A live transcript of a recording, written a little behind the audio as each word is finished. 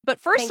But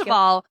first of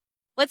all,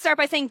 let's start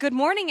by saying good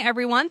morning,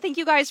 everyone. Thank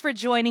you guys for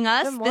joining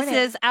us. This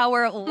is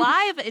our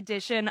live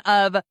edition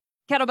of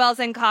Kettlebells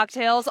and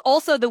Cocktails,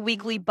 also the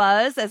weekly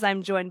buzz, as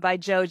I'm joined by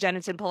Joe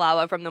Jeniton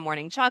Palawa from the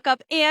Morning Chalk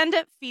Up and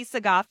Fee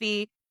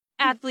Saghafi,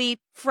 athlete,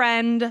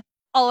 friend,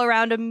 all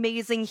around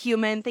amazing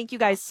human. Thank you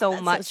guys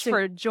so much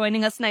for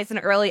joining us nice and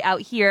early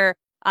out here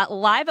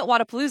live at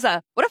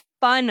Wodapalooza. What a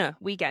fun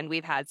weekend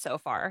we've had so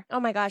far. Oh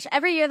my gosh.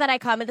 Every year that I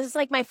come, and this is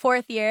like my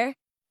 4th year,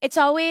 it's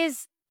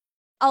always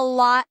a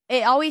lot.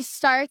 It always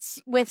starts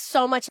with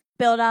so much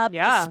build up,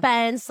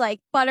 suspense, like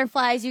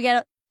butterflies. You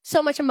get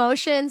so much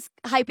emotions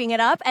hyping it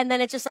up, and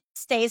then it just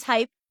stays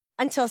hype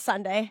until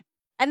Sunday.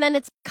 And then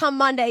it's come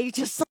Monday, you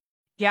just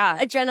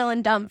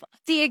adrenaline dump.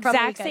 The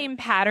exact same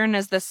pattern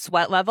as the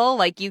sweat level.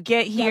 Like you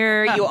get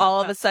here, you all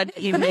of a sudden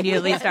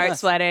immediately start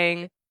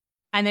sweating.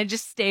 And it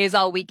just stays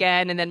all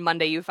weekend. And then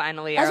Monday you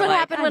finally That's are what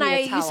happened when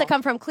I used to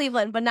come from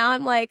Cleveland. But now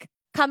I'm like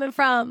coming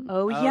from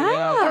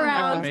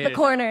around the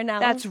corner now.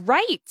 That's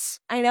right.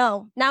 I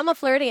know. Now I'm a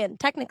Floridian,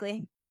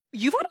 technically.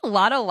 You've had a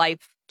lot of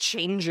life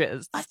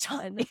changes. A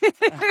ton.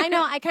 I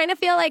know. I kind of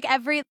feel like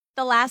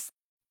the last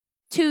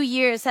 2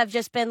 years have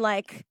just been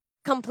like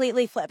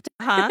completely flipped.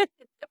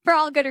 For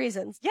all good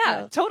reasons.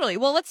 Yeah, totally.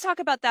 Well, let's talk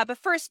about that. But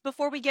first,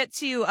 before we get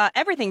to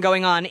everything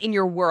going on in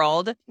your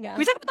world, can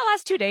we talk about the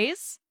last 2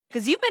 days?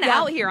 Because you've been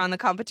out here on the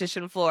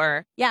competition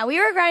floor. Yeah, we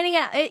were grinding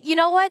out. You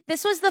know what?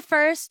 This was the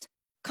first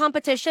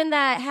competition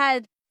that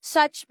had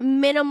such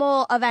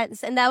minimal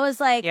events. And that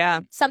was like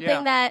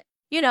something that,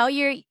 you know,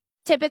 you're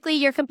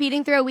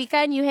competing through a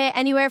weekend. You hit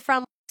anywhere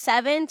from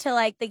 7 to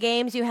like the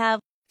games you have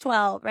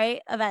 12,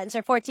 right? Events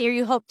or 14, or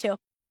you hope to.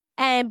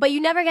 But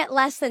you never get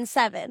less than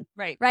 7.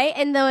 Right.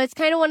 And though it's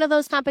kind of one of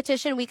those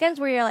competition weekends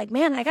where you're like,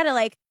 man, I got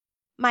to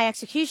my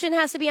execution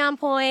has to be on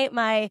point.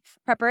 My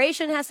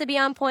preparation has to be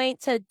on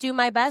point to do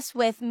my best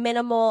with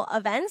minimal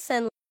events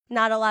and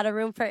not a lot of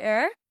room for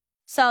error.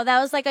 So that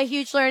was like a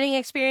huge learning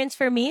experience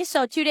for me.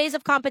 So 2 days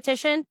of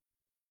competition,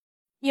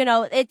 you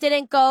know, it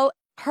didn't go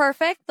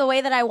perfect the way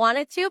that I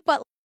wanted to,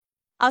 but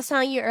I was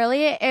telling you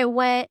earlier, it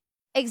went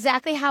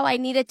exactly how I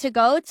needed to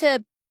go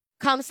to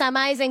come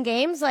semis and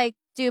games, like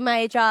do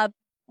my job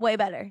way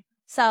better.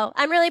 So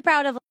I'm really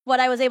proud of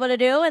what I was able to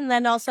do, and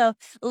then also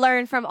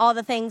learn from all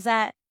the things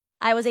that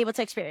I was able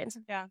to experience.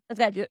 Yeah, that's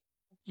good.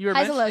 You were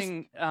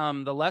mentioning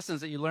the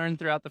lessons that you learned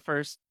throughout the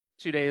first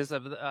 2 days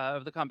of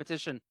the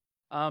competition.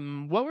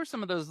 What were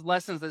some of those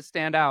lessons that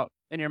stand out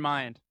in your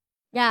mind?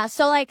 Yeah,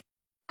 so like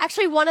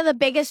actually one of the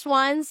biggest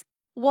ones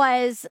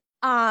was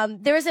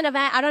there was an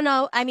event. I don't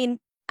know. I mean,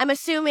 I'm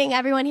assuming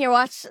everyone here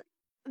watched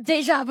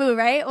Deja Vu,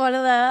 right? One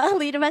of the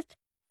elite events,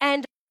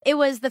 and it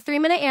was the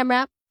 3-minute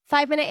AMRAP,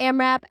 5-minute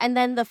AMRAP, and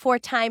then the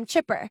 4-time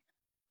chipper.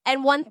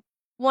 And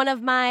one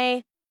of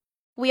my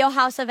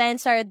wheelhouse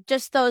events are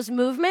just those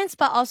movements,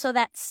 but also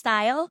that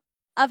style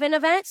of an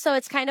event. So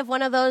it's kind of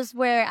one of those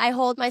where I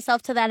hold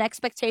myself to that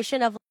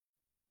expectation of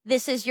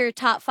this is your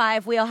top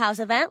 5 wheelhouse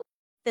event.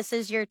 This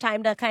is your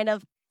time to kind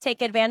of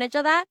take advantage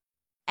of that.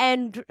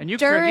 And you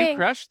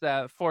crushed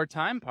that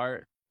 4-time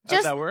part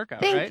of that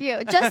workout, right? Thank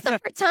you. Just the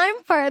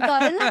 4-time part,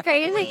 though. Isn't that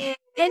crazy?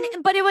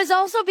 But it was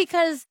also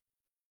because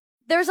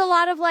there's a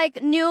lot of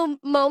like new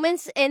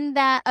moments in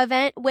that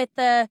event with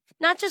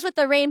not just with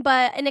the rain,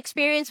 but an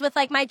experience with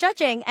like my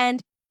judging.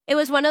 And it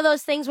was one of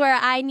those things where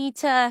I need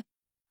to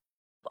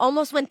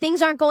almost, when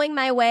things aren't going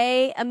my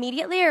way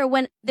immediately, or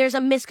when there's a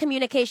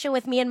miscommunication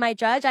with me and my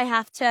judge, I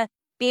have to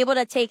be able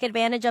to take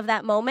advantage of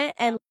that moment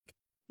and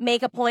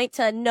make a point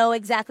to know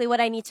exactly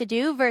what I need to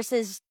do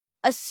versus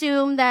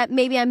assume that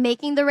maybe I'm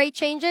making the right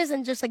changes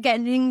and just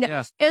getting.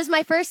 It was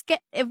my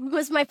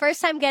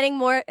first time getting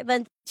more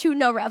than 2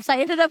 no reps.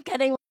 I ended up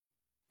getting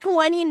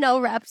 20 no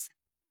reps,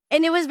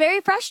 and it was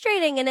very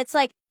frustrating. And it's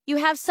like you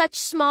have such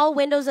small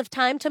windows of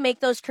time to make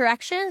those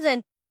corrections,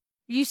 and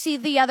you see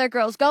the other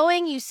girls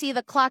going, you see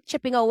the clock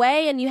chipping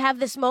away, and you have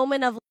this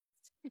moment of,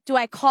 do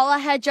I call a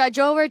head judge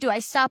over? Do I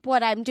stop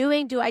what I'm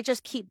doing? Do I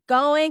just keep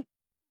going?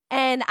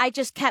 And I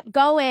just kept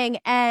going,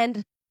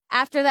 and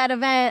after that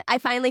event, I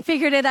finally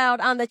figured it out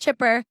on the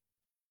chipper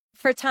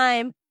for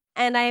time,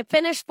 and I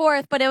finished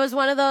 4th, but it was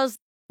one of those,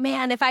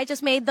 man, if I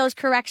just made those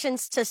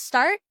corrections to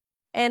start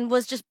and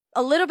was just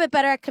a little bit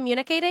better at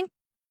communicating,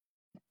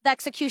 the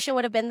execution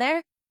would have been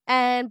there.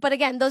 But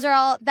again,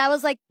 that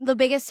was like the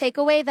biggest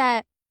takeaway,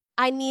 that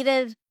I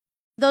needed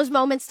those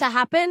moments to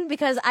happen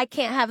because I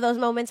can't have those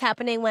moments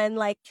happening when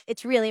like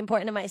it's really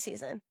important in my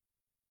season.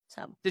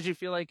 So did you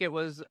feel like it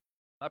was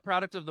a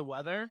product of the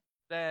weather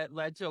that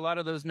led to a lot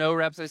of those no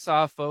reps? I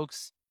saw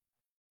folks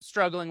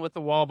struggling with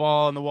the wall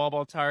ball and the wall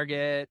ball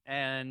target,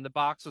 and the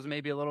box was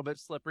maybe a little bit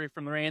slippery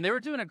from the rain. They were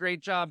doing a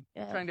great job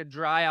trying to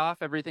dry off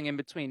everything in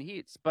between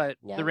heats, but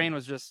the rain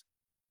was just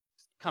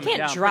coming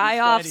down. Can't dry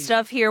off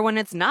stuff here when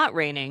it's not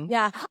raining.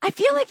 Yeah, I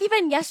feel like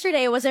even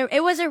yesterday it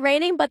wasn't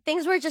raining, but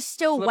things were just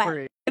still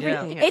slippery.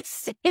 Wet.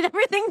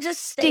 Everything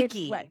just stayed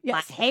sticky. Wet.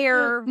 My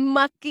hair,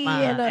 mucky,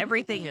 and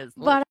everything is.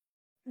 But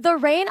the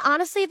rain,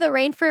 honestly,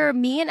 for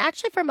me and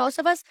actually for most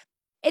of us,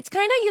 it's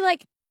kind of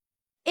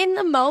in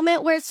the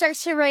moment where it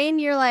starts to rain,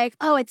 you're like,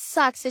 oh, it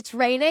sucks. It's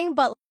raining,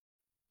 but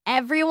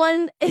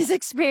everyone is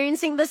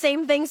experiencing the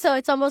same thing. So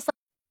it's almost like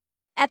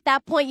at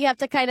that point, you have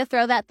to kind of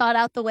throw that thought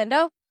out the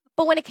window.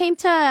 But when it came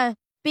to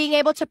being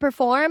able to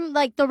perform,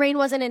 like the rain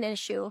wasn't an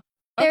issue.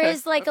 There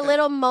is like a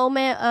little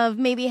moment of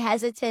maybe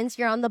hesitance.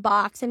 You're on the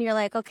box and you're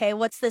like, okay,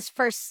 what's this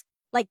first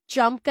like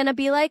jump gonna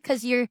be like?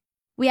 Because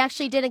we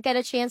actually didn't get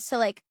a chance to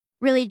like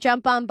really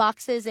jump on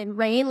boxes in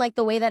rain like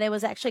the way that it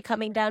was actually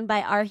coming down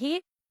by our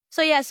heat.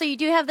 So yeah, so you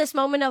do have this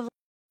moment of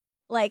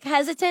like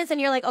hesitance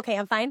and you're like, okay,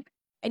 I'm fine.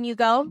 And you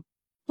go.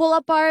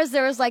 Pull-up bars,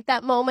 there was like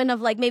that moment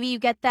of like maybe you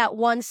get that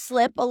one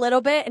slip a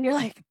little bit and you're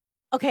like,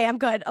 okay, I'm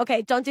good.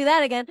 Okay, don't do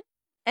that again.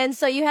 And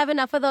so you have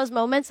enough of those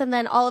moments and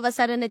then all of a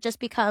sudden it just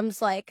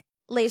becomes like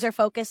laser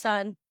focus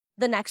on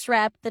the next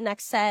rep, the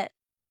next set.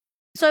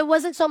 So it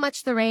wasn't so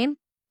much the rain.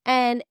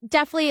 And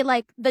definitely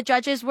like the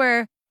judges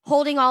were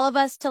holding all of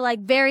us to like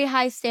very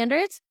high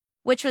standards,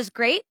 which was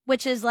great,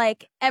 which is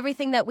like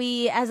everything that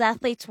we as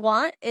athletes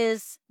want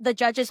is the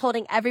judges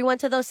holding everyone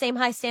to those same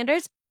high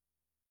standards.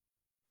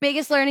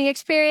 Biggest learning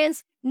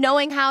experience,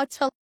 knowing how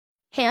to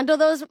handle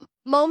those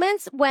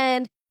moments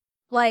when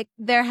like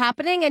they're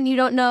happening and you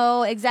don't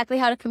know exactly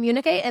how to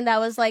communicate. And that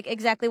was like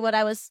exactly what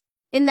I was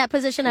in that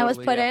position I was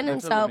put in.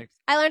 And so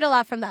I learned a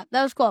lot from that.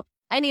 That was cool.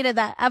 I needed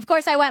that. Of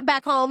course, I went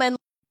back home and,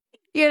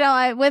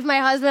 with my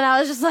husband, I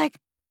was just like,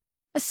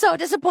 so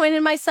disappointed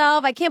in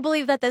myself. I can't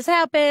believe that this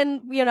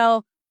happened,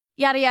 yada,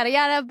 yada,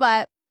 yada.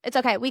 But it's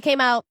okay. We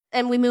came out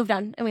and we moved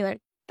on and we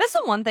learned. That's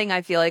the one thing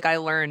I feel like I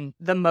learned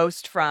the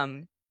most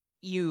from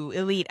you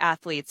elite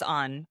athletes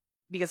on,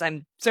 because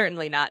I'm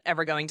certainly not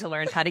ever going to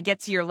learn how to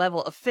get to your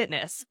level of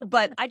fitness.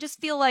 But I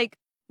just feel like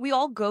we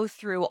all go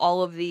through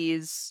all of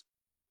these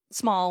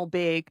small,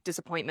 big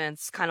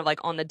disappointments kind of like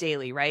on the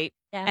daily, right?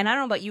 Yeah. And I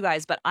don't know about you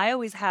guys, but I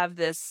always have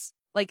this,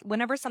 like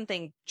whenever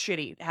something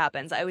shitty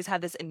happens, I always have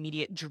this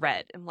immediate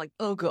dread. I'm like,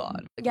 oh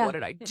God, like, what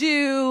did I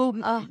do?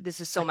 This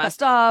is so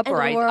messed up. Or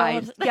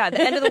the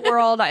end of the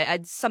world.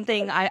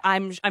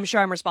 I'm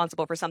sure I'm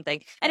responsible for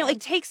something. And it like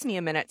takes me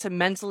a minute to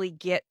mentally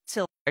get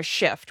to a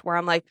shift where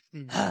I'm like,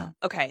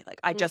 okay, like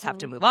I just have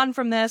to move on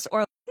from this.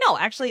 Or no,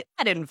 actually,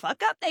 I didn't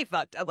fuck up. They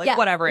fucked up. Like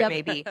whatever it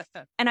may be.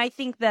 And I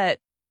think that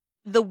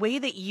the way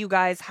that you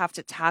guys have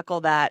to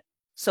tackle that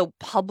so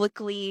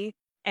publicly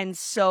and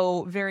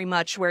so very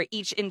much where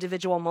each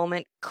individual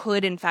moment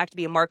could in fact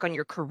be a mark on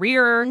your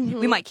career.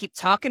 We might keep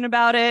talking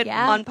about it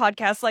on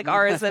podcasts like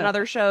ours and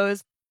other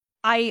shows.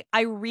 I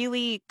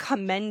really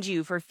commend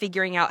you for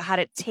figuring out how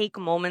to take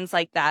moments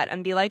like that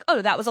and be like,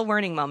 oh, that was a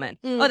learning moment.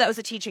 Oh, that was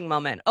a teaching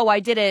moment. Oh, I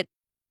did it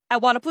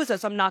at Wodapalooza,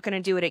 so I'm not going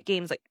to do it at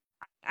games. Like,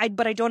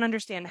 but I don't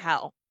understand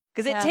how.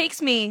 Because it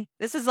takes me,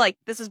 this is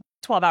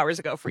 12 hours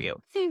ago for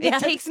you. It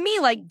takes me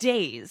like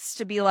days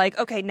to be like,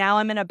 okay, now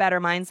I'm in a better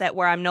mindset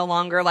where I'm no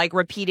longer like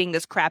repeating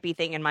this crappy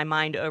thing in my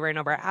mind over and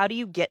over. How do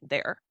you get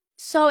there?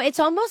 So it's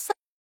almost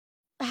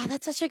like,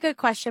 that's such a good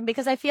question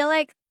because I feel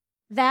like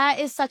that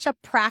is such a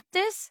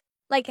practice.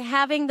 Like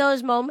having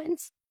those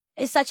moments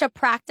is such a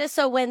practice.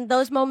 So when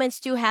those moments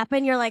do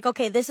happen, you're like,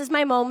 okay, this is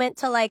my moment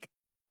to like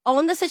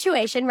own the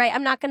situation, right?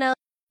 I'm not going to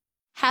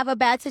have a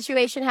bad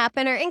situation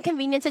happen or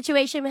inconvenient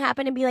situation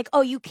happen and be like,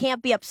 oh, you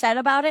can't be upset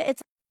about it.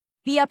 It's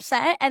be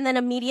upset. And then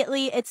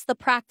immediately it's the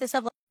practice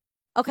of like,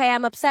 okay,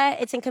 I'm upset.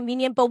 It's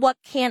inconvenient, but what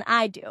can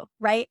I do?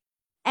 Right.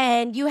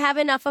 And you have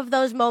enough of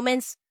those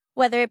moments,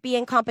 whether it be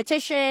in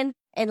competition,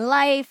 in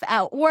life,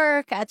 at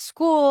work, at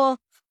school,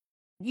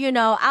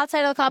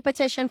 outside of the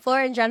competition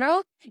floor in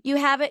general,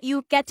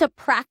 you get to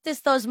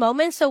practice those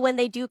moments. So when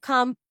they do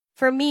come,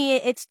 for me,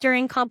 it's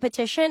during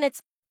competition. It's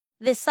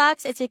this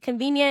sucks. It's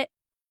inconvenient.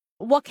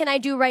 What can I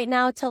do right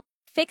now to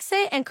fix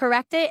it and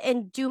correct it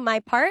and do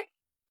my part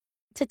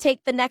to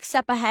take the next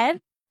step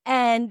ahead?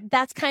 And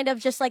that's kind of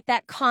just like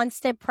that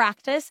constant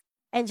practice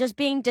and just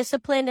being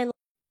disciplined and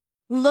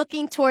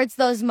looking towards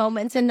those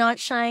moments and not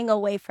shying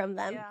away from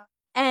them. Yeah.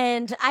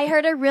 And I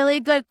heard a really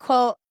good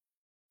quote.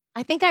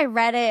 I think I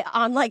read it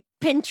on like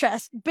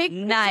Pinterest. Big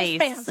nice.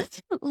 Pinterest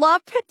fans.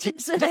 Love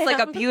Pinterest. Just like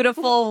a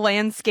beautiful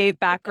landscape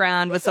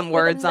background with some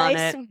words on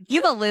it.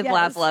 You have a live,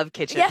 laugh, love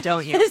kitchen,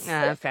 don't you?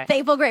 Okay.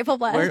 Thankful, grateful,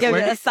 blessed. Give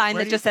a sign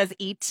that just says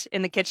eat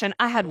in the kitchen.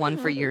 I had one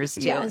for years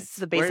too. Yes. It's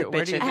the basic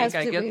where do you bitchin'. think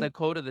I get the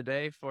quote of the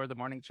day for the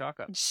morning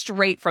chocolate?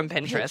 Straight from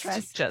Pinterest.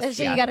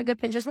 So you got a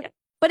good Pinterest.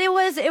 But it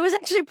was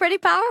actually pretty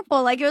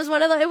powerful. Like it was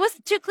one of it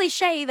wasn't too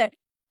cliche either.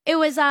 It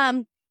was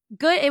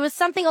good. It was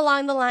something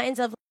along the lines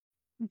of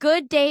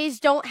good days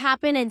don't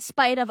happen in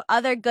spite of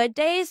other good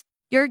days.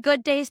 Your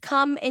good days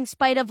come in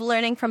spite of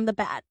learning from the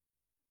bad.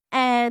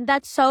 And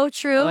that's so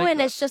true.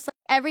 And it's just like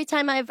every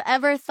time I've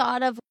ever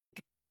thought of,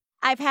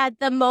 I've had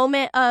the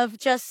moment of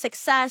just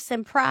success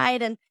and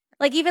pride and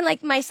like even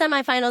like my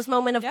semifinals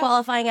moment of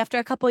qualifying after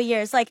a couple of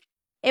years. Like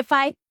if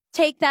I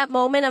take that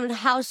moment and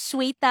how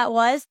sweet that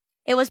was,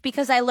 it was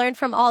because I learned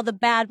from all the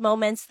bad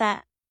moments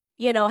that,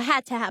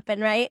 had to happen.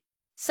 Right.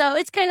 So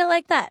it's kind of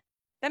like that.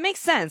 That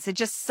makes sense. It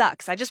just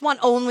sucks. I just want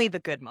only the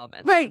good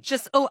moments. Right.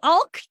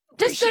 I'll keep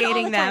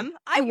appreciating them.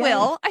 I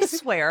will. I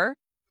swear.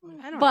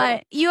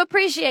 but you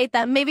appreciate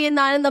them. Maybe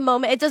not in the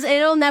moment.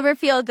 It'll never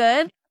feel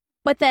good,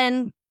 but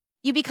then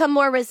you become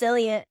more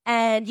resilient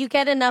and you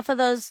get enough of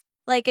those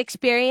like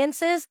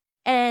experiences,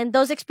 and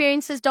those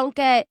experiences don't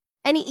get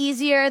any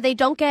easier. They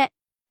don't get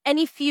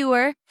any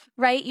fewer,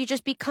 right? You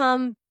just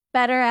become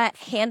better at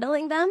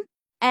handling them.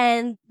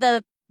 And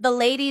the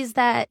ladies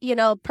that, you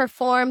know,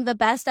 perform the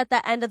best at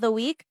the end of the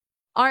week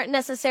aren't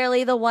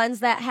necessarily the ones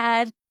that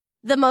had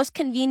the most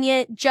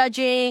convenient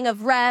judging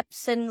of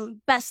reps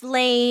and best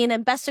lane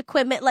and best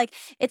equipment. Like,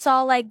 it's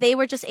all like they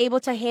were just able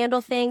to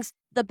handle things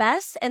the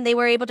best, and they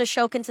were able to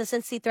show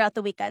consistency throughout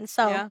the weekend.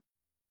 So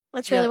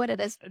that's really what it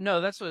is. No,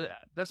 that's what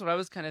I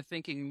was kind of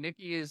thinking.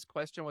 Nikki's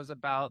question was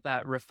about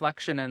that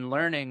reflection and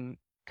learning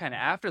kind of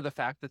after the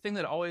fact. The thing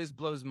that always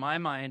blows my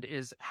mind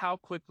is how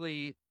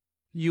quickly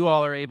you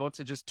all are able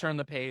to just turn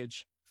the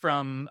page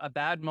from a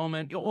bad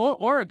moment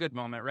or a good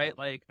moment, right?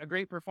 Like, a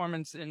great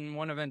performance in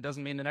one event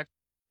doesn't mean the next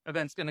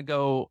event's going to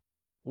go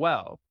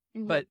well.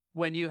 Mm-hmm. But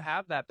when you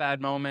have that bad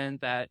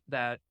moment, that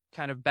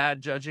kind of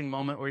bad judging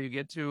moment where you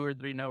get 2 or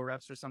 3 no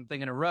reps or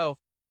something in a row,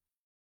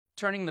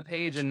 turning the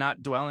page and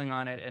not dwelling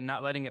on it and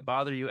not letting it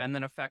bother you and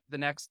then affect the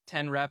next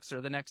 10 reps or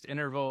the next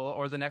interval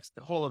or the next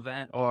whole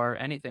event or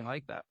anything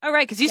like that. All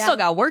right, because you still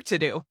got work to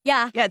do.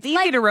 Yeah. Yeah, it's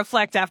easy to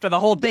reflect after the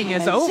whole thing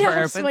is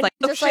over. It's like,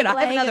 oh shit,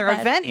 I have another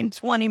event in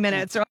 20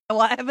 minutes. Or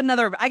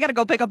I got to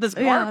go pick up this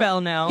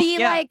barbell now.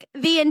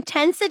 The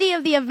intensity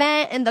of the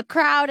event and the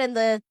crowd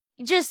and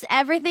just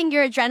everything,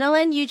 your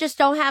adrenaline, you just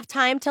don't have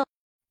time to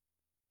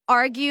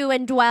argue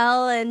and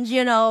dwell and,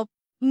 you know,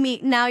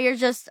 now you're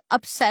just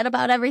upset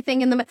about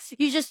everything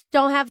you just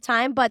don't have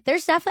time. But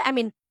there's definitely, I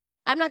mean,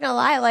 I'm not gonna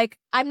lie, like,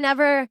 I'm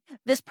never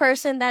this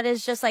person that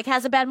is just like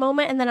has a bad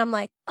moment and then I'm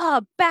like,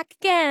 oh, back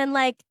again.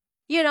 Like,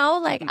 you know,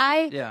 like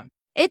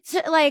it's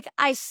like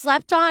I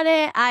slept on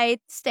it. I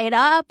stayed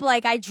up.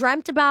 Like, I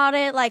dreamt about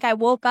it. Like, I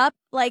woke up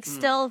like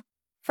still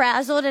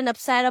frazzled and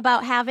upset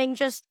about having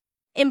just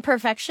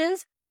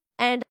imperfections.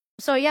 And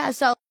so,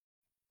 so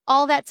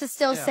all that to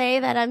still say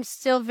that I'm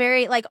still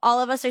very, like, all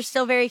of us are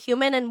still very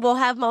human and we'll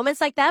have moments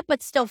like that,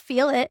 but still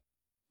feel it,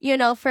 you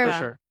know,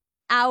 for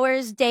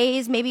hours,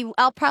 days. Maybe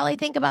I'll probably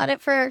think about it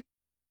for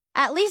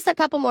at least a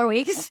couple more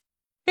weeks,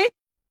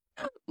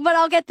 but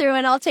I'll get through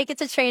and I'll take it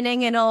to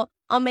training and I'll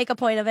make a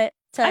point of it.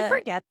 I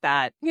forget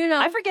that. You know,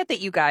 I forget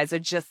that you guys are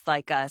just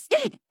like us.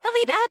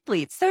 Elite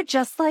athletes, they're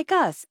just like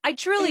us. I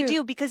truly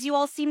do, because you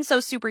all seem so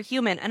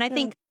superhuman. And I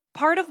think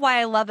part of why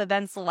I love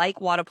events like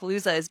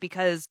Wodapalooza is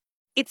because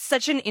it's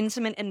such an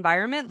intimate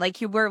environment. Like,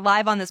 we're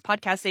live on this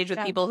podcast stage with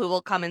people who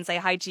will come and say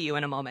hi to you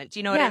in a moment. Do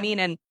you know what I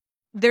mean? And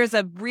there's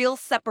a real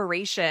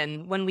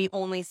separation when we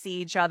only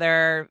see each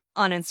other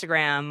on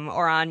Instagram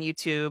or on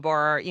YouTube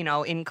or, you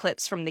know, in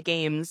clips from the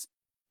games.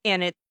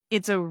 And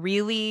it's a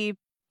really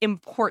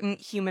important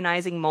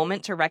humanizing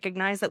moment to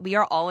recognize that we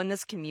are all in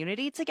this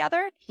community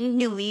together.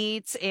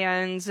 Elites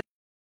and,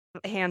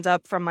 hands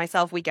up from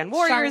myself, weekend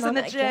warriors in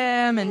the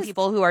gym and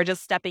people who are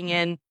just stepping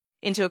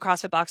into a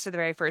CrossFit box for the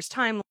very first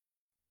time.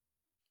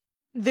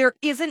 There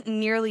isn't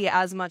nearly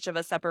as much of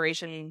a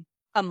separation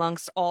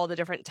amongst all the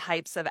different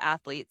types of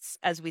athletes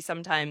as we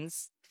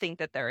sometimes think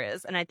that there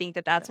is. And I think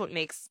that that's what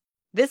makes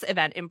this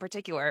event in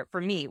particular,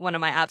 for me, one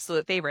of my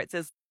absolute favorites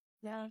is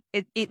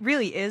it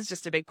really is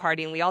just a big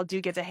party, and we all do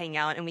get to hang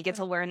out and we get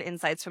to learn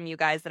insights from you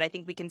guys that I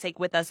think we can take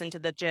with us into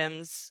the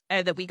gyms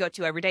that we go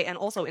to every day and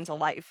also into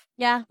life.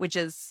 Yeah. Which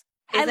is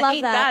I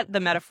love that the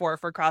metaphor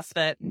for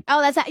CrossFit.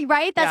 Oh, that's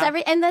right.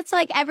 That's and that's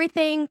like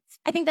everything.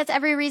 I think that's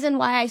every reason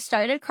why I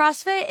started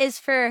CrossFit is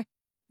for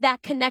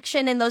that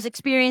connection and those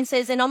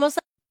experiences. And almost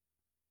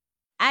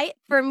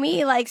for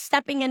me, like,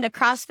 stepping into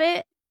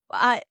CrossFit,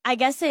 I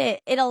guess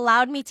it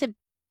allowed me to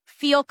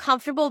feel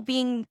comfortable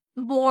being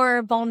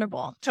more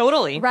vulnerable.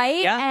 Totally.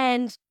 Right. Yeah.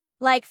 And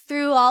like,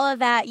 through all of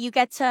that,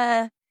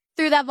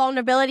 through that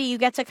vulnerability, you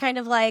get to kind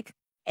of like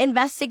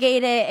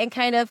investigate it and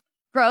kind of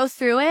grow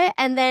through it,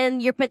 and then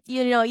you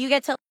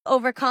get to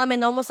overcome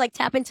and almost like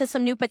tap into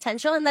some new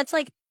potential. And that's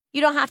like,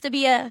 you don't have to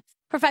be a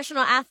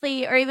professional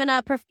athlete or even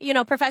a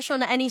professional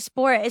in any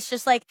sport. It's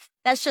just like,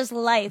 that's just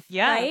life,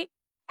 right?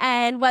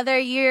 And whether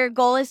your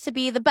goal is to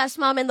be the best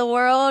mom in the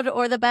world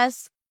or the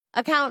best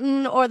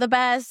accountant or the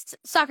best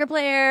soccer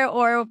player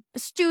or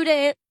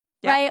student,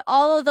 right?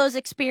 All of those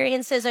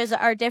experiences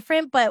are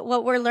different, but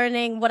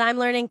what I'm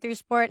learning through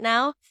sport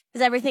now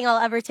is everything I'll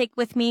ever take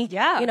with me,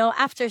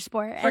 after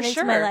sport and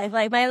into my life.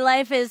 Like, my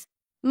life is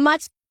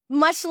much,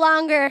 much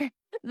longer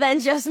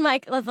than just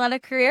my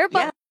athletic career,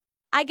 but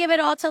I give it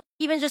all to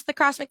even just the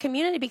CrossFit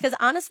community, because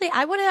honestly,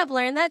 I wouldn't have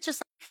learned that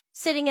just like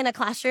sitting in a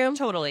classroom.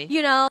 Totally.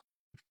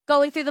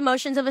 Going through the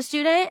motions of a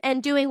student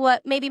and doing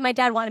what maybe my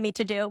dad wanted me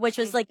to do, which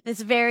was like this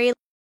very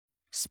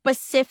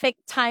specific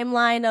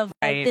timeline of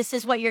like, this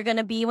is what you're going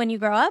to be when you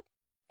grow up.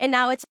 And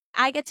now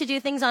I get to do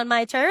things on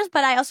my terms,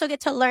 but I also get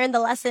to learn the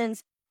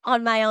lessons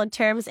on my own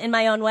terms in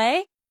my own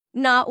way,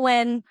 not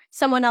when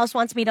someone else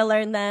wants me to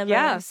learn them.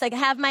 Yeah. It's like,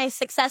 have my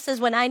successes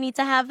when I need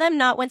to have them,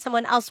 not when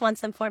someone else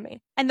wants them for me.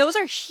 And those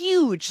are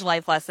huge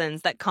life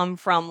lessons that come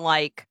from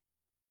like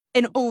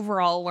an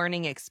overall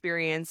learning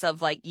experience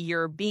of like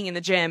your being in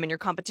the gym and your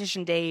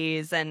competition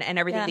days and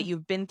everything that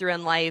you've been through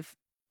in life.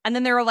 And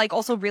then there are like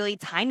also really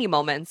tiny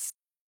moments.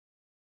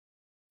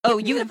 Oh,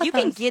 you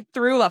can get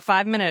through a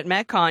 5-minute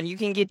Metcon. You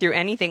can get through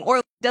anything.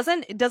 Or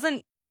doesn't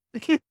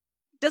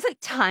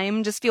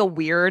time just feel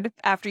weird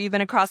after you've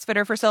been a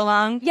CrossFitter for so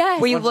long? Yes.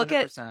 Where you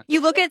 100%.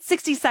 look at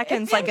 60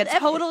 seconds like a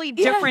totally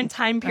different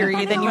time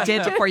period than you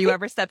did before you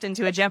ever stepped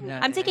into a gym.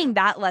 I'm taking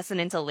that lesson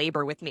into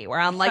labor with me, where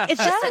I'm like,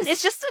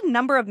 it's just a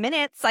number of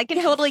minutes. I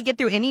can totally get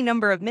through any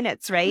number of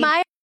minutes, right?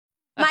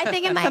 My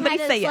thing in my Somebody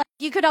head say is it. like,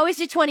 you could always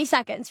do 20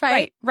 seconds,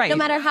 right? Right. No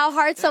matter how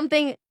hard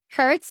something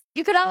hurts,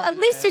 you could at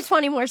least do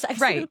 20 more seconds.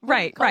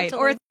 Right.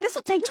 Or this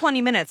will take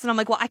 20 minutes. And I'm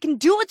like, well, I can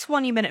do a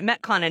 20-minute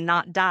Metcon and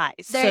not die.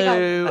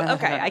 There you go.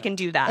 Okay, I can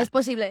do that. Es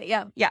posible,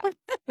 yeah. Yeah.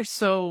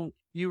 So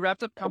you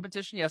wrapped up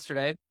competition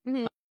yesterday.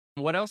 Mhm.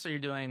 What else are you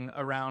doing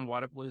around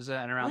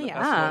Wodapalooza and around the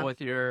yeah. festival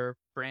with your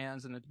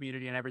brands and the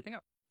community and everything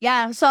else?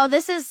 Yeah, so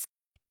this is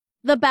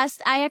the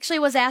best. I actually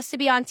was asked to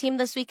be on team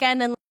this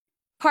weekend, and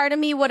part of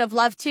me would have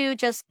loved to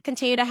just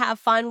continue to have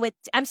fun with,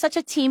 I'm such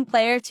a team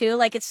player too.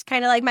 Like, it's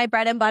kind of like my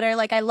bread and butter.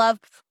 Like, I love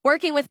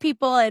working with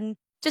people and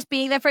just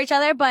being there for each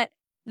other. But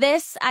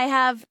this, I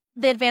have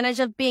the advantage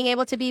of being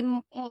able to be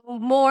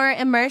more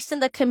immersed in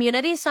the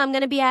community. So I'm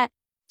going to be at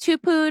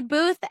Tupood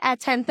booth at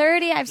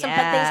 10:30. I have some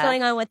fun things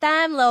going on with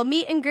them, little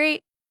meet and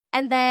greet.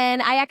 And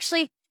then I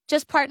actually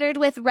just partnered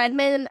with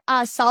Redmond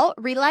Salt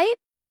Relight.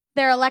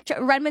 Their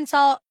Redmond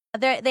Salt,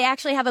 they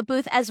actually have a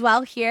booth as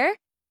well here.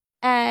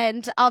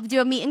 And I'll do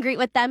a meet and greet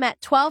with them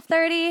at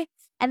 12:30.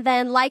 And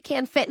then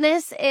Lycan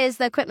Fitness is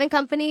the equipment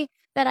company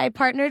that I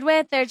partnered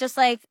with. They're just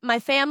like my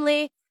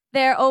family.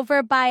 They're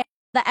over by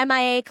the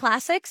MIA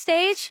Classic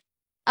stage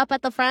up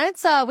at the front.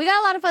 So we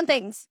got a lot of fun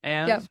things.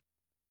 And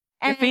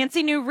your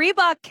fancy new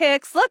Reebok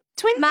kicks. Look,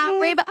 twin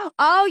Reebok.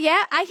 Oh,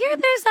 yeah. I hear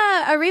there's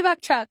a Reebok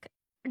truck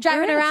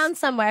driving around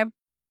somewhere.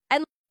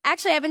 And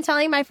actually, I've been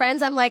telling my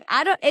friends, I'm like,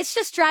 it's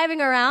just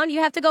driving around. You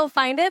have to go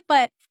find it.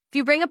 But if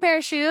you bring a pair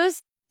of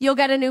shoes, you'll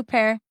get a new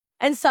pair.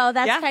 And so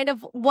that's kind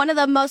of one of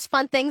the most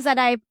fun things that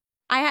I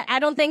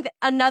don't think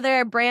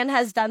another brand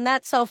has done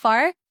that so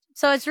far.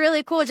 So it's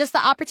really cool. Just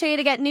the opportunity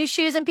to get new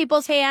shoes in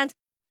people's hands.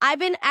 I've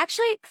been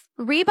actually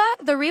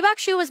the Reebok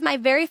shoe was my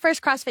very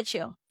first CrossFit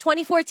shoe,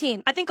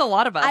 2014. I think a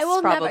lot of us I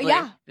will probably.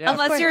 never,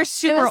 Unless you're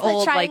super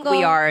old like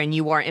we are and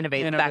you were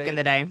innovative back in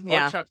the day.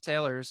 Or Chuck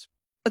Taylor's.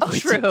 Oh,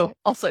 true.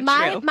 Also true.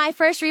 My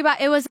first Reebok,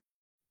 it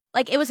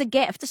was a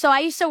gift. So I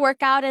used to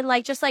work out in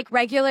just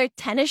regular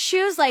tennis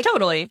shoes. Like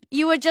totally.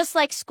 You would just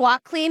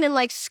squat clean and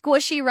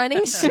squishy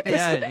running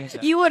shoes.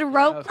 You would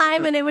rope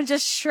climb and it would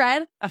just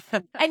shred.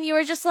 And you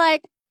were just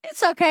like,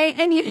 it's okay.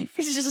 And you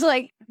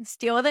just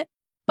deal with it.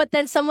 But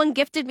then someone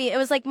gifted me. It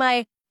was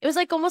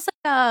almost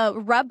like a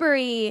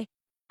rubbery,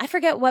 I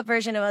forget what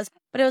version it was,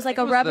 but it was like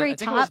a rubbery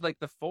top. I think it was like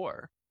the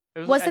 4.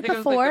 Was it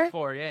the 4? Like the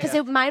 4, yeah.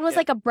 Because mine was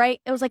like a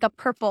bright, it was like a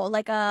purple,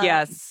 like a.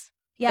 Yes.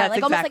 Yeah,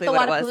 that's almost exactly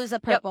like the what it was.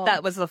 Wodapalooza purple. Yep,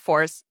 that was the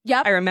Force.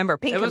 Yep. I remember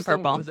pink and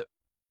purple.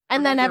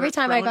 And then every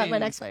time I got my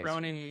next one.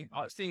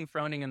 Seeing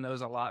Froning in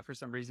those a lot for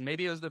some reason.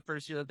 Maybe it was the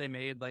first year that they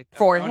made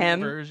for him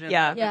version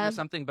or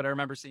something, but I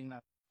remember seeing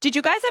that. Did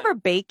you guys ever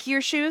bake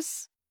your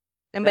shoes?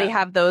 Anybody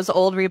have those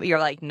old Reebok? You're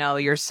like, no,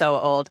 you're so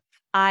old.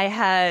 I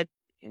had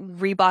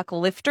Reebok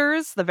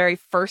lifters, the very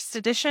first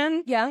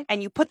edition. Yeah.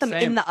 And you put them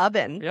in the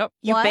oven. Yep.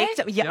 You baked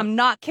them. Yeah, I'm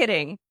not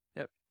kidding.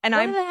 Yep. And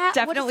I'm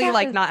definitely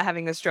not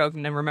having a stroke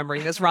and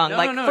remembering this wrong.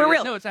 No, for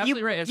real. No, it's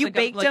absolutely right. It's you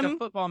baked them. a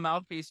football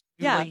mouthpiece.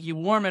 You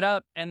warm it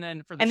up and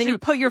then you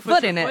put your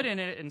foot in it.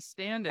 And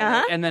stand in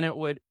it. And then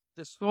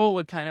the sole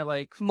would kind of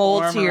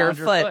mold to your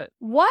foot.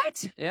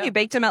 What? Yeah. You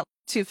baked them at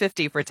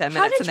 250 for 10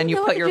 minutes and then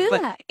you put your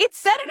foot. That? It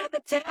said it on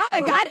the tip.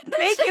 I got to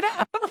bake it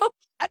up.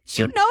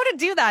 You know to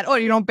do that. Oh,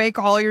 you don't bake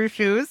all your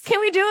shoes?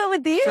 Can we do it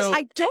with these?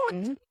 I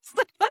don't.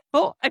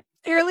 Oh, I'm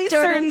fairly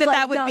certain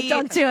that would be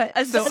don't do it.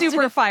 A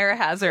super fire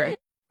hazard.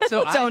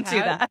 So don't do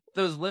that.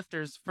 Those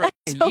lifters for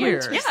a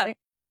year. Yeah.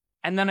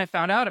 And then I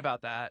found out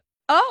about that.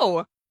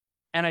 Oh.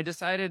 And I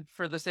decided,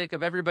 for the sake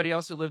of everybody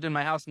else who lived in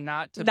my house,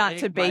 not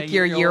to bake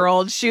your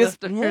year-old shoes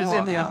in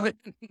the oven.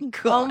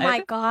 Oh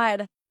my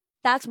God.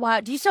 That's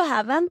wild. Do you still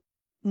have them?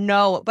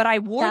 No, but I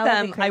wore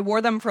them. I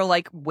wore them for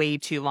way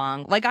too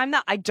long.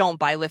 I don't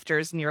buy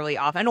lifters nearly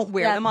often. I don't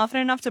wear them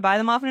often enough to buy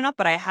them often enough,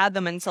 but I had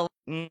them until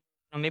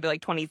maybe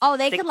 20. Oh,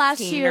 they could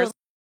last you.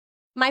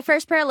 My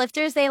first pair of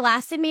lifters, they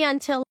lasted me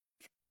until,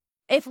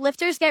 if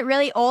lifters get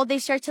really old, they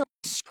start to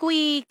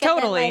squeak.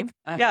 Totally.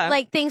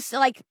 And things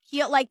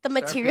heal, the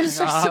materials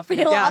start to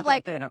peel off.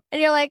 And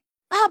you're like,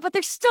 oh, but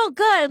they're still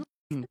good.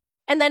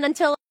 And then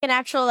until an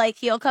actual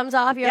heel comes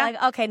off, you're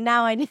like, okay,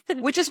 now I need to.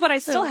 Which is what I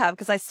still have,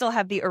 because I still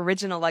have the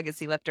original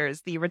Legacy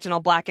lifters, the original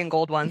black and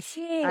gold ones.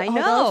 I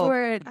know.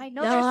 I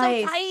know. They're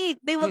so tight.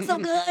 They look so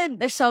good.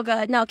 They're so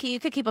good. No, you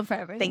could keep them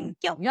forever. Thank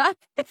you. Yeah.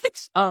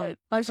 So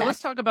let's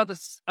talk about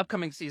this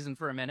upcoming season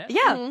for a minute.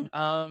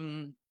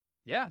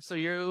 Yeah. So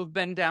you've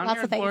been down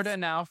here in Florida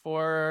now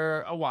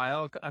for a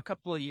while, a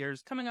couple of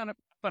years, coming on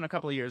a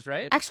couple of years,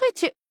 right?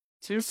 Actually,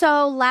 too?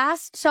 So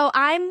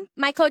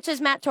my coach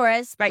is Matt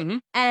Torres. Right. Mm-hmm.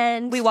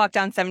 And We walked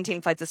down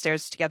 17 flights of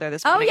stairs together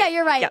this oh morning. yeah,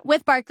 you're right. Yeah.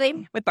 With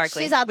Barkley.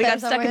 She's out we there got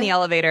stuck somewhere. in the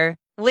elevator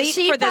late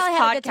She for this probably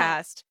had a good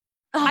time. podcast.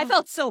 I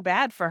felt so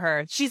bad for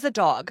her. She's a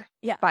dog.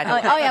 Yeah. By the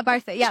way. Oh yeah,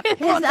 Barkley. Yeah.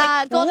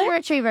 His golden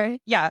retriever.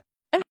 Yeah.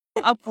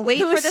 I'll wait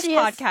Who for this she is.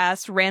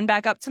 podcast, ran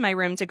back up to my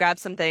room to grab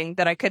something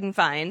that I couldn't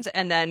find,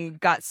 and then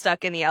got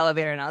stuck in the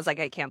elevator. And I was like,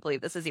 I can't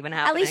believe this is even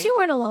happening. At least you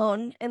weren't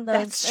alone in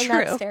that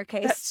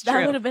staircase. That's that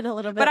true. would have been a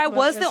little bit. But I more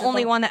was the miserable.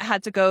 only one that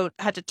had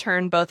to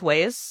turn both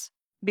ways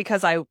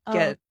because I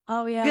get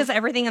Oh yeah. because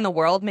everything in the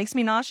world makes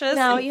me nauseous,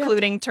 No,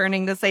 including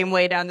turning the same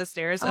way down the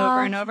stairs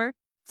over and over.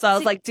 So I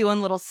was like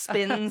doing little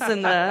spins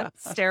in the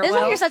stairwell. This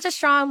is why you're such a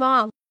strong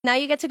mom. Now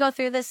you get to go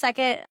through this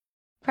second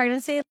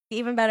pregnancy,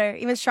 even better,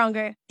 even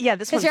stronger. Yeah,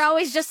 this Because one. you're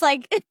always just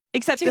like,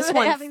 Except doing this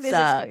one having these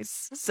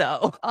sucks.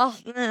 So,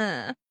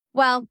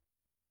 well,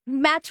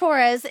 Matt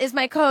Torres is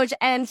my coach,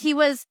 and he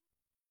was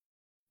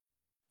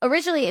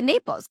originally in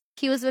Naples.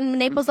 He was in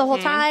Naples the whole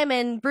time,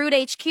 and Brood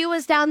HQ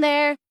was down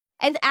there.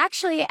 And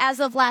actually, as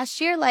of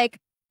last year, like,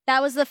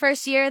 that was the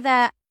first year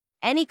that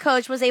any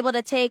coach was able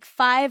to take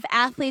 5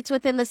 athletes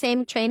within the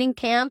same training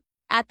camp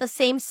at the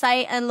same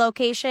site and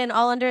location,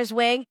 all under his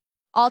wing,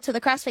 all to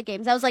the CrossFit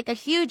Games. That was like a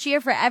huge year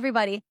for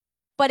everybody.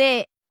 But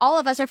all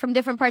of us are from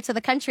different parts of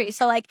the country.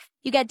 So like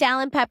you get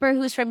Dallin Pepper,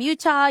 who's from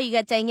Utah. You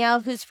got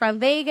Danielle, who's from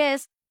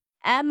Vegas.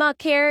 Emma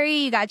Carey.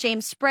 You got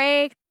James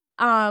Sprague.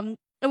 And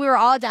we were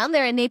all down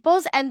there in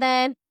Naples. And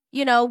then,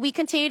 we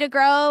continue to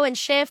grow and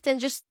shift and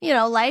just,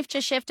 life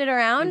just shifted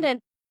around. And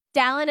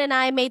Dallin and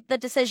I made the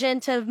decision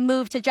to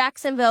move to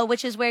Jacksonville,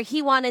 which is where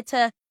he wanted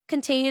to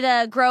continue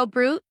to grow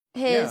Brute.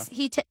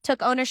 He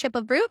took ownership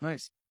of Brute.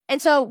 Nice.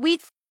 And so we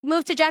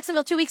moved to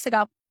Jacksonville 2 weeks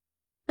ago.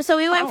 So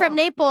we went from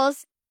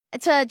Naples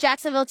to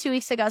Jacksonville 2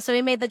 weeks ago. So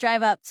we made the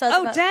drive up.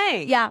 So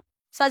dang. Yeah.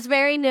 So it's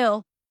very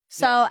new.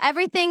 So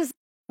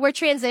we're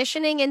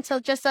transitioning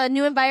into just a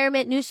new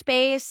environment, new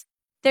space.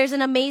 There's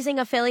an amazing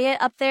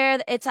affiliate up there.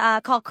 It's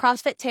called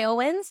CrossFit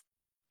Tailwinds.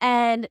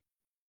 And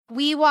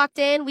we walked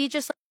in, we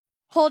just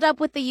pulled up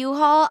with the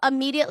U-Haul,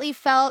 immediately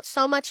felt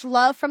so much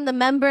love from the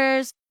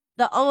members,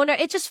 the owner.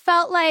 It just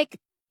felt like,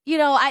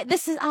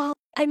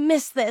 I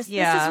miss this.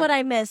 Yeah. This is what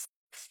I miss.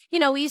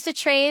 We used to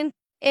train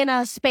in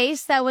a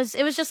space it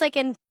was just like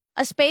in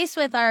a space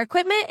with our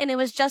equipment, and it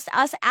was just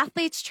us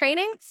athletes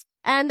training.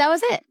 And that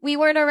was it. We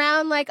weren't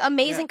around like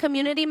amazing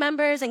community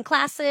members and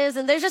classes.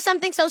 And there's just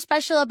something so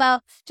special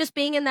about just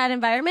being in that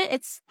environment.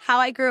 It's how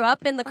I grew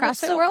up in the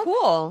CrossFit world.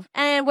 Cool.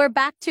 And we're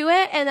back to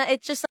it. And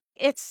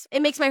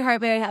it makes my heart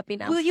very happy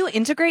now. Will you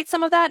integrate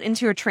some of that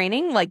into your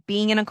training, like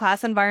being in a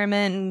class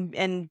environment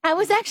and I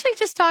was actually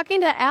just talking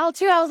to Al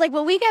too. I was like,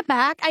 when we get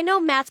back, I know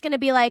Matt's going to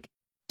be like,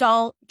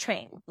 don't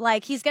train.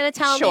 Like he's going to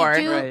tell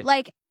me,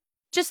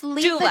 just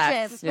leave the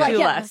less. gym. Yeah. Do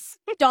less.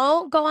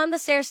 Don't go on the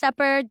stair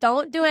stepper.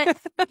 Don't do it.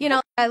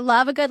 I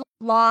love a good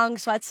long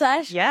sweat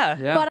sesh. Yeah.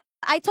 But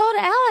I told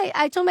Al,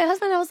 I told my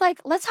husband, I was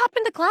like, let's hop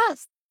into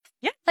class.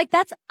 Yeah. Like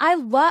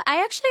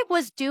I actually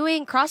was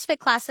doing CrossFit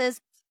classes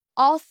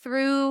all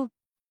through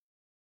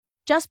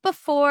just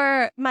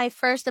before my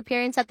first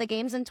appearance at the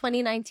games in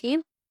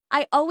 2019.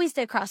 I always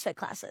did CrossFit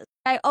classes.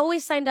 I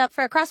always signed up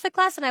for a CrossFit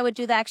class and I would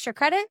do the extra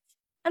credit.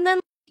 And then,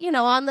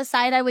 on the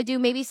side, I would do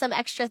maybe some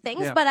extra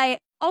things, but I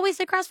always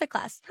did CrossFit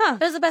class. It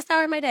was the best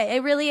hour of my day.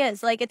 It really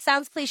is. Like, it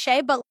sounds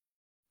cliche, but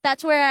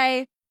that's where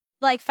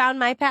I found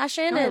my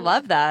passion. I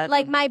love that.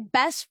 Like my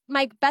best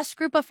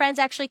group of friends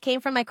actually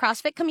came from my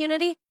CrossFit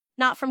community,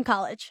 not from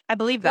college. I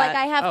believe that. Like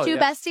I have two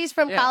besties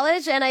from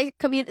college and I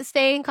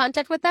stay in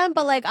contact with them.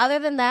 But like, other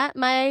than that,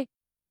 my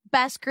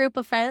best group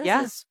of friends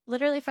is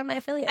literally from my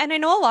affiliate. And I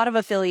know a lot of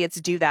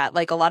affiliates do that.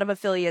 Like a lot of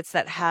affiliates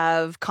that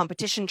have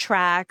competition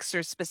tracks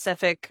or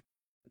specific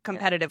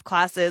competitive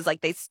classes,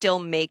 like they still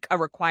make a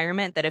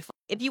requirement that if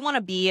you want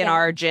to be in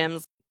our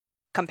gyms,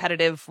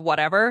 competitive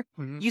whatever,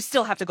 you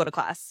still have to go to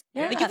class.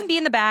 Like you can be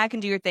in the back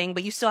and do your thing,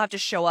 but you still have to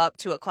show up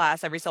to a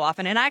class every so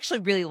often. And I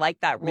actually really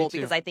like that rule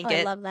because I think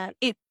I love that.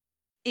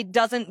 It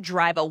doesn't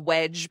drive a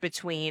wedge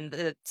between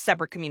the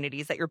separate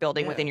communities that you're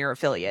building within your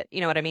affiliate. You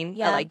know what I mean?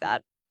 Yeah. I like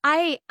that.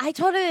 I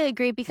totally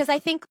agree because I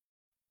think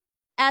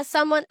as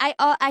someone,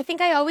 I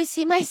think I always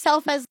see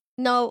myself as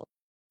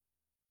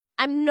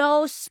I'm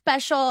no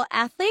special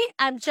athlete.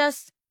 I'm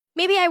just,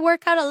 maybe I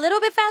work out a little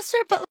bit faster,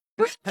 but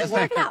we're just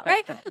working out,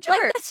 right? Like,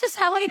 that's just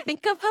how I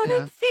think about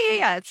it.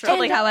 Yeah, it's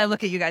totally how I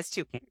look at you guys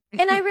too.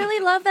 And I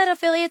really love that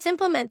affiliates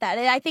implement that.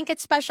 I think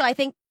it's special. I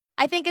think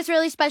it's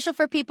really special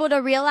for people to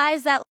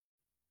realize that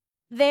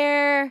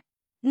they're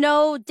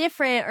no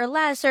different or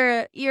less,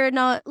 or you're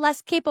not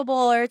less capable,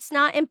 or it's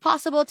not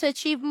impossible to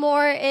achieve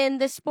more in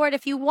this sport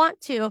if you want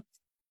to.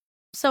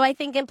 So I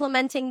think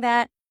implementing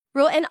that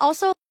rule, and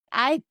also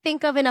I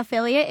think of an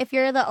affiliate, if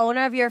you're the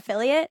owner of your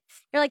affiliate,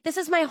 you're like, this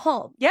is my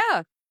home.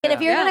 Yeah. And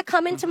if you're going to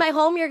come into my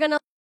home, you're going to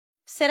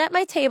sit at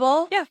my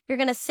table. Yeah. You're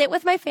going to sit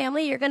with my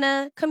family. You're going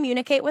to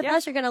communicate with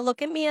us. You're going to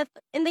look at me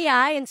in the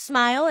eye and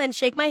smile and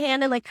shake my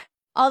hand and like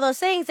all those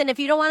things. And if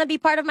you don't want to be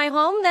part of my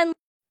home, then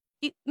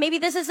maybe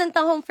this isn't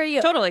the home for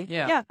you. Totally.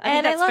 Yeah. I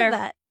think that's love fair.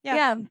 that.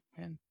 Yeah.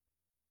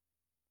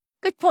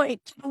 Good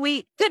point.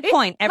 Good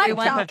point,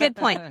 everyone. job. Good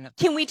point.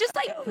 Can we just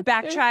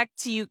backtrack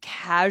to you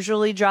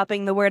casually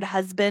dropping the word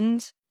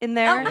husband in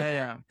there?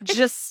 Yeah.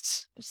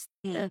 Just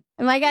Am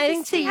I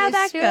getting see to how used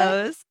that to it?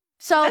 goes.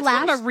 So That's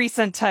from a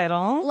recent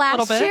title.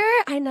 last bit.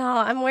 year, I know,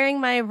 I'm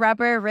wearing my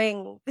rubber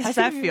ring. How's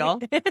that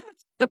feel?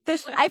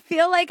 I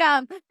feel like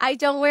I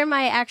don't wear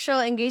my actual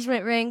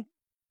engagement ring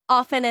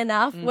often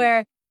enough.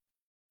 Where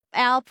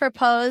Al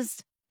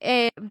proposed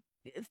a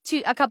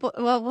couple.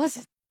 What was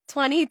it?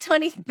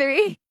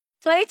 2023,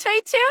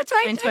 2022,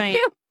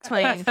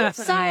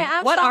 2022. Sorry,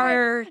 I'm what sorry.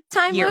 are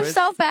Time years? moves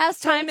so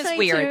fast. Time is 2022.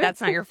 weird.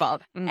 That's not your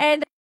fault.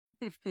 And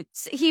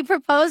he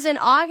proposed in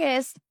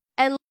August,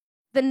 and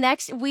the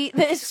next week,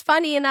 it's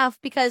funny enough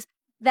because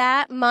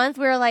that month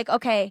we were like,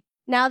 okay,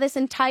 now this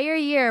entire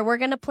year we're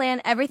going to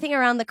plan everything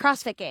around the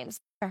CrossFit Games.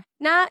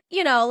 Not,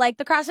 like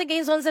the CrossFit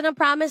Games wasn't a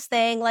promised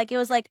thing. Like it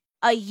was like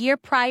a year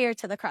prior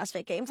to the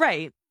CrossFit Games.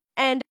 Right.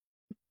 And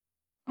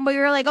we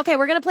were like, okay,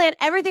 we're going to plan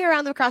everything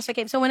around the CrossFit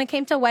Games. So when it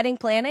came to wedding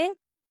planning,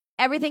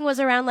 everything was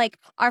around like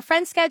our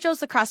friends'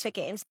 schedules, the CrossFit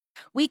Games.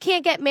 We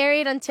can't get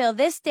married until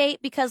this date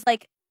because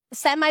like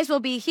semis will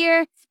be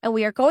here and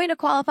we are going to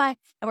qualify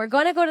and we're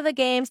going to go to the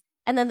games.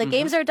 And then the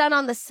games are done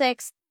on the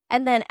 6th.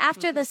 And then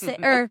after the 6th,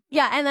 and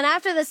then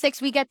after the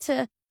 6th, we get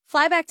to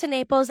fly back to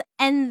Naples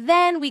and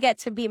then we get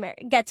to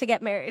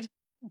get married.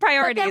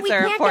 Priorities but then we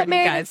are can't important, get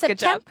married guys. in Good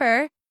job.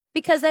 September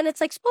because then it's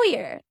like school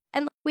year.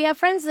 And we have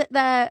friends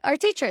that are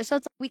teachers. So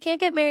it's we can't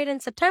get married in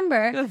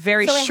September. A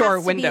very so it has short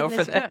to be window in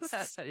for this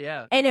this.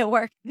 Yeah. And it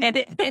worked. And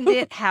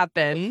it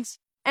happened.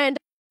 And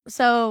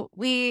so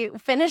we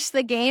finished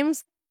the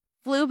games,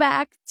 flew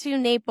back to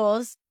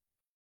Naples,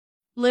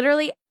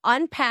 literally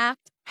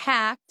unpacked,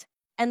 packed,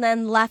 and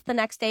then left the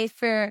next day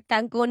for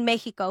Cancun,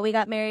 Mexico. We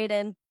got married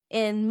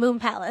in Moon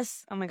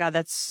Palace. Oh my God,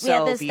 that's We had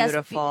so this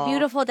beautiful.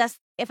 beautiful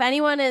if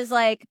anyone is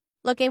like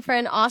looking for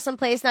an awesome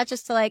place, not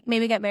just to like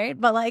maybe get married,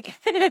 but like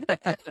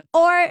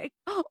or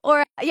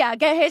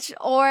get hitched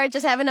or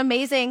just have an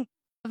amazing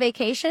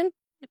vacation.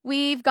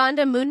 We've gone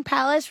to Moon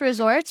Palace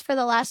resorts for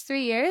the last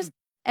 3 years.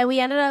 And we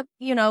ended up,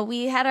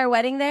 we had our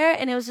wedding there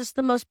and it was just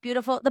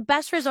the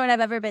best resort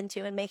I've ever been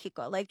to in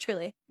Mexico, like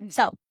truly.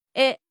 So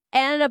it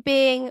ended up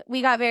being,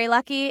 we got very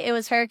lucky. It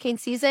was hurricane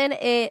season.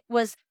 It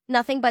was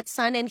nothing but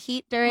sun and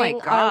heat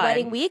during our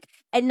wedding week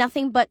and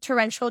nothing but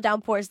torrential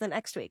downpours the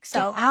next week.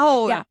 So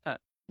wow.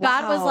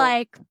 God was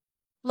like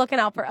looking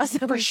out for us.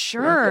 For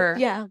sure.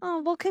 Yeah.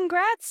 Oh, well,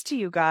 congrats to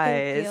you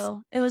guys. Thank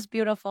you. It was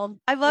beautiful.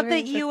 I love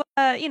that you,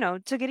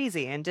 took it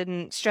easy and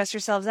didn't stress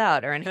yourselves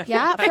out or anything.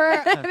 Yeah,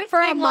 for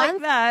a month.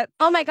 Like that.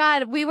 Oh my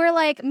God. We were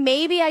like,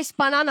 maybe I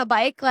spun on a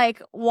bike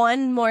like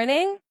one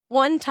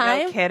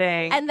time. No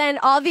kidding. And then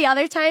all the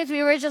other times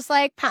we were just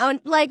like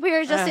we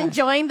were just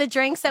enjoying the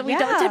drinks that we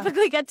don't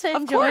typically get to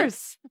enjoy. Of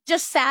course.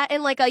 Just sat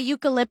in like a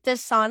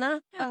eucalyptus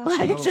sauna,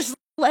 just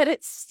let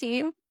it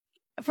steam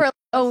for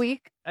a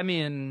week. I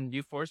mean,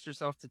 you forced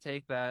yourself to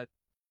take that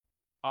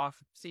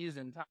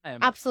off-season time.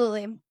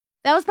 Absolutely.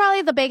 That was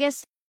probably the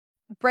biggest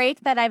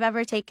break that I've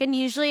ever taken.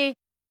 Usually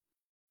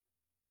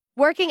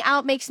working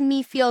out makes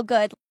me feel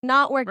good.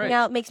 Not working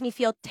out makes me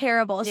feel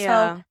terrible.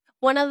 Yeah. So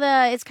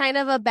it's kind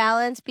of a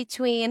balance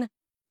between,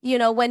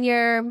 when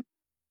you're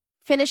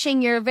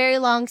finishing your very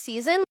long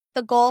season,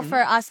 the goal for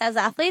us as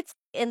athletes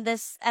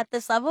at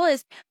this level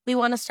is we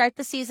want to start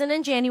the season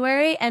in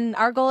January and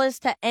our goal is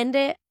to end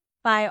it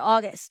by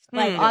August,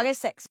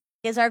 August 6th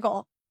is our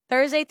goal.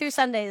 Thursday through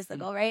Sunday is the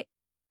goal, right?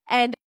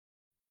 And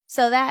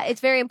so that it's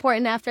very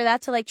important after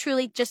that to like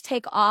truly just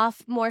take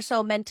off more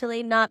so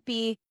mentally, not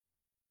be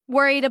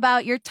worried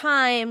about your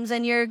times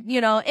and your,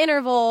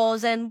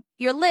 intervals and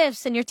your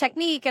lifts and your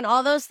technique and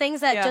all those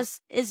things that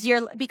just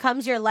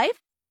becomes your life.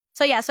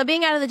 So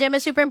being out of the gym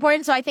is super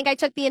important. So I think I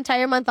took the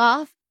entire month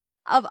off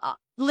of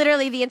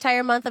literally the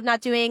entire month of not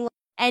doing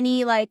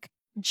any like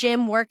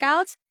gym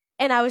workouts.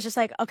 And I was just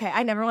like, okay,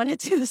 I never want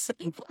to do this.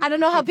 I don't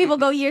know how people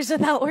go years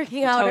without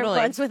working out or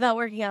months without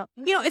working out.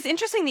 It's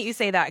interesting that you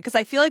say that because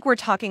I feel like we're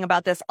talking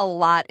about this a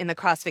lot in the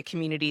CrossFit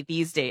community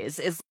these days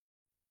is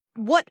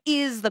what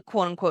is the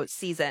quote unquote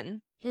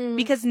season?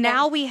 Because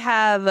now we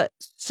have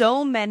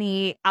so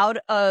many out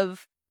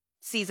of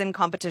season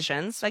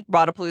competitions, like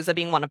Wodapalooza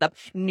being one of them,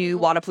 new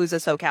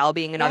Wodapalooza SoCal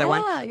being another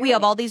one. We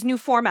have all these new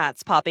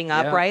formats popping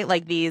up, right?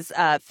 Like these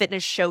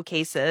fitness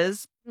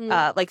showcases,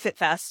 like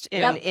FitFest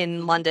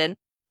in London.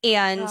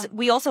 And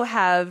we also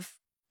have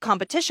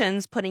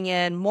competitions putting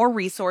in more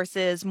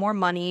resources, more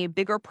money,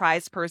 bigger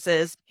prize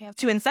purses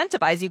to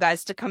incentivize you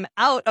guys to come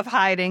out of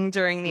hiding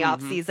during the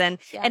off season.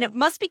 And it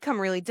must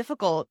become really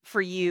difficult for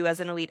you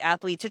as an elite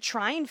athlete to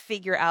try and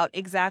figure out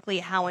exactly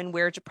how and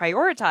where to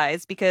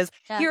prioritize because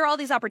here are all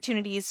these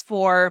opportunities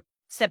for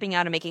stepping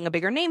out and making a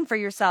bigger name for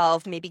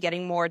yourself, maybe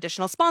getting more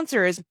additional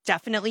sponsors,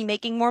 definitely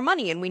making more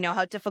money. And we know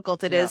how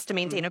difficult it is to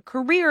maintain a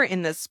career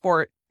in this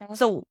sport.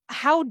 So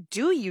how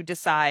do you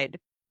decide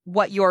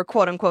what your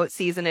quote unquote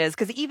season is?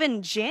 Because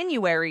even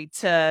January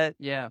to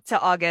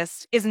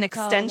August is an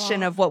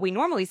extension of what we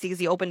normally see because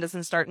the Open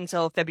doesn't start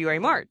until February,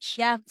 March.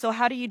 Yeah. So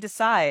how do you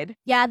decide?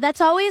 Yeah,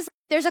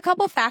 there's a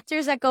couple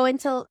factors that go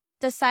into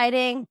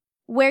deciding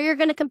where you're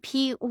going to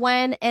compete,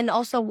 when, and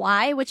also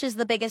why, which is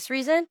the biggest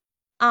reason.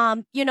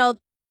 You know,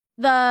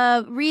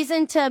 the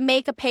reason to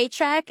make a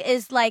paycheck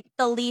is like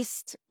the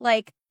least,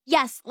 like,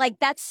 yes, like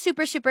that's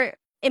super, super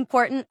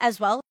important as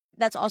well.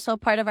 That's also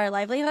part of our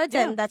livelihoods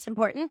and that's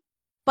important.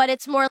 But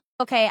it's more,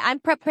 okay, I'm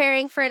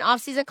preparing for an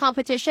off-season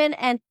competition,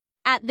 and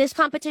at this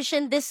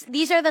competition,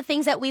 these are the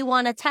things that we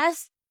want to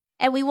test,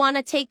 and we want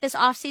to take this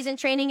off-season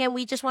training, and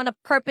we just want to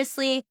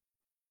purposely,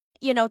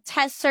 you know,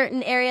 test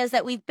certain areas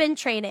that we've been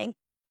training.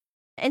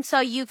 And so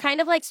you kind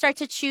of like start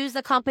to choose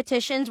the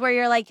competitions where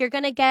you're like, you're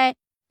going to get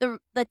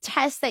the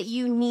tests that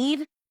you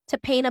need to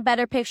paint a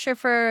better picture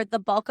for the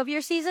bulk of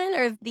your season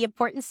or the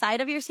important side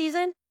of your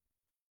season.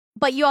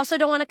 But you also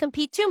don't want to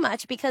compete too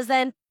much, because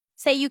then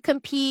say you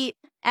compete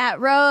at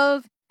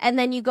Rogue and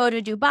then you go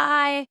to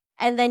Dubai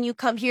and then you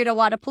come here to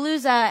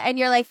Wodapalooza and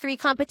you're like 3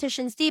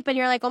 competitions deep and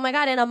you're like, oh my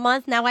God, in a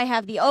month now I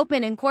have the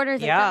open and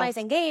quarters and semis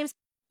and games.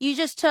 You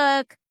just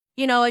took,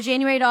 you know, a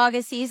January to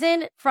August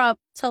season from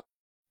till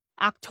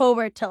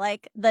October to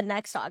like the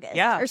next August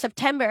or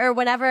September or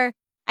whenever.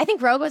 I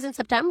think Rogue was in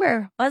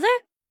September, was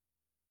it?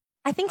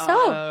 I think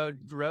so.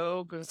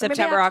 Rogue.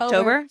 September,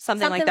 October,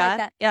 something like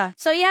that. Yeah.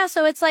 So yeah,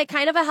 so it's like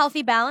kind of a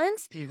healthy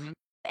balance. Mm-hmm.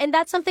 And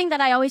that's something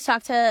that I always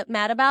talk to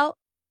Matt about.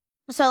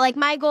 So like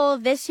my goal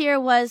this year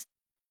was,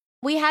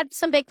 we had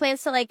some big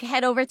plans to like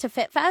head over to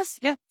Fit Fest.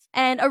 Yeah.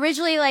 And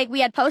originally like we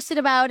had posted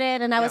about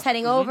it and I was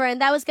heading over,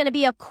 and that was going to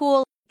be a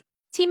cool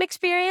team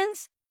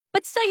experience.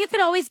 But still, you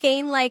could always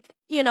gain like,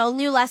 you know,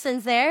 new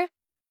lessons there.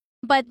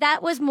 But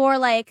that was more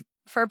like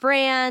for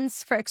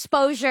brands, for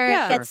exposure.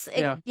 It's,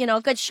 you know,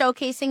 good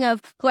showcasing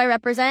of who I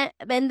represent.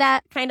 And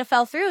that kind of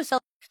fell through. So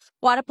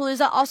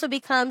Wodapalooza also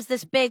becomes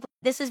this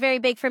is very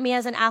big for me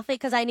as an athlete,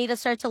 because I need to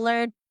start to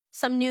learn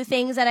some new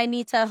things that I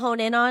need to hone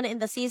in on in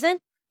the season.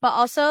 But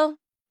also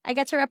I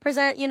get to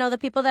represent, you know, the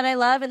people that I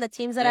love and the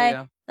teams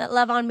that that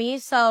love on me.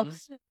 So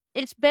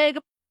it's big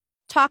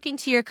talking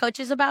to your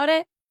coaches about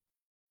it.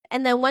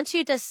 And then once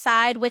you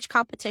decide which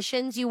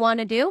competitions you want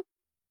to do,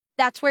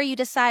 that's where you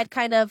decide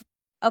kind of,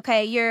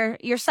 okay,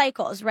 your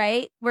cycles,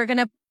 right? We're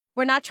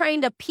not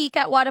trying to peak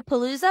at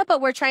Wodapalooza, but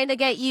we're trying to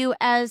get you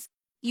as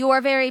your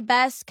very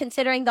best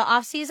considering the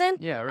off season.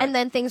 Yeah, right. And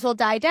then things will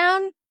die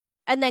down.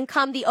 And then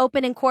come the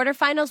open and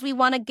quarterfinals, we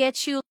want to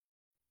get you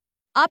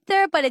up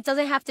there, but it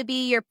doesn't have to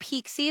be your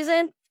peak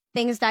season.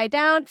 Things die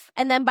down.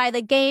 And then by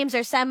the games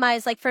or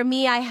semis, like for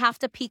me, I have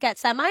to peak at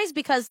semis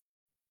because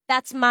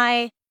that's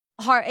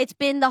it's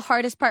been the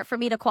hardest part for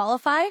me to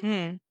qualify.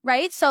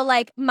 Right. So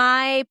like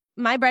my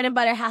bread and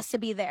butter has to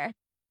be there.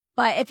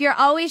 But if you're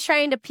always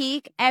trying to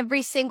peak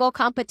every single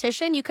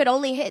competition, you could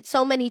only hit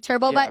so many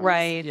turbo buttons.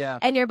 Right. Yeah.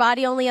 And your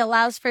body only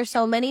allows for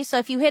so many. So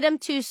if you hit them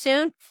too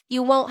soon,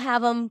 you won't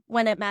have them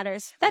when it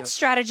matters. That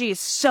strategy is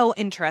so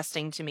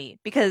interesting to me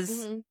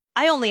because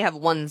I only have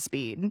one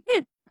speed.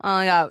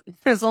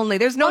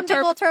 There's no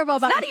turbo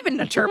button. Not even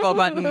a turbo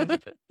button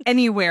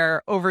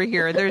anywhere over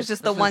here. There's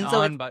just the one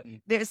on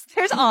button. There's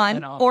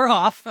on or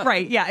off.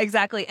 Right. Yeah,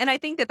 exactly. And I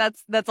think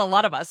that's a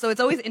lot of us. So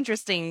it's always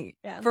interesting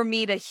for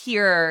me to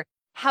hear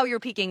how you're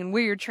peaking and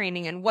where you're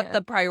training and what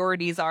the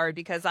priorities are,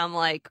 because I'm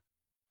like,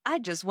 I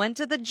just went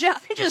to the gym.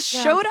 I just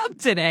showed up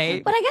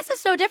today. But I guess it's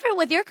so different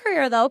with your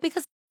career though,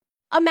 because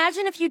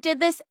imagine if you did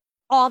this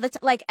all the time,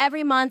 like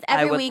every month,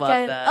 every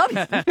weekend. Love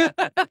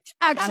that.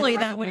 Actually,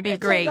 that would be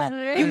great.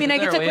 You mean I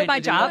get to quit my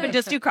job and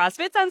just do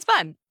CrossFit? Sounds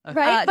fun.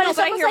 Right? But it's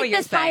I almost hear like what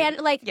this you're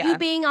saying. you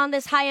being on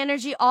this high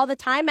energy all the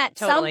time. At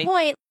Totally. some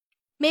point,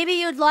 maybe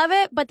you'd love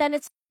it, but then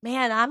it's,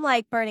 man, I'm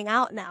like burning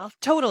out now.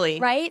 Totally.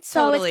 Right?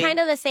 So it's kind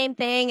of the same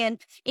thing. And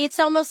it's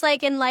almost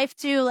like in life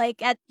too,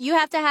 like you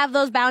have to have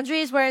those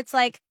boundaries where it's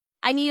like,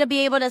 I need to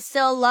be able to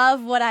still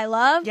love what I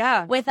love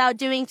without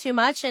doing too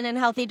much and in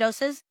healthy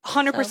doses.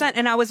 100%. So.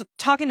 And I was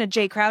talking to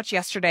Jay Crouch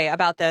yesterday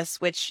about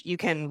this, which you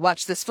can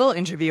watch this full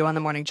interview on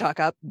the Morning Chalk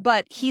Up,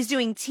 but he's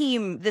doing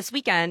team this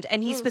weekend.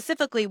 And he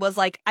specifically was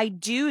like, I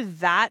do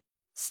that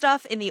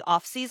stuff in the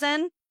off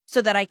season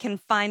so that I can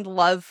find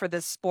love for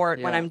this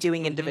sport when I'm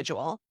doing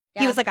individual.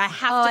 He was like, I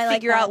have to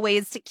figure out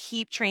ways to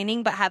keep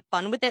training, but have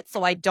fun with it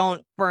so I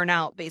don't burn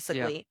out,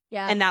 basically.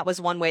 Yeah. And that was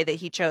one way that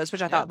he chose,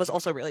 which I thought was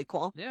also really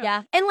cool.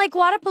 Yeah. And like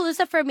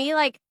Wodapalooza for me,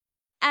 like,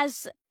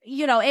 as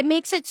you know, it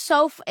makes it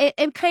so,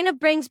 it kind of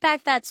brings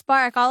back that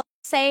spark. I'll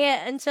say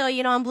it until,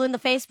 you know, I'm blue in the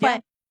face,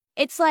 but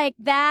it's like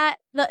that,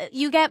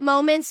 you get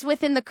moments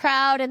within the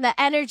crowd and the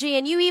energy,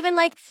 and you even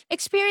like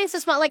experience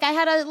this. Like I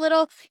had a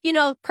little, you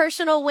know,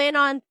 personal win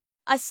on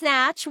a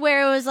snatch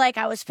where it was like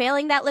I was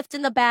failing that lift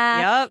in the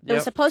back. It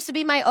was supposed to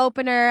be my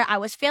opener. I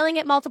was failing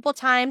it multiple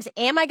times.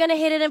 Am I going to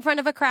hit it in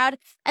front of a crowd?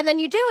 And then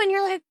you do, and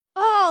you're like,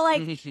 oh,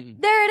 like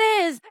there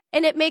it is.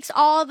 And it makes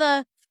all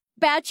the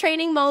bad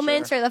training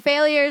moments or the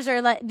failures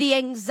or the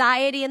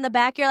anxiety in the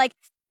back. You're like,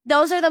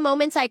 those are the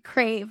moments I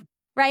crave.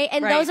 Right.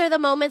 And those are the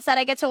moments that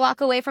I get to walk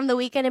away from the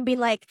weekend and be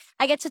like,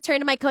 I get to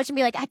turn to my coach and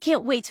be like, I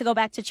can't wait to go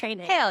back to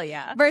training. Hell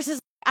yeah. Versus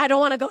I don't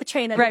want to go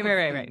train anymore.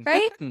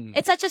 Right.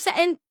 It's such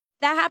and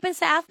that happens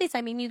to athletes.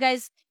 I mean, you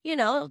guys, you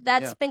know,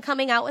 that's been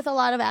coming out with a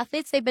lot of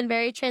athletes. They've been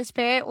very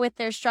transparent with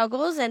their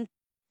struggles, and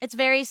it's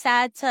very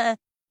sad to,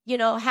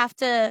 have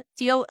to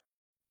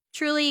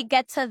truly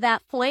get to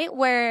that point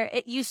where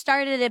you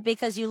started it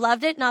because you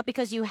loved it, not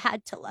because you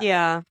had to love it.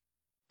 Yeah.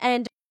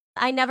 And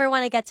I never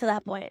want to get to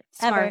that point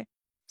ever.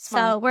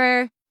 Smart. So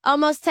we're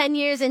almost 10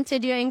 years into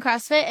doing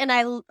CrossFit, and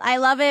I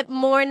love it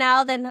more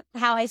now than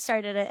how I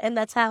started it. And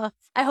that's how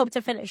I hope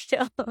to finish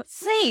too.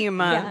 Same.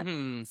 Yeah.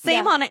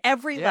 Same on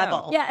every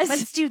level. Yes.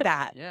 Let's do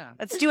that. Yeah.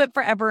 Let's do it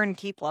forever and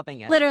keep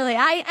loving it. Literally,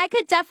 I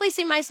could definitely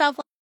see myself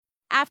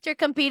after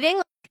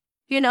competing,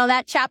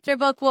 that chapter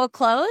book will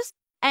close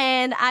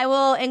and I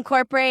will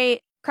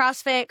incorporate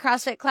CrossFit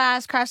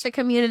class, CrossFit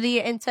community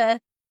into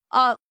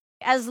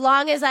as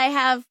long as I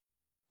have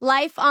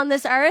life on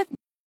this earth.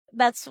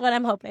 That's what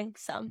I'm hoping.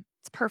 So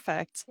it's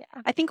perfect. Yeah.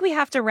 I think we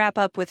have to wrap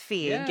up with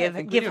Fee.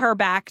 Yeah, Give her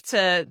back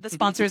to the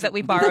sponsors that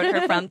we borrowed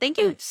her from. Thank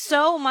you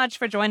so much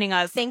for joining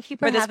us. Thank you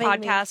for this having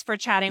podcast, for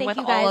chatting Thank with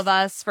you all guys. of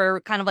us, for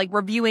kind of like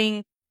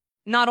reviewing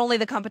not only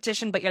the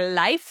competition, but your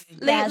life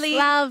lately. Yes,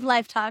 love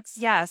life talks.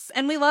 Yes.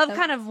 And we love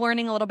kind of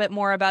learning a little bit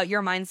more about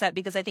your mindset,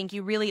 because I think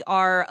you really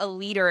are a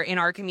leader in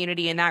our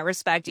community in that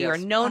respect. You are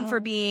known for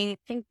being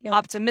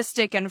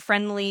optimistic and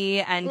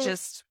friendly and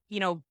just,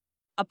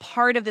 a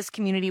part of this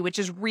community, which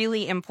is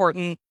really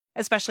important,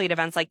 especially at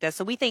events like this.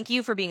 So we thank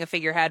you for being a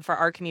figurehead for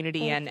our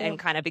community and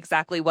kind of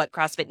exactly what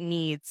CrossFit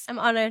needs. I'm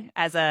honored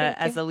as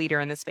a leader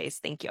in this space.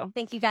 Thank you.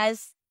 Thank you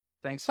guys.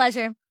 Thanks.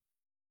 Pleasure.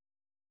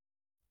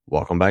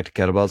 Welcome back to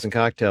Kettlebells and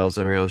Cocktails.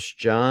 I'm your host,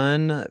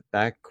 John,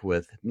 back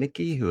with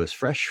Nikki, who is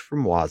fresh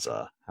from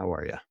WZA. How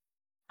are you?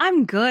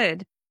 I'm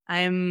good.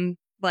 I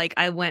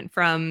went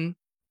from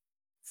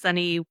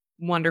sunny,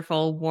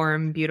 wonderful,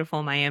 warm,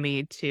 beautiful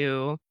Miami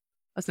to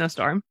a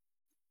snowstorm.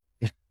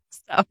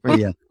 So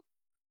Yeah.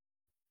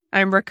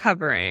 I'm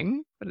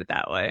recovering, put it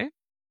that way.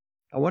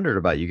 I wondered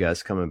about you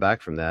guys coming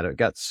back from that. It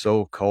got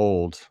so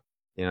cold.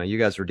 You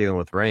guys were dealing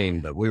with rain,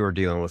 but we were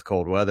dealing with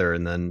cold weather.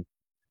 And then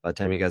by the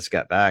time you guys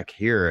got back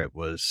here, it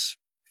was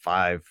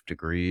 5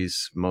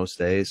 degrees most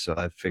days. So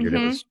I figured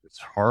it's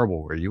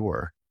horrible where you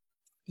were.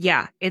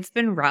 Yeah, it's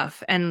been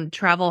rough. And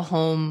travel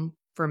home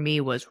for me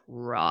was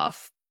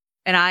rough.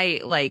 And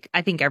I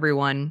think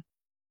everyone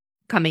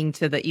coming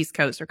to the East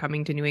Coast or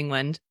coming to New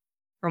England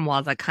from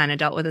WZA kind of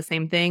dealt with the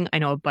same thing. I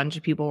know a bunch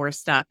of people were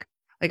stuck.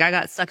 I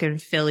got stuck in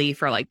Philly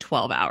for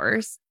 12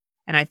 hours.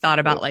 And I thought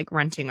about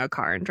renting a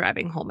car and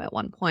driving home at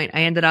one point.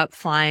 I ended up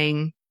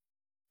flying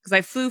because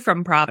I flew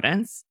from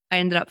Providence. I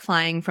ended up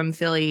flying from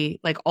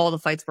Philly. All the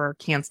flights were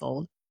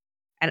canceled.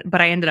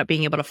 But I ended up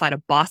being able to fly to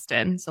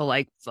Boston. So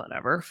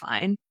whatever,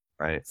 fine.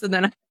 Right. So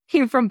then I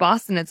came from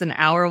Boston. It's an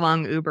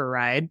hour-long Uber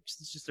ride, which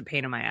is just a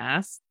pain in my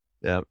ass.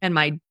 Yeah. And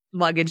my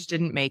luggage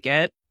didn't make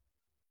it.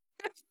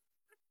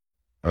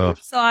 Oh.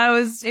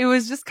 So it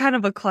was just kind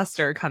of a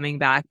cluster coming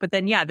back. But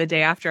then, the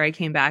day after I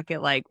came back,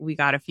 we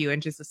got a few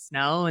inches of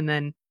snow. And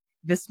then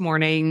this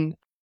morning,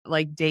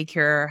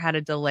 daycare had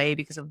a delay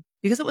because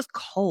it was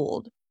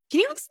cold.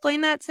 Can you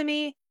explain that to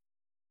me?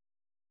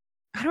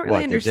 I don't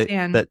really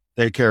understand. That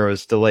daycare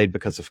was delayed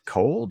because of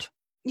cold?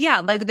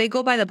 Yeah, they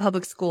go by the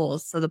public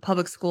schools. So the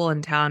public school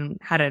in town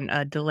had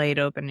a delayed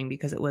opening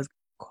because it was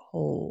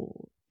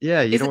cold.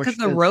 Yeah. Is it because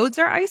the roads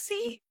are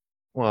icy?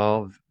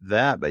 Well,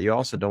 but you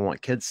also don't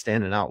want kids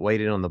standing out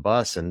waiting on the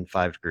bus in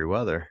 5-degree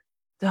weather.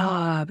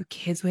 Duh,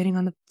 kids waiting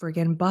on the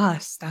friggin'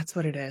 bus. That's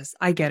what it is.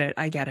 I get it.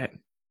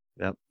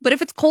 Yep. But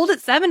if it's cold at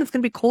 7, it's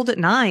going to be cold at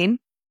 9.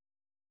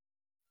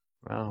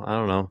 Well, I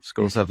don't know.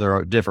 Schools have their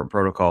own different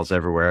protocols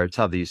everywhere. It's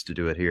how they used to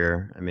do it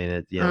here. I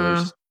mean,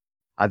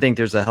 I think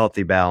there's a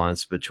healthy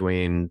balance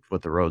between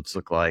what the roads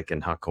look like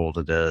and how cold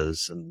it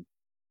is. And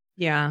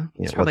yeah,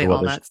 it's probably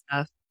all that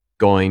stuff.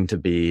 Going to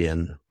be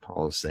and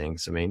all those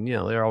things. I mean,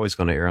 they're always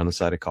going to err on the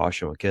side of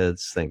caution with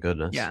kids. Thank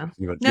goodness. Yeah.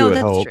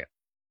 True.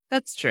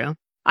 That's true.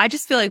 I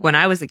just feel like when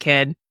I was a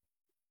kid,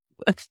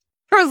 there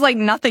was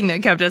nothing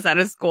that kept us out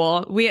of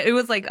school. It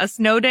was a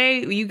snow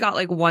day. You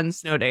got one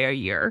snow day a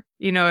year.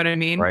 You know what I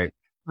mean? Right.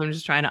 I'm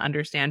just trying to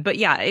understand. But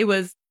yeah, it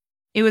was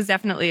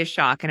definitely a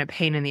shock and a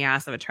pain in the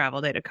ass of a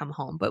travel day to come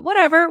home. But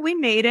whatever, we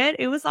made it.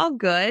 It was all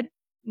good.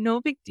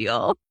 No big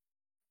deal.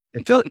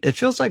 It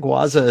feels like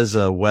WZA is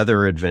a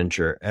weather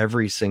adventure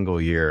every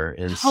single year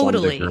in some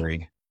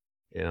degree.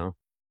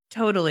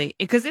 Totally.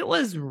 Because it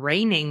was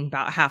raining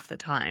about half the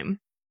time.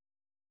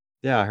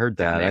 Yeah, I heard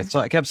that.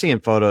 I kept seeing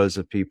photos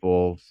of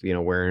people,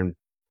 wearing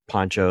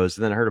ponchos.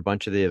 And then I heard a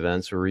bunch of the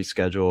events were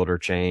rescheduled or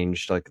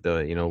changed. The,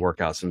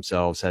 workouts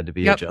themselves had to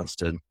be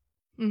adjusted.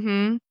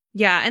 Mm-hmm.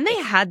 Yeah. And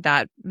they had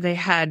that. They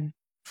had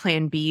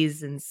plan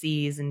Bs and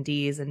Cs and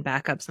Ds and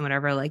backups and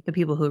whatever. The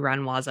people who run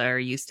WZA are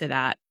used to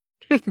that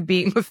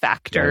being a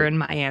factor in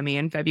Miami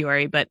in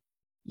February. But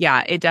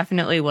yeah, it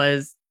definitely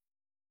was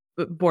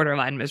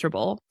borderline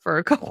miserable for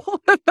a couple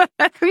of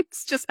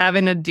events, just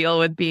having to deal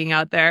with being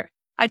out there.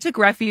 I took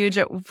refuge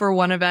for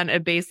one event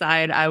at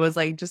Bayside. I was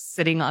just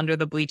sitting under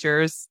the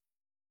bleachers,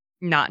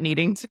 not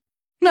needing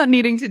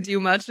to do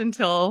much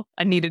until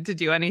I needed to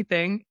do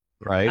anything.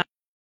 Right.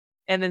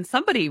 And then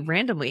somebody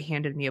randomly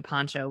handed me a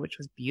poncho, which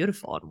was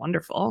beautiful and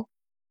wonderful.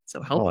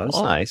 So helpful. Oh,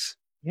 that's nice.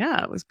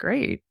 Yeah, it was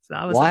great. So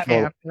I was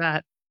okay after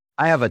that.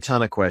 I have a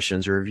ton of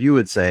questions, or if you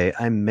would say,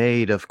 I'm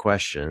made of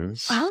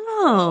questions.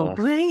 Oh,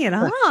 bring it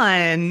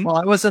on. Well,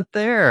 I wasn't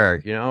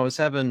there. I was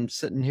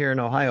sitting here in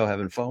Ohio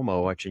having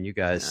FOMO watching you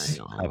guys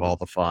have all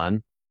the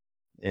fun.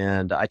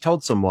 And I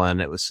told someone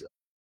wish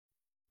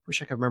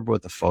I could remember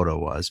what the photo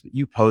was, but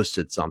you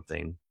posted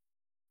something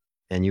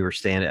and you were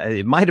standing.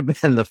 It might have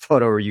been the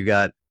photo where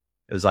it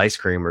was ice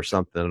cream or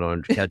something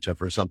on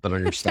ketchup or something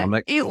on your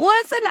stomach. It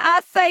was an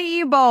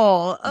acai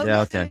bowl. Okay.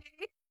 Yeah, okay.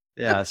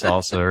 Yeah,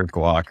 salsa or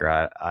guac,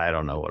 or I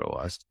don't know what it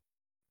was.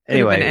 Could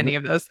have been Anyway, any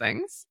of those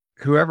things.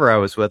 Whoever I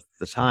was with at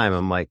the time,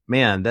 I'm like,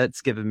 man,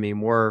 that's given me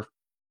more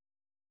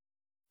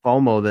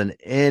FOMO than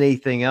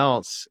anything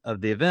else of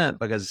the event,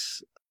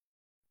 because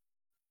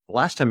the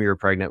last time you were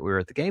pregnant, we were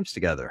at the games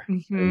together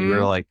and you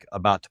were like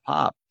about to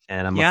pop.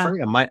 And I'm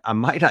afraid I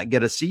might not get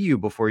to see you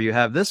before you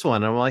have this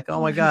one. I'm like,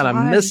 oh my God,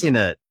 I'm missing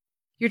it.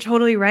 You're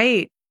totally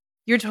right.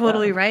 You're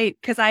totally right.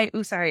 Cause I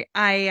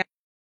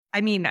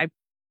mean, I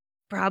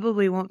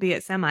probably won't be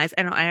at semis.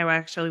 I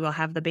actually will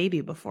have the baby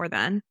before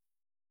then.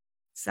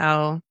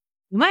 So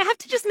we might have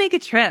to just make a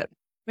trip.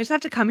 We just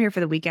have to come here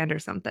for the weekend or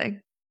something.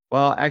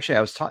 Well, actually,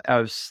 I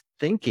was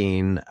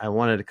thinking I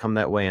wanted to come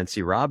that way and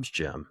see Rob's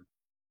gym.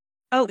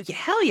 Oh,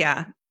 hell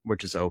yeah.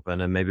 Which is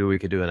open, and maybe we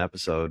could do an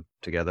episode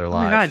together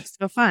live. Oh my God, it's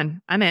so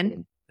fun. I'm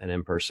in. And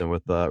in person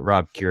with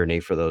Rob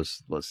Kearney, for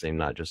those listening,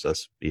 not just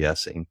us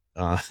BSing.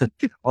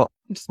 Well,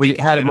 we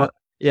had him.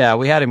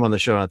 We had him on the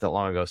show not that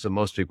long ago, so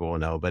most people will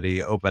know. But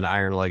he opened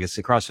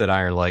CrossFit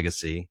Iron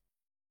Legacy,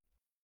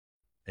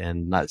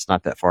 and it's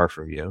not that far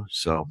from you.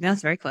 So no,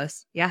 it's very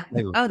close. Yeah.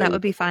 That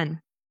would be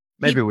fun.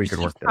 Maybe we could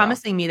work that out.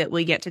 Promising me that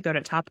we get to go to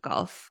Top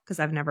Golf because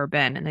I've never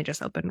been, and they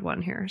just opened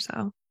one here.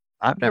 So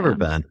I've never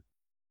been.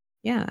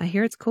 Yeah, I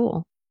hear it's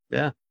cool.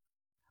 Yeah.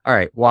 All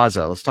right,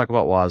 WZA. Let's talk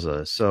about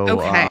WZA. So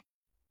okay.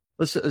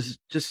 Let's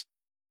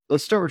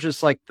start with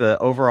just like the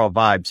overall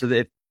vibe. So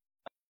that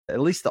at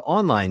least the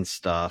online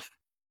stuff,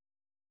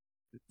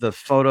 the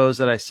photos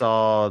that I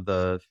saw,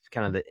 the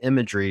kind of the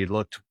imagery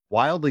looked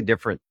wildly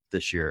different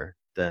this year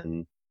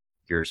than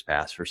years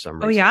past for some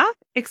reason. Oh yeah?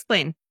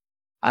 Explain.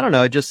 I don't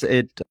know.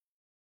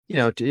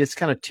 It's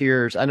kind of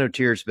Tiers. I know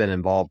Tiers been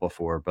involved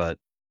before, but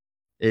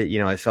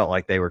it felt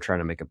like they were trying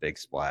to make a big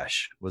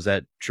splash. Was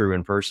that true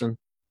in person?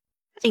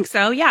 I think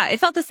so. Yeah. It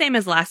felt the same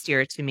as last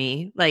year to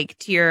me. Like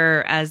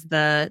Tier as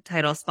the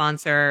title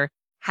sponsor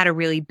had a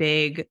really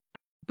big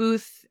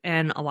booth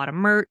and a lot of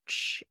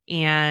merch,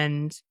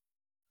 and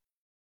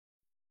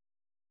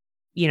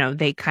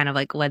they kind of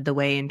like led the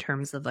way in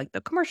terms of like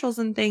the commercials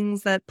and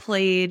things that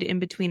played in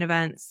between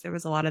events. There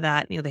was a lot of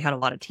that. They had a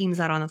lot of teams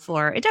out on the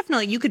floor. It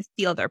definitely, you could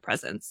feel their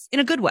presence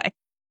in a good way.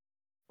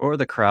 Or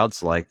the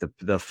crowds, like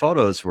the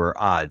photos were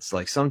odds.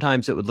 Like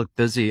sometimes it would look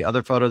busy.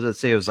 Other photos that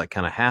say it was like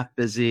kind of half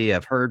busy.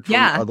 I've heard from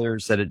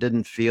others that it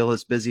didn't feel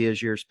as busy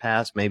as years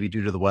past, maybe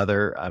due to the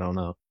weather. I don't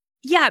know.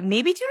 Yeah,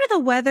 maybe due to the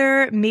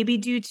weather, maybe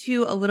due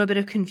to a little bit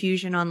of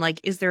confusion on like,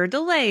 is there a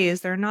delay?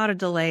 Is there not a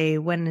delay?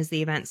 When is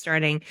the event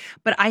starting?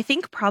 But I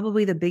think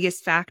probably the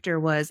biggest factor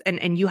was,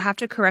 and you have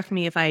to correct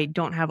me if I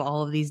don't have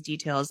all of these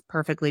details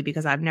perfectly,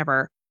 because I've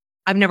never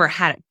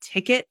had a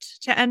ticket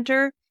to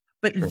enter.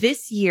 But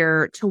this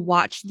year, to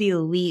watch the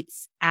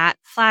elites at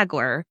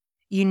Flagler,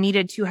 you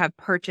needed to have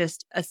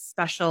purchased a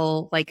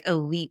special like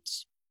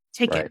elite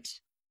ticket. Right.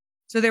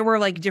 So there were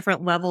like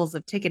different levels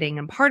of ticketing.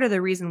 And part of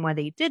the reason why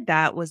they did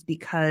that was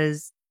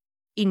because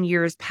in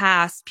years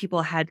past,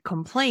 people had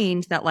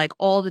complained that like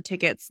all the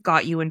tickets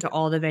got you into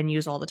all the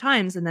venues all the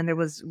times. And then there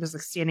was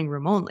like standing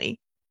room only.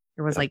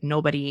 There was like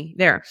nobody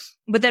there.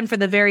 But then for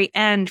the very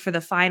end, for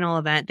the final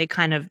event,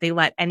 they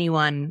let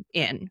anyone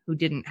in who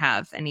didn't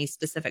have any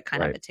specific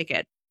kind of a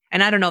ticket.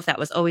 And I don't know if that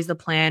was always the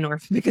plan, or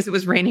if because it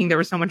was raining, there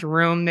was so much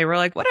room. They were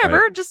like,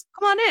 whatever, just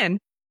come on in.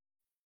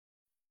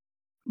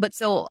 But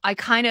so I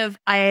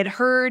had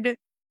heard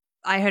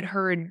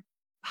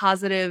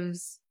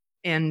positives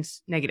and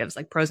negatives,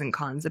 like pros and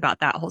cons about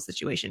that whole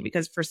situation,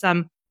 because for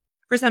some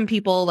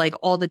people, like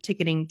all the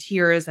ticketing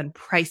tiers and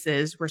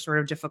prices were sort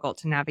of difficult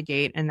to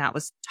navigate. And that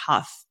was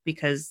tough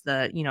because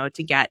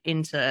to get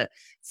into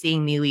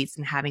seeing the elites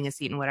and having a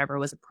seat and whatever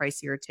was a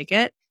pricier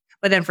ticket.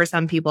 But then for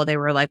some people, they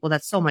were like, well,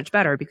 that's so much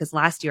better because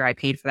last year I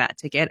paid for that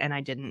ticket and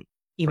I didn't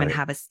even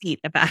have a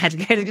seat if I had to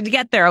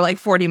get there like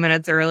 40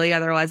 minutes early.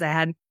 Otherwise I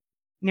had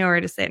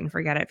nowhere to sit, and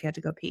forget it if you had to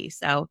go pee.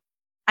 So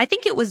I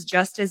think it was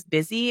just as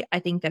busy. I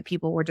think that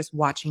people were just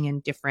watching in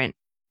different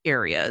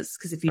areas,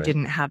 because if you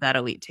didn't have that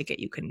elite ticket,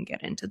 you couldn't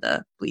get into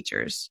the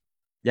bleachers.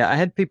 Yeah, I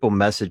had people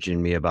messaging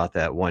me about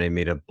that, wanting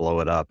me to blow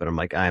it up, and I'm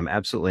like, I am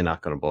absolutely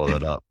not going to blow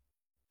it up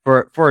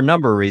for a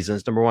number of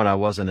reasons. Number one, I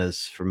wasn't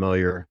as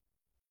familiar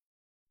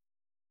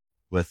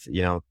with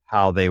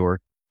how they were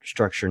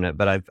structuring it,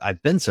 but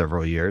I've been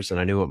several years, and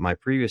I knew what my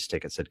previous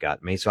tickets had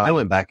gotten me, so I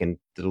went back and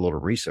did a little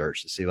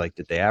research to see, like,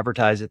 did they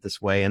advertise it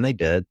this way? And they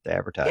did. They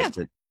advertised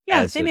it.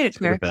 Yeah, they made it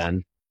clear.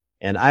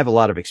 And I have a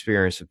lot of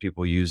experience with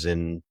people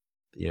using,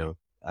 I'm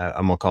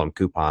gonna call them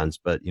coupons,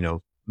 but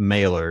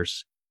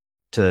mailers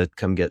to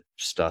come get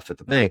stuff at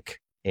the bank,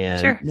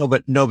 and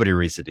nobody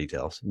reads the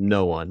details.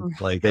 No one,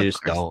 like they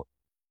just don't.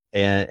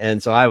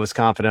 And so I was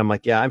confident. I'm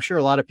like, yeah, I'm sure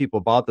a lot of people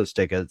bought those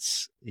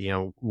tickets,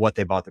 what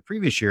they bought the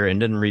previous year and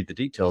didn't read the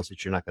details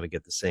that you're not going to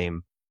get the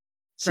same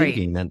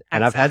seating. Right.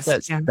 And I've had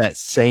Access, that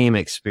same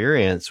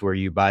experience where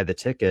you buy the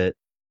ticket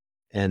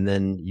and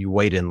then you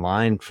wait in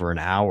line for an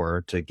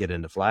hour to get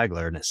into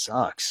Flagler, and it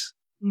sucks.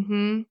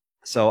 Mm-hmm.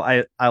 So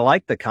I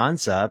like the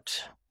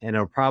concept, and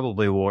it'll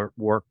probably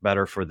work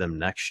better for them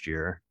next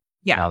year.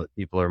 Yeah. Now that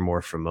people are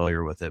more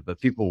familiar with it, but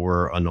people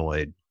were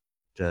annoyed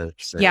to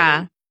say.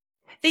 Yeah.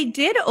 They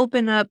did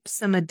open up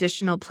some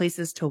additional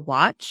places to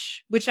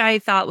watch, which I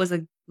thought was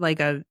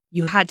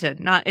you had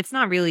to not, it's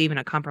not really even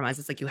a compromise.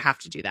 It's like, you have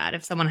to do that.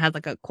 If someone had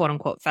like a quote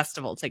unquote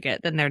festival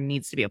ticket, then there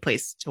needs to be a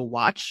place to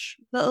watch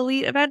the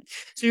elite event.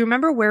 So you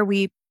remember where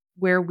we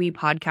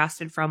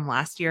podcasted from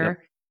last year, Yep.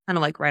 kind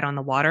of like right on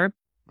the water.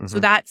 Mhm. So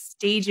that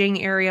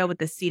staging area with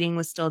the seating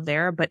was still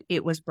there, but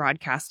it was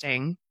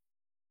broadcasting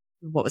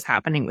what was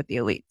happening with the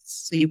elites.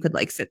 So you could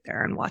like sit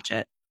there and watch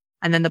it.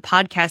 And then the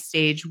podcast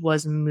stage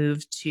was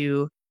moved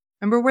to,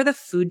 remember where the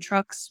food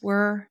trucks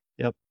were?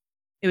 Yep.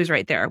 It was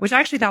right there, which I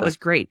actually thought was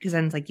great because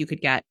then it's like you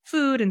could get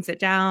food and sit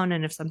down.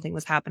 And if something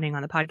was happening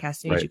on the podcast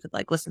stage, Right. you could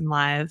like listen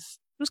live.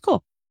 It was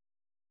cool.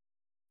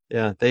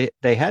 Yeah.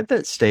 They had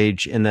that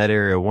stage in that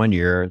area one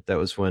year. That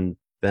was when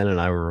Ben and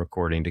I were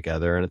recording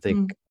together. And I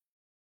think, I'm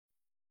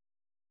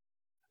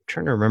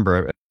trying to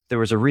remember, there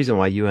was a reason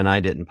why you and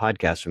I didn't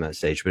podcast from that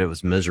stage, but it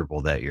was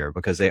miserable that year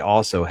because they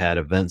also had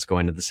events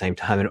going at the same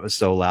time and it was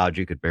so loud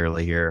you could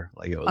barely hear.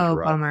 Like it was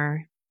rough.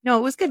 Bummer. No,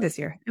 it was good this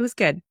year. It was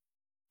good.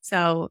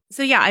 So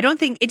yeah, I don't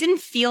think it didn't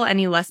feel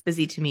any less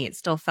busy to me. It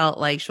still felt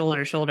like shoulder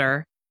to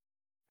shoulder.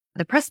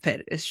 The press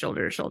pit is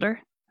shoulder to shoulder.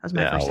 That was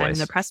my first time in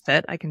the press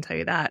pit. I can tell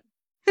you that.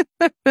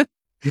 I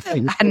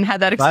hadn't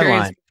had that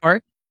experience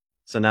before.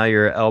 So now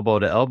you're elbow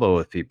to elbow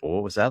with people.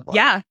 What was that like?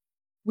 Yeah.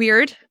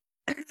 Weird.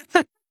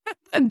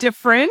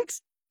 Different.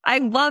 I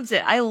loved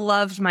it. I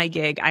loved my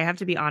gig. I have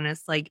to be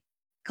honest, like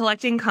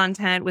collecting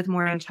content with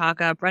Maureen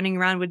Chalk Up, running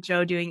around with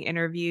Joe doing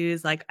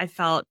interviews. Like I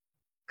felt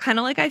kind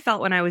of like I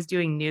felt when I was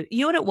doing new.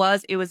 You know what it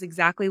was? It was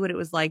exactly what it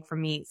was like for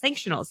me.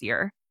 Sanctionals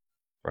year.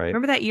 Right.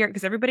 Remember that year?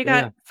 Because everybody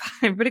got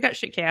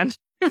shit canned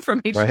from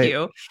HQ,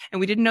 right. And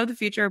we didn't know the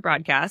future of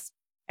broadcast.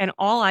 And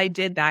all I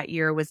did that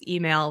year was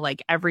email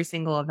like every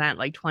single event,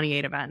 like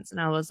 28 events. And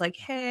I was like,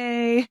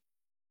 hey,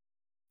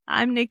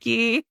 I'm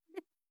Niki.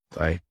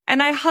 Right.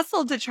 And I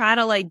hustled to try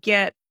to like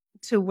get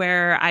to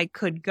where I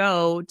could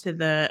go to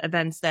the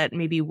events that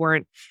maybe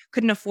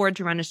couldn't afford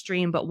to run a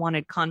stream, but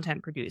wanted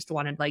content produced,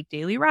 wanted like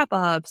daily wrap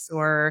ups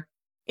or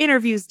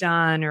interviews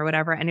done or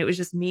whatever. And it was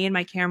just me and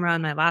my camera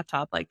and my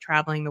laptop, like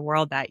traveling the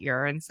world that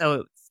year. And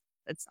so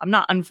I'm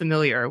not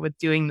unfamiliar with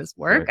doing this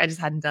work. Right. I just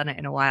hadn't done it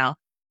in a while.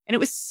 And it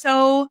was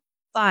so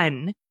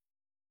fun.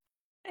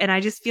 And I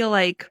just feel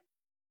like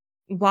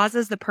WZA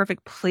is the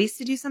perfect place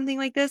to do something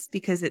like this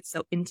because it's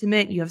so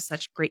intimate. You have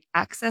such great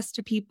access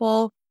to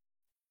people.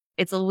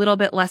 It's a little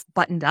bit less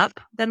buttoned up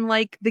than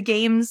like the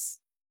games.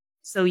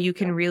 So you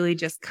can really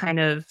just kind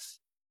of,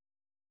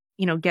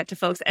 get to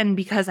folks. And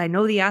because I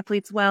know the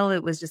athletes well,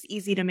 it was just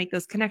easy to make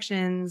those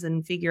connections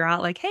and figure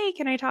out like, hey,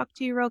 can I talk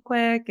to you real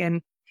quick?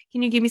 And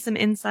can you give me some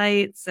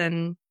insights?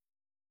 And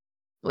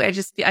I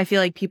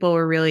feel like people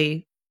were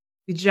really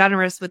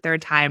generous with their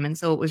time. And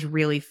so it was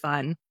really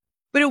fun,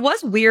 but it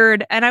was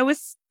weird. And I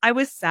was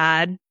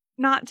sad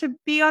not to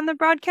be on the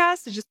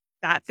broadcast. It just,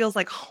 that feels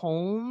like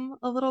home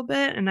a little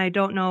bit. And I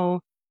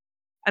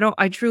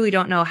truly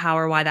don't know how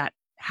or why that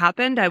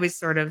happened. I was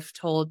sort of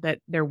told that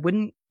there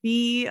wouldn't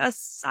be a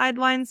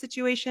sideline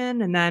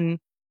situation. And then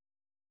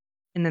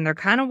there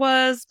kind of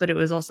was, but it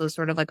was also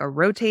sort of like a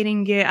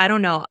rotating gig. I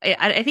don't know.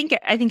 I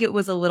think it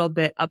was a little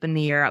bit up in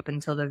the air up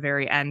until the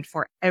very end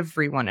for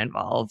everyone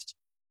involved.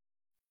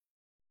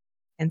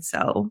 And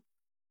so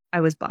I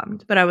was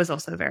bummed, but I was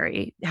also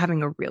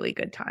having a really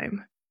good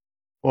time.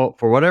 Well,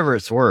 for whatever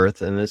it's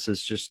worth, and this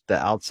is just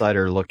the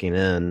outsider looking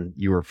in,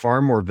 you were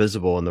far more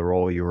visible in the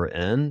role you were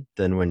in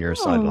than when you're a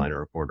sideline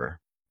reporter.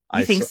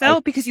 You think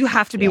so? Because you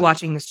have to be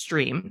watching the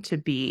stream to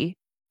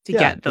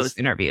get those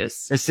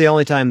interviews. It's the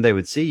only time they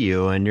would see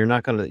you, and you're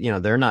not going to,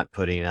 they're not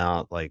putting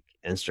out like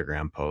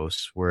Instagram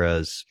posts.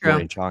 Whereas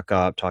Morning Chalk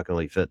Up, Talking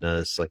Elite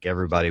Fitness, like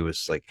everybody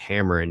was like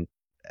hammering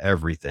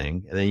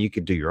everything, and then you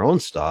could do your own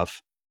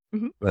stuff.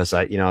 Mm-hmm. Whereas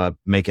I'm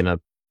making a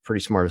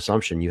pretty smart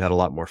assumption. You had a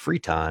lot more free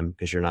time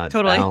because you're not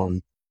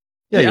bound.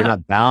 Yeah, you're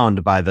not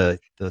bound by the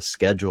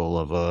schedule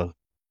of a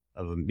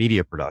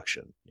media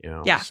production.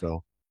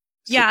 The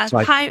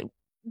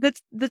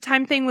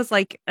time thing was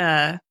like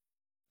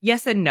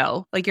yes and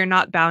no. Like you're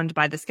not bound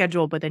by the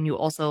schedule, but then you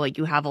also like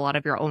you have a lot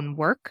of your own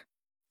work.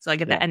 So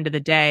like at the end of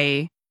the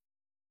day,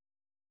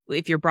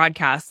 if you're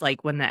broadcast,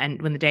 like when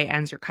the day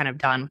ends, you're kind of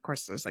done. Of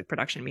course, there's like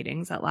production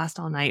meetings that last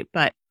all night.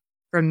 But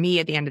for me,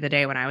 at the end of the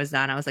day, when I was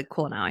done, I was like,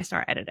 cool, now I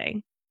start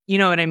editing. You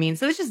know what I mean?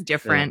 So it's just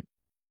different,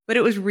 but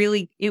it was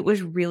really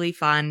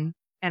fun.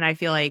 And I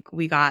feel like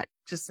we got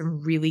just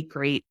some really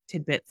great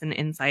tidbits and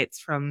insights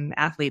from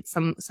athletes.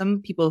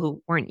 Some people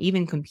who weren't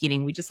even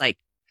competing. We just like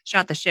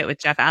shot the shit with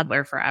Jeff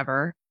Adler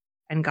forever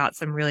and got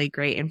some really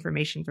great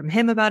information from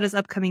him about his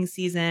upcoming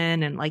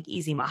season. And like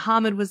Easy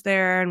Muhammad was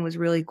there and was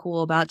really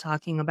cool about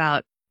talking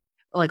about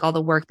like all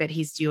the work that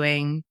he's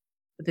doing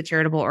with the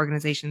charitable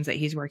organizations that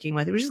he's working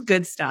with. It was just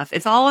good stuff.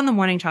 It's all on the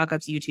Morning Chalk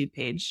Up's YouTube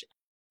page.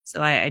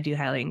 So I do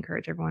highly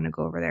encourage everyone to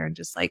go over there and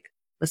just like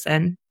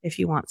listen if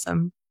you want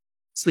some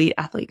sweet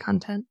athlete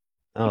content.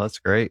 Oh, that's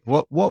great.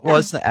 What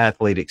was the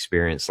athlete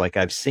experience? Like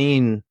I've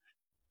seen,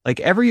 like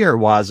every year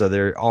at WZA,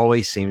 there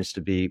always seems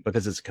to be,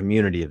 because it's a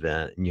community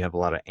event and you have a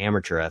lot of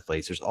amateur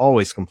athletes, there's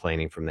always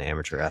complaining from the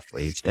amateur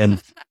athletes.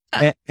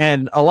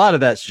 And a lot of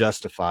that's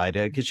justified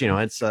because, you know,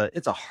 it's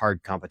a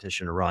hard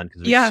competition to run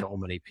because there's so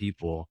many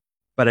people.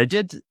 But I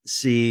did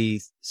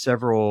see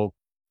several,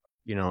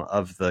 you know,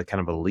 of the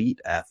kind of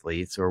elite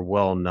athletes or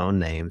well-known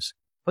names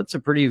put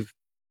some pretty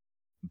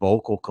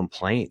vocal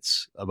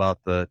complaints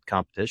about the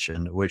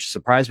competition, which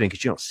surprised me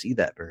because you don't see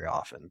that very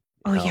often.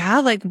 Oh, yeah?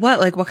 Like what?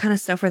 Like what kind of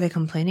stuff were they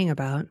complaining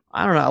about?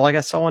 I don't know. Like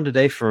I saw one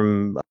today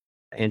from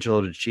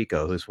Angelo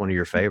DeChico, who's one of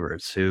your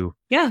favorites, who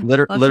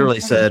literally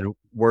said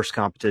worst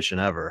competition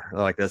ever.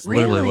 Like that's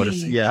literally what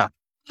it's,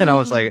 And I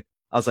was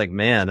like,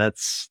 man,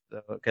 that's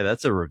okay.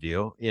 That's a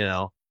review, you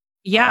know?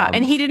 Yeah.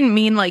 And he didn't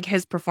mean like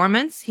his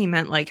performance. He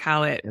meant like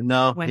how it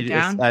went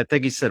down. I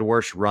think he said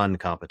worst run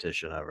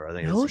competition ever. I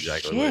think that's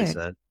exactly what he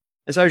said.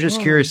 And so I was just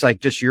curious, like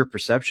just your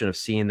perception of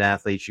seeing the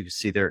athletes, you could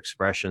see their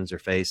expressions, their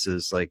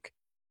faces, like,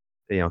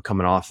 you know,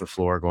 coming off the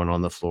floor, going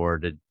on the floor.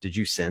 Did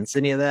you sense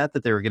any of that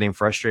they were getting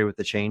frustrated with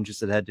the changes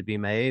that had to be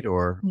made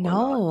or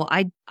no,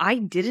 I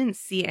didn't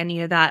see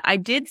any of that. I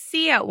did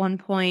see at one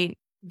point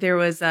there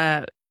was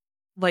in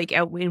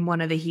one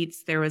of the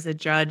heats, there was a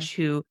judge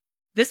who,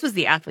 this was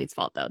the athlete's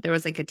fault though. There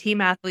was like a team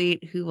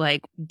athlete who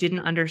like didn't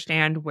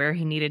understand where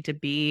he needed to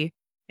be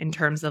in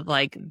terms of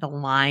like the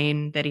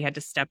line that he had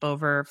to step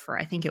over for,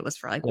 I think it was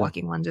for like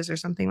walking lunges or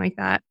something like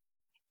that.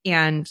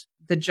 And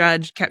the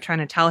judge kept trying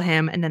to tell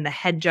him. And then the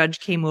head judge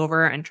came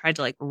over and tried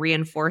to like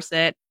reinforce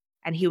it.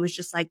 And he was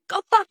just like,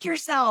 go fuck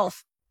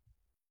yourself.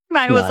 And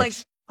I was like,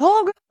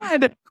 oh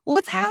God,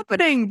 what's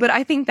happening? But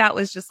I think that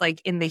was just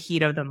like in the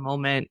heat of the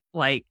moment.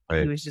 Like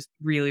he was just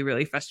really,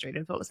 really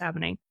frustrated with what was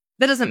happening.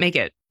 That doesn't make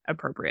it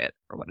appropriate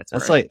for what it's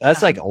worth.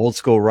 That's like old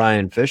school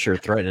Ryan Fisher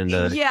threatening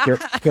to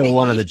kill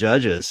one of the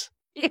judges.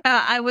 Yeah.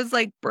 I was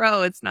like,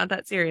 bro, it's not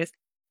that serious.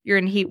 You're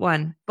in heat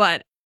one.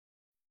 But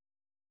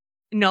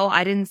no,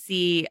 I didn't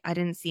see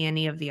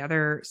any of the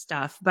other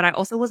stuff, but I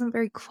also wasn't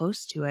very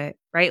close to it,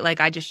 right? Like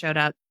I just showed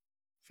up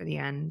for the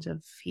end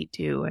of heat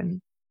 2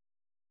 and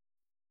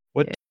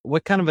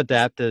what kind of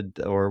adapted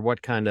or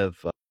what kind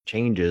of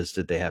changes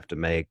did they have to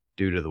make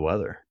due to the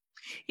weather?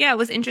 Yeah, it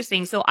was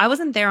interesting. So I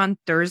wasn't there on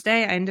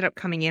Thursday. I ended up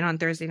coming in on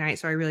Thursday night.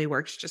 So I really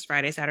worked just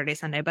Friday, Saturday,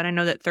 Sunday, but I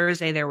know that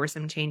Thursday there were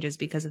some changes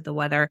because of the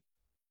weather.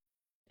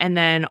 And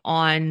then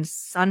on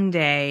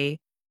Sunday,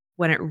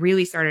 when it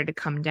really started to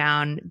come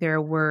down,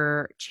 there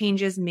were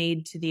changes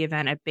made to the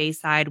event at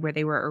Bayside where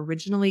they were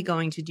originally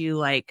going to do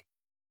like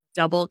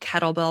double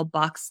kettlebell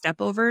box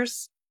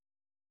stepovers.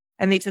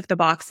 And they took the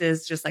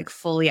boxes just like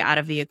fully out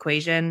of the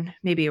equation.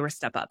 Maybe it were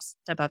step ups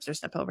or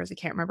stepovers. I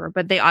can't remember,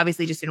 but they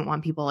obviously just didn't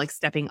want people like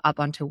stepping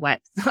up onto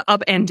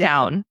up and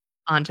down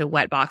onto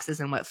wet boxes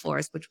and wet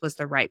floors, which was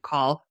the right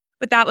call.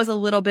 But that was a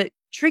little bit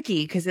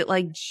tricky because it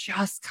like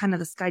just kind of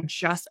the sky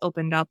just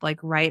opened up like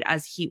right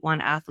as Heat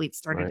 1 athletes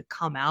started to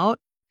come out.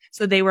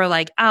 So they were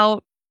like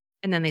out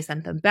and then they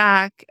sent them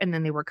back and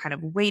then they were kind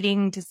of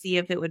waiting to see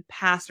if it would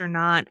pass or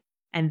not.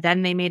 And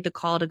then they made the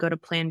call to go to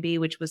plan B,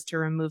 which was to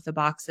remove the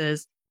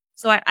boxes.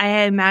 So I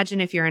imagine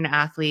if you're an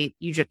athlete,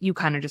 you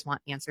kind of just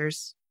want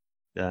answers.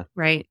 Yeah.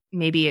 Right.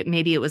 Maybe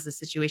it was a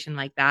situation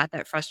like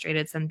that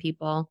frustrated some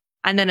people.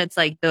 And then it's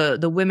like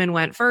the women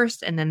went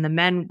first and then the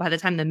men, by the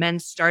time the men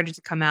started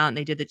to come out and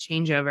they did the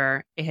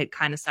changeover, it had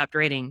kind of stopped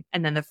raining.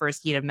 And then the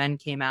first heat of men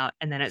came out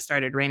and then it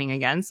started raining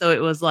again. So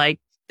it was like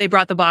they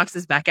brought the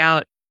boxes back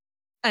out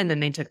and then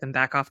they took them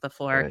back off the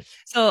floor. Right.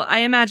 So I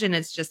imagine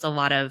it's just a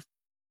lot of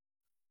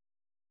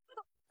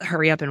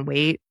hurry up and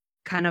wait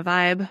kind of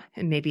vibe.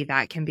 And maybe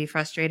that can be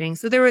frustrating.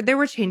 So there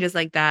were changes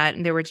like that.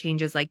 And there were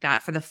changes like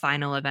that for the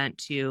final event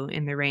too,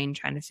 in the rain,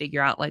 trying to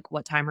figure out like,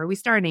 what time are we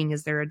starting?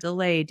 Is there a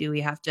delay? Do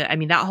we have to, I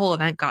mean, that whole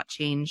event got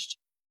changed.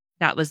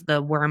 That was the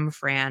Worm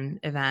Fran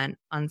event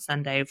on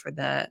Sunday for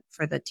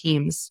the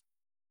teams.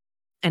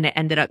 And it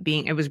ended up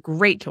being, it was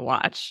great to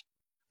watch,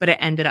 but it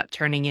ended up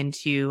turning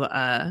into,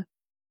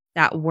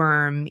 that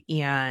worm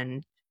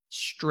and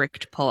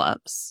strict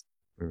pull-ups.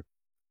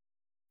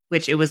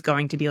 Which it was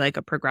going to be like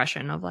a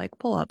progression of like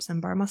pull-ups and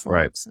bar muscle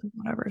ups and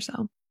whatever.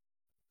 So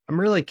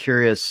I'm really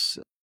curious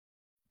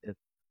if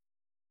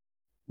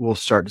we'll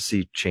start to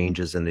see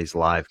changes in these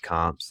live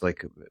comps,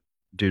 like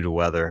due to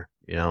weather,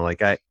 you know,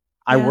 like I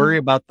worry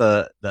about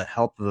the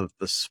health of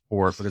the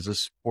sport because the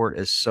sport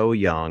is so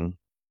young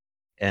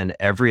and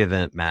every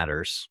event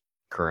matters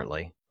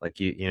currently. Like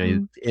you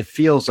know, it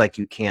feels like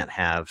you can't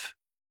have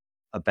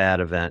a bad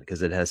event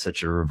because it has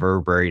such a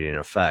reverberating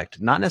effect,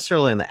 not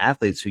necessarily on the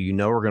athletes who you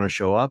know are going to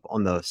show up,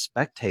 on the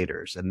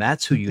spectators. And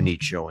that's who you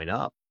need showing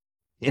up.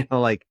 You know,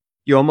 like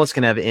you almost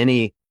can have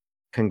any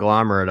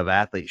conglomerate of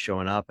athletes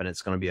showing up and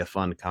it's going to be a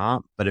fun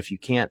comp. But if you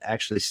can't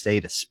actually stay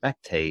to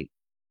spectate,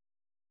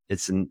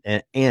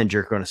 and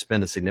you're going to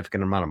spend a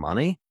significant amount of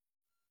money,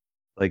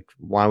 like,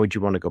 why would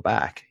you want to go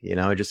back? It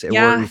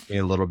worries me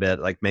a little bit.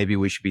 Like, maybe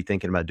we should be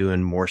thinking about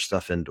doing more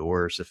stuff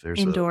indoors if there's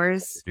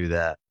indoors. Do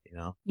that,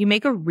 You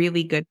make a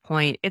really good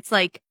point. It's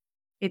like,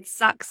 it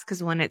sucks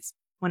because when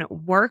it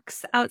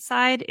works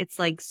outside, it's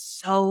like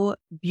so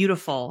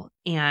beautiful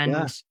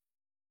and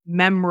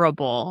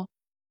memorable.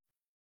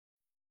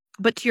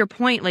 But to your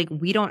point, like,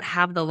 we don't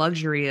have the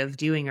luxury of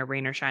doing a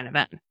rain or shine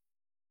event.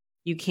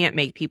 You can't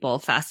make people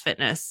fast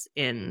fitness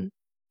in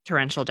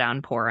torrential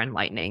downpour and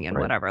lightning and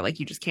whatever. Like,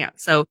 you just can't.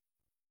 So,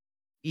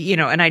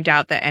 and I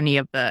doubt that any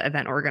of the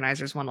event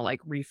organizers want to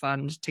like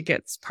refund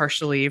tickets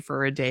partially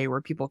for a day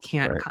where people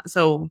can't.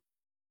 Right.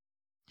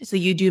 So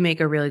you do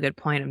make a really good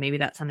point, and maybe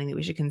that's something that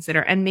we should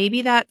consider. And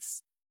maybe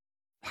that's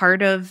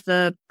part of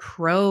the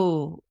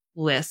pro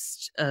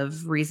list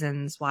of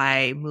reasons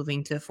why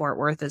moving to Fort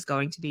Worth is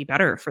going to be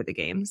better for the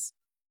games.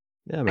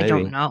 Yeah, maybe. I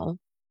don't know.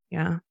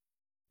 Yeah.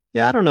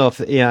 Yeah, I don't know if,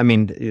 I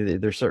mean,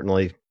 there's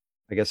certainly,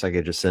 I guess I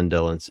could just send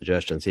Dylan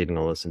suggestions. He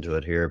didn't listen to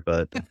it here,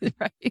 but,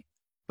 right.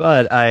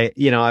 But I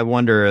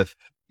wonder if,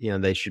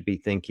 they should be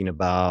thinking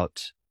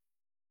about,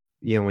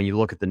 when you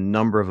look at the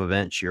number of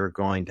events you're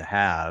going to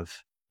have,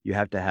 you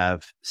have to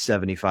have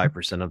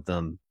 75% of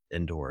them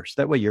indoors.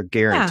 That way you're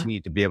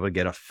guaranteed to be able to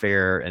get a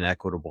fair and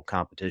equitable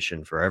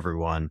competition for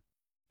everyone.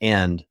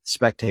 And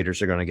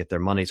spectators are going to get their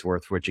money's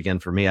worth, which again,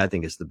 for me, I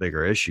think is the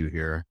bigger issue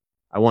here.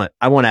 I want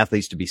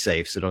athletes to be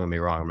safe. So don't get me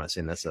wrong. I'm not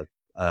saying that's a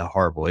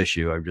horrible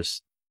issue. I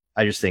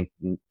just think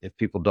if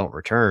people don't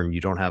return, you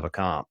don't have a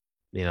comp,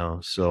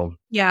 so.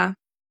 Yeah,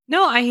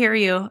 no, I hear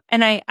you.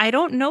 And I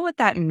don't know what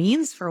that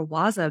means for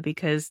WZA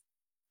because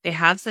they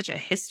have such a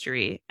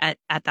history at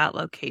that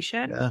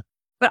location. Yeah.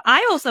 But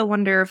I also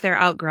wonder if they're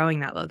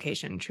outgrowing that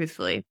location,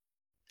 truthfully.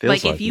 Feels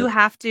like if you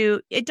have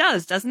to, it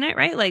does, doesn't it?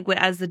 Right? Like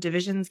as the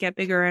divisions get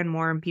bigger and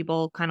more and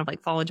people kind of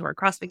like fall into our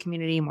CrossFit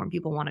community, more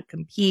people want to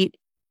compete.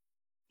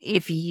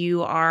 If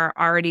you are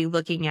already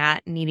looking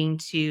at needing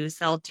to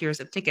sell tiers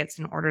of tickets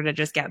in order to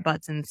just get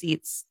butts and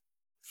seats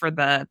for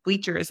the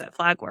bleachers at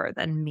Flagler,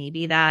 then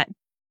maybe that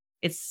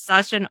it's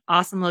such an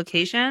awesome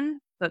location,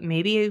 but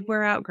maybe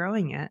we're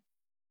outgrowing it.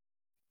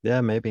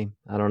 Yeah, maybe.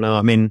 I don't know.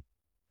 I mean,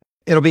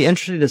 it'll be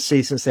interesting to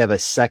see since they have a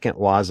second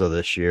WZA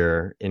this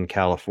year in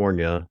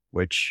California,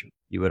 which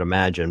you would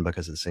imagine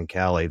because it's in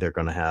Cali, they're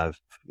going to have,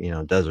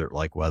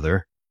 desert-like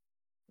weather.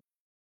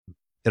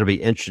 It'll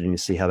be interesting to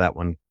see how that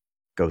one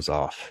goes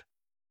off.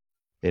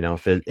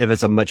 If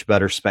it's a much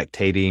better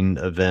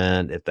spectating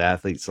event, if the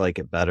athletes like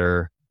it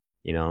better,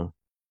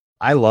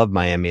 I love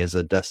Miami as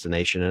a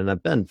destination and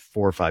I've been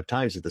 4 or 5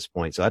 times at this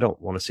point. So I don't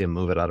want to see them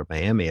move it out of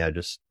Miami. I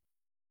just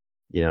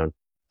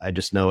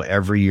know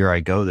every year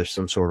I go, there's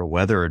some sort of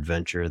weather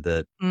adventure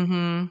that,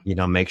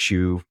 makes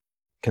you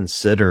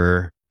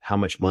consider how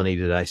much money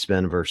did I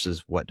spend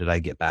versus what did I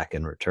get back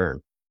in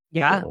return?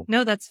 Yeah,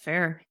 no, that's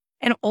fair.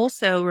 And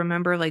also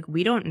remember, like,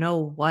 we don't know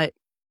what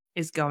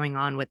is going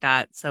on with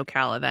that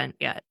SoCal event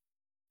yet.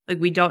 Like,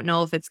 we don't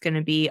know if it's going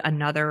to be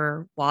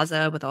another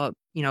WZA with a,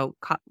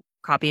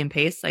 copy and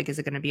paste. Like, is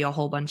it going to be a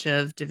whole bunch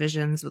of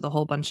divisions with a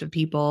whole bunch of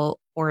people,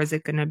 or is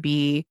it going to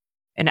be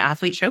an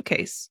athlete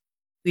showcase?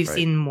 We've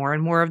seen more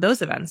and more of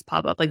those events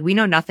pop up. Like, we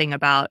know nothing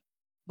about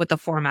what the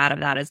format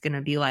of that is going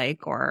to be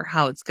like or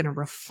how it's going to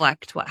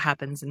reflect what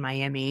happens in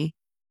Miami.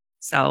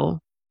 So,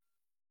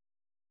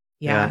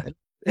 yeah.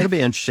 It'll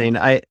be interesting.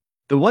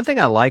 The one thing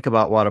I like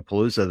about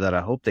Wodapalooza that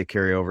I hope they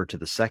carry over to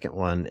the second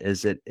one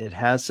is it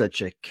has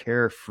such a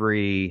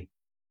carefree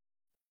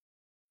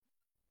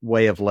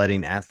way of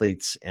letting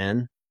athletes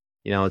in.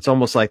 It's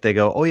almost like they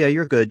go, "Oh yeah,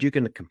 you're good. You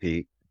can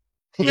compete."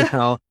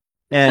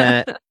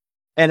 And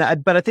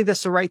but I think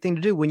that's the right thing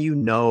to do when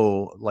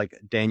like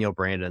Danielle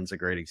Brandon's a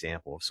great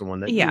example of someone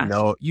that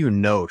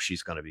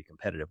she's going to be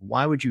competitive.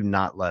 Why would you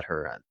not let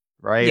her in?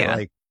 Right? Yeah.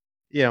 Like,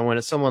 when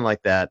it's someone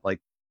like that, like,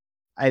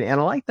 I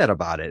like that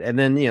about it. And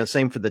then,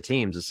 same for the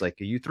teams. It's like,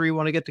 you 3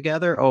 want to get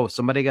together? Oh,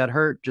 somebody got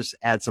hurt. Just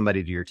add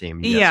somebody to your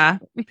team. Yeah.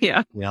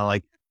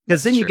 Like,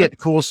 because then you get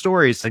cool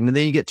stories. Like, and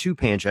then you get 2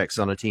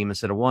 Pancheks on a team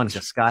instead of 1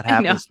 because Scott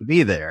happens to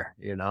be there,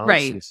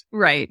 Right.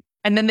 Right.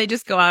 And then they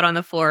just go out on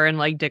the floor and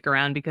like dick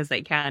around because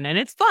they can. And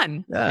it's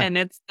fun. Yeah.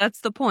 And that's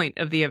the point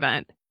of the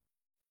event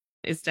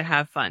is to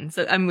have fun.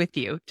 So I'm with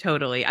you.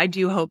 Totally. I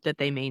do hope that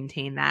they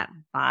maintain that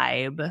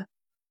vibe.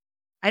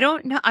 I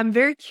don't know. I'm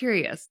very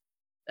curious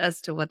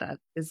as to what that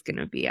is going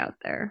to be out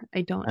there.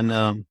 I don't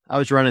know. I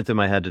was running through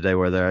my head today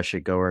whether I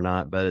should go or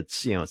not, but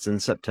it's, it's in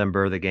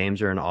September. The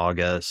games are in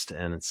August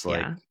and it's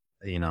like,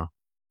 how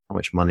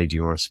much money do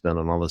you want to spend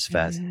on all this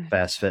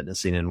fast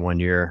fitnessing in 1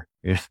 year?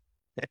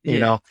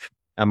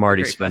 I'm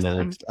already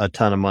spending a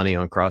ton of money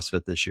on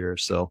CrossFit this year.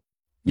 So,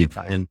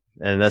 and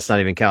that's not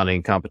even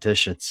counting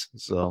competitions.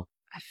 So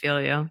I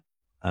feel you.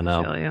 I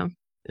know. I feel you.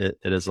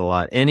 It is a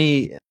lot.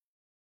 Any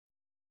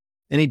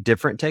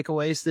different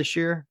takeaways this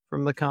year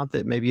from the comp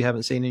that maybe you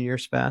haven't seen in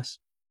years past?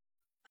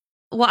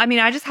 Well, I mean,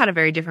 I just had a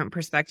very different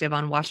perspective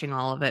on watching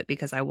all of it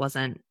because I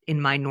wasn't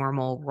in my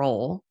normal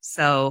role.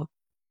 So,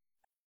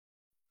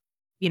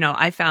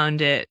 I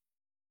found it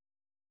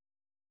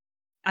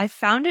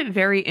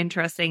very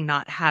interesting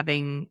not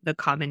having the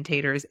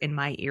commentators in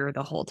my ear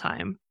the whole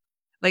time.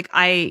 Like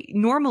I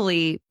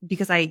normally,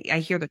 because I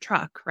hear the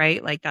truck,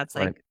 right? Like that's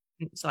Right. like,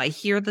 so I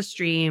hear the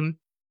stream,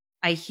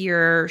 I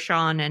hear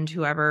Sean and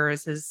whoever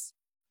is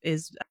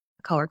his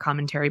color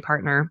commentary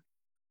partner.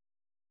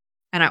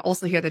 And I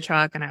also hear the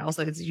truck, and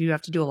you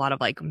have to do a lot of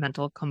like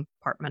mental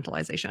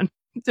compartmentalization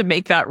to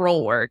make that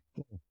role work.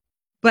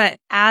 But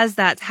as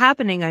that's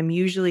happening, I'm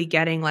usually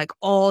getting like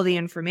all the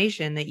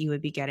information that you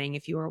would be getting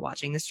if you were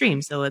watching the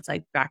stream. So it's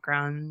like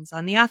backgrounds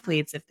on the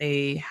athletes, if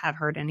they have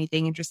heard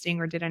anything interesting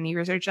or did any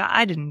research that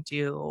I didn't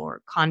do,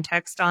 or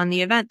context on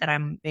the event that I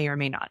may or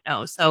may not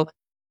know. So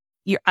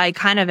I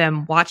kind of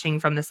am watching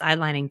from the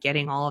sideline and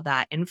getting all of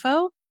that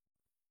info.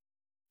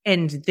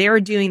 And they're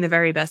doing the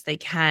very best they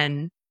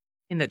can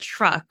in the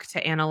truck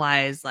to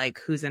analyze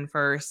like who's in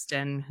first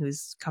and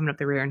who's coming up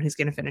the rear and who's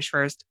going to finish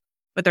first.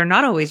 But they're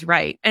not always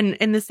right. And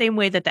in the same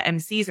way that the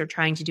MCs are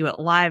trying to do it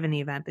live in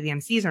the event, but the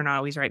MCs are not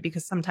always right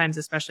because sometimes,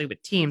 especially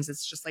with teams,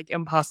 it's just like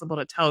impossible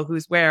to tell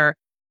who's where.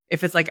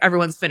 If it's like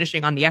everyone's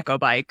finishing on the Echo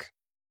bike.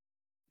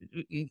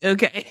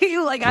 Okay.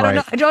 Like,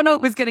 I don't know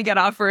who's going to get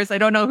off first. I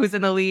don't know who's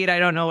in the lead. I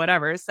don't know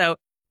whatever. So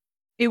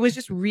it was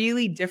just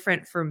really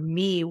different for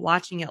me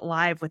watching it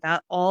live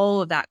without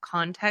all of that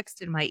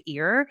context in my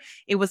ear.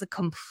 It was a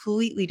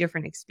completely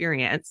different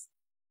experience.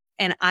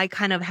 And I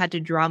kind of had to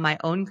draw my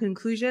own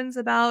conclusions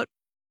about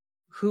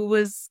who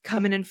was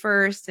coming in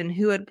first and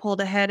who had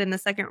pulled ahead in the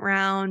second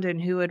round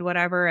and who had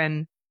whatever.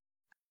 And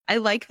I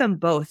like them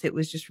both. It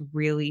was just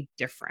really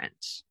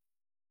different.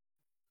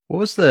 What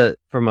was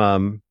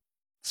from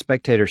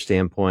spectator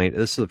standpoint,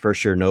 this is the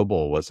first year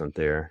Noble wasn't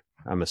there.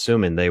 I'm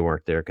assuming they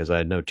weren't there because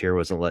I know Tier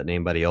wasn't letting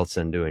anybody else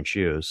in doing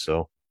shoes.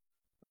 So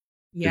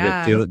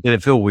yeah. Did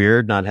it feel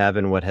weird not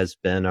having what has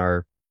been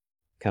our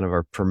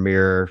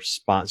premier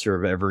sponsor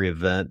of every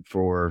event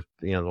for,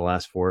 the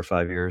last 4 or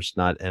 5 years,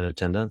 not in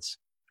attendance?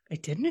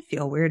 It didn't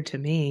feel weird to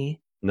me.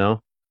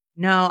 No,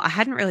 I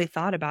hadn't really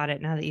thought about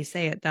it now that you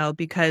say it though,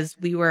 because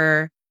we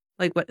were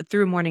like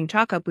through Morning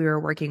Chalk Up, we were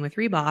working with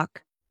Reebok.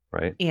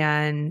 Right.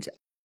 And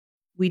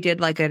we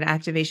did like an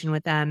activation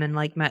with them and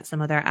like met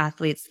some of their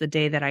athletes the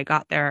day that I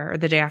got there or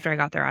the day after I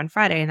got there on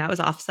Friday. And that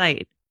was off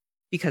site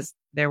because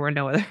there were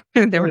no other,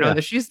 no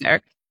other shoes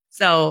there.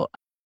 So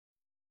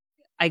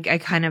I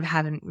kind of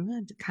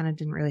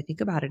didn't really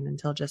think about it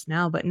until just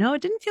now, but no,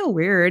 it didn't feel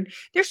weird.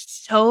 There's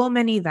so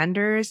many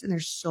vendors and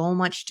there's so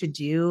much to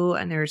do.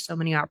 And there's so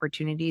many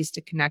opportunities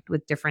to connect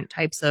with different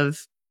types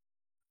of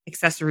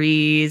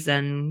accessories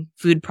and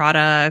food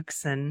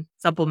products and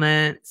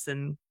supplements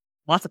and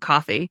lots of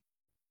coffee.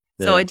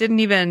 Yeah. So it didn't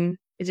even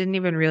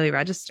really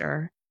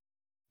register.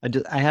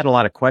 I had a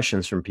lot of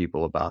questions from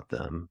people about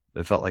them.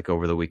 It felt like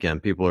over the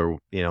weekend, people are,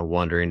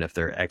 wondering if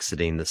they're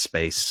exiting the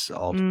space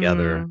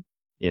altogether,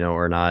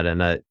 or not.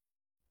 And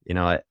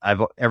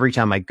I've every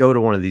time I go to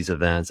one of these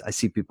events, I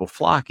see people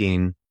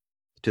flocking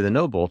to the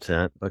Noble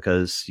tent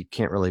because you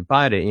can't really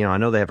buy it. I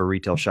know they have a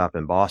retail shop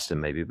in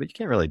Boston maybe, but you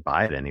can't really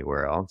buy it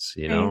anywhere else,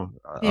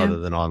 other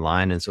than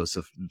online. And so it's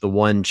the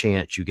one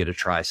chance you get to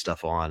try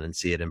stuff on and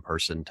see it in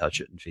person, touch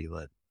it and feel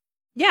it.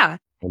 Yeah.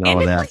 And all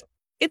of that.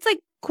 It's like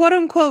quote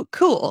unquote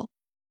cool.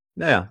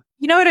 Yeah.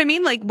 You know what I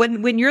mean? Like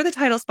when you're the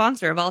title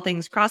sponsor of all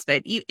things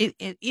CrossFit,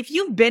 if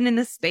you've been in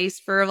this space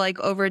for like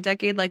over a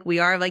decade, like we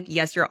are, like,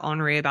 yes, you're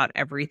ornery about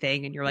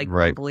everything and you're like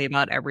bubbly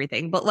about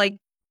everything. But like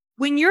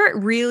when you're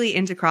really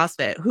into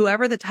CrossFit,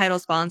 whoever the title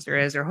sponsor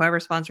is or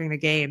whoever's sponsoring the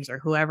games or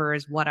whoever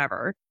is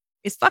whatever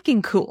is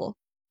fucking cool.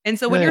 And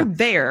so when you're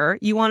there,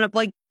 you want to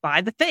like buy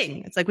the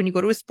thing. It's like when you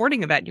go to a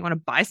sporting event, you want to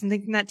buy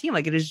something from that team.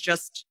 Like it is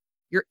just,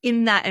 you're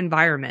in that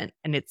environment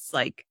and it's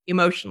like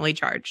emotionally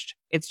charged.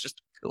 It's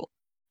just cool.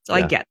 So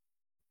I get it.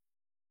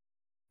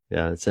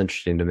 Yeah, it's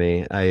interesting to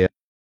me. I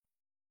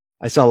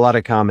saw a lot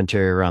of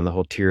commentary around the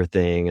whole Tier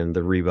thing and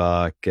the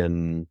Reebok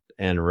and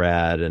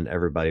Rad and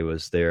everybody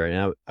was there.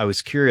 And I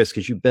was curious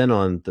because you've been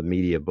on the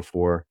media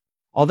before.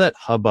 All that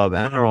hubbub,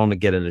 I don't want to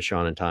get into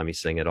Sean and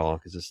Tommy's thing at all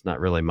because it's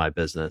not really my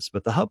business.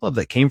 But the hubbub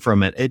that came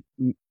from it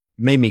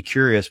made me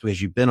curious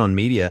because you've been on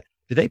media.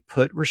 Did they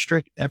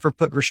ever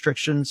put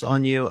restrictions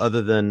on you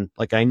other than,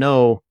 like, I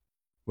know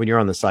when you're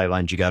on the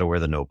sidelines, you got to wear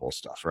the Noble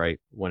stuff, right?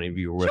 When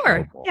you were with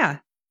Noble. Yeah.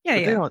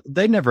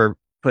 They never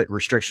put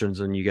restrictions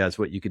on you guys,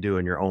 what you could do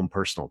in your own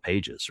personal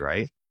pages,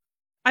 right?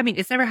 I mean,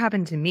 it's never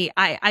happened to me.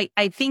 I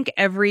think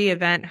every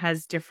event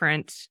has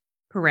different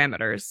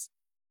parameters.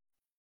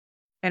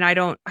 And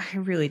I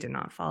really did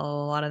not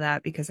follow a lot of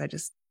that because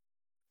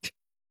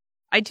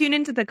I tune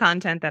into the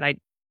content that I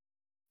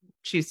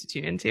choose to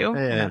tune into. Yeah.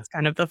 And that's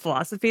kind of the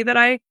philosophy that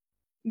I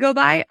go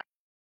by.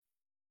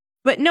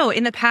 But no,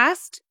 in the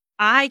past,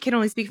 I can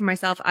only speak for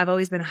myself. I've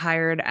always been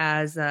hired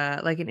as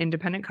like an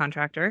independent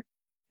contractor.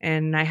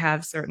 And I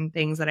have certain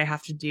things that I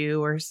have to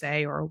do or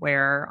say or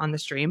wear on the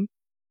stream.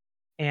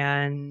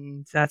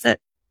 And that's it.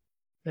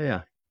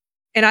 Yeah.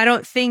 And I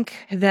don't think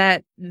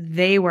that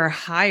they were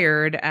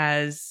hired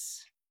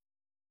as,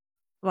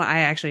 well, I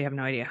actually have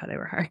no idea how they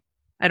were hired.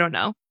 I don't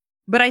know.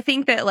 But I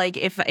think that like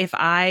if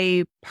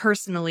I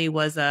personally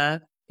was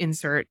a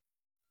insert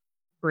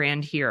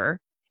brand here,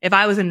 if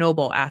I was a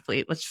noble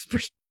athlete, let's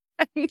just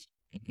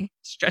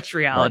stretch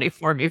reality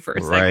for me for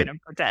a second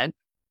and pretend.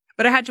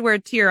 But I had to wear a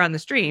tier on the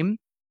stream,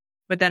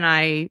 but then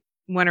I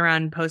went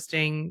around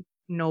posting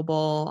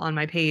noble on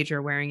my page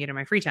or wearing it in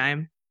my free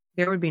time.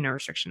 There would be no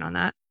restriction on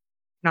that.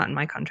 Not in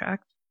my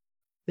contract.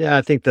 Yeah,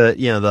 I think that,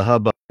 the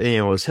hubbub,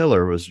 was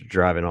Hiller was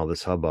driving all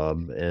this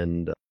hubbub.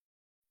 And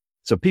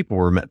so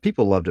people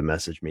love to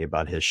message me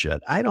about his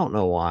shit. I don't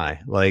know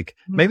why. Like,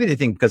 maybe they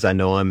think because I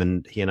know him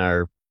and he and I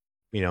are,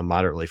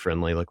 moderately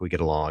friendly, like we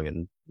get along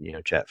and,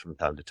 chat from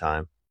time to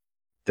time,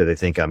 that they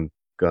think I'm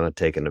going to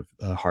take a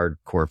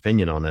hardcore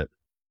opinion on it.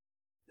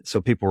 So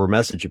people were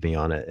messaging me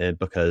on it, and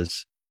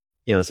because,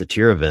 it's a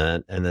tier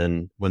event. And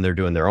then when they're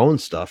doing their own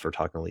stuff or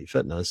talking elite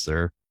fitness,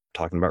 they're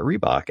talking about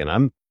Reebok. And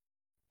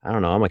I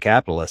don't know, I'm a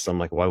capitalist. I'm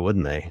like, why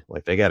wouldn't they?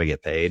 Like, they got to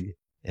get paid.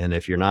 And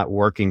if you're not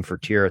working for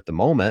tier at the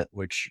moment,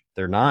 which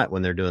they're not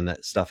when they're doing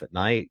that stuff at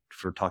night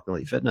for talking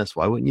elite fitness,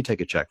 why wouldn't you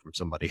take a check from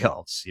somebody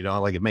else?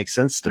 Like, it makes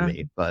sense to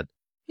me, but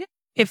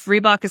if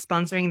Reebok is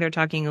sponsoring their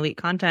Talking Elite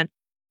content,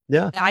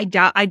 I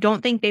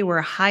don't think they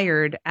were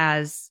hired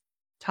as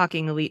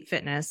Talking Elite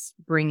Fitness,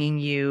 bringing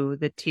you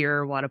the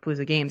tier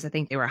Wodapalooza games. I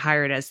think they were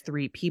hired as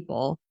 3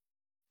 people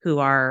who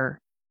are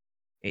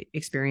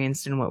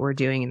experienced in what we're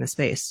doing in the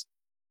space.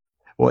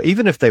 Well,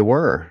 even if they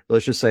were,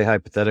 let's just say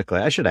hypothetically,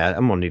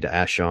 I'm going to need to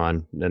ask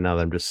Sean, and now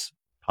that I'm just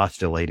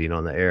postulating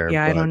on the air.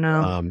 Yeah, I don't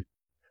know.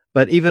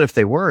 But even if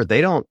they were,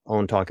 they don't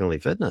own Talking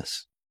Elite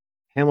Fitness.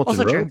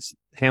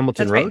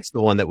 Hamilton Road's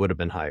the one that would have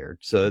been hired.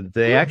 So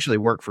they actually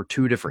work for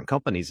 2 different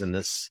companies in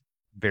this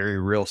very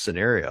real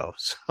scenario.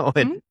 So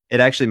it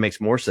actually makes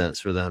more sense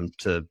for them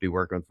to be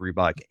working with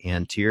Reebok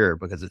and Tier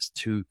because it's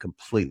 2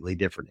 completely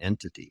different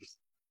entities.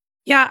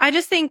 Yeah, I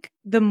just think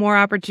the more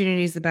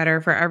opportunities, the better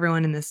for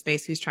everyone in this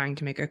space who's trying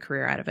to make a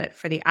career out of it.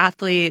 For the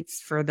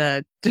athletes, for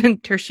the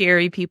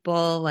tertiary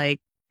people, like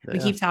we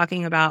keep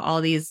talking about all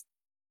these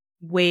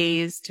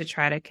ways to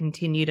try to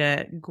continue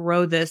to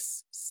grow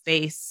this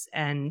space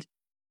and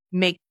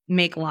make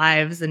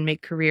lives and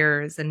make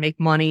careers and make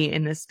money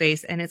in this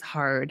space. And it's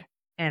hard.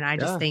 And I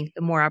just think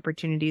the more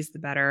opportunities, the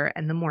better,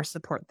 and the more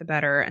support, the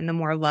better, and the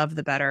more love,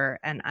 the better.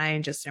 And I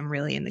just am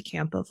really in the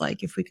camp of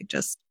like, if we could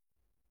just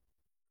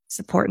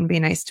support and be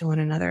nice to one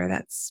another,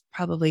 that's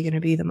probably going to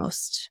be the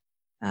most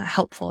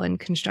helpful and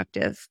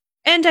constructive.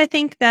 And I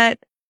think that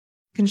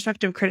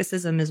constructive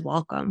criticism is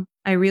welcome.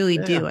 I really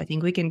do. I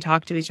think we can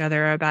talk to each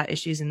other about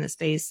issues in the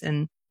space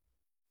and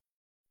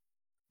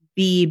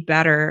be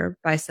better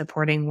by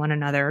supporting one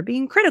another,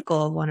 being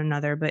critical of one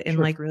another, but in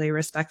like really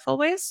respectful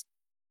ways.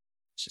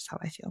 It's just how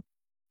I feel.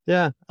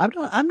 Yeah.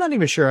 I'm not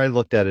even sure I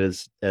looked at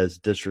it as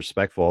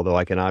disrespectful, although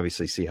I can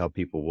obviously see how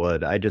people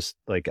would. I just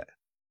like,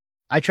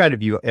 I try to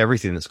view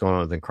everything that's going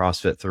on within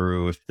CrossFit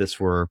through, if this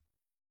were,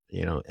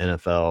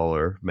 NFL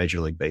or Major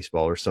League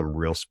Baseball or some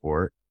real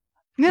sport.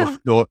 Yeah.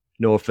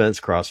 No offense,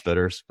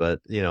 CrossFitters, but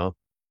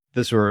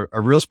this were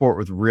a real sport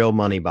with real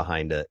money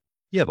behind it.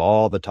 You have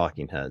all the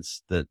talking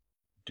heads that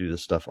do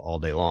this stuff all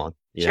day long.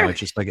 It's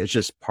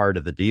just part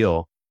of the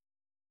deal.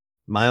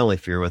 My only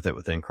fear with it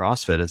within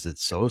CrossFit is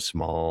it's so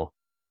small.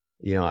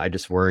 I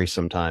just worry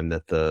sometime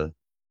that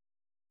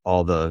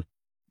all the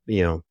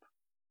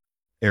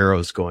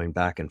arrows going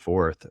back and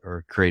forth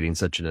or creating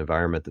such an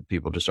environment that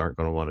people just aren't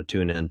going to want to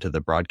tune into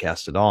the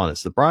broadcast at all. And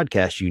it's the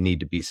broadcast you need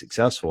to be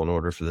successful in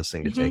order for this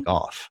thing to take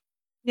off.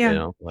 Yeah.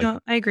 No,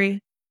 I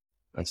agree.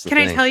 That's the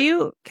thing.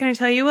 Can I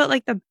tell you what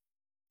like the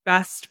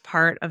best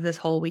part of this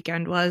whole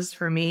weekend was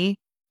for me?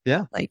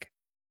 Yeah. Like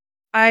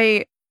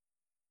I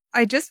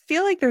just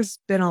feel like there's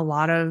been a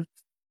lot of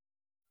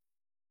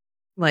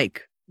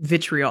like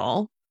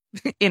vitriol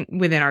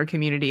within our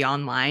community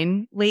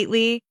online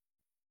lately,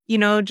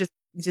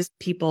 just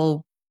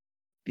people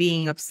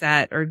being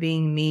upset or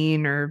being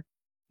mean or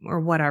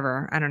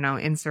whatever. I don't know,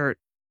 insert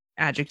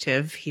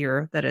adjective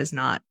here that is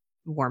not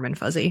warm and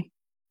fuzzy.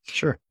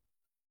 Sure.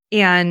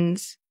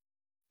 And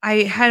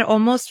I had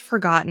almost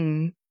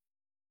forgotten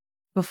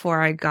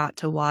before I got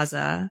to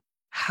WZA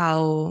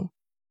how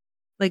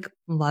like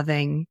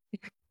loving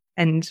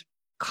and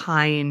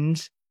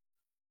kind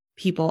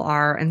people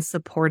are and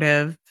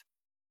supportive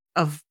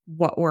of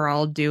what we're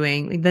all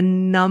doing. Like, the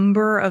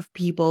number of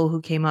people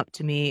who came up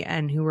to me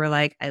and who were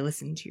like, I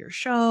listened to your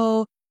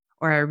show,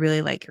 or I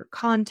really like your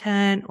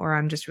content, or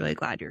I'm just really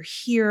glad you're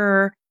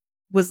here,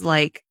 was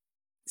like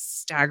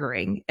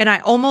staggering. And I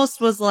almost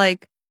was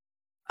like,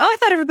 oh, I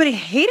thought everybody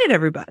hated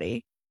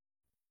everybody.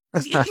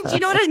 Do you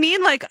know what I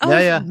mean? Like,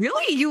 oh,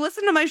 really? You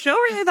listened to my show? Or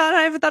I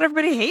thought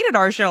everybody hated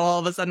our show all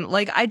of a sudden.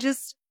 Like,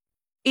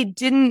 it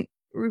didn't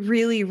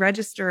really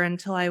register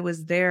until I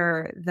was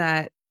there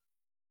that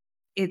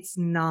it's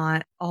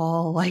not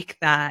all like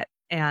that.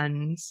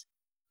 And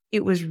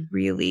it was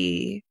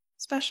really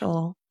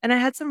special. And I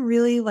had some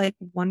really like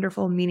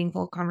wonderful,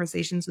 meaningful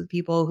conversations with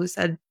people who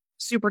said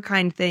super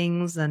kind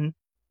things and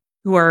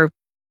who are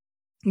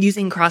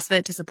using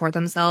CrossFit to support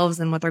themselves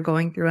and what they're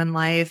going through in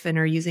life, and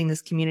are using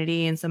this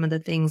community and some of the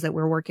things that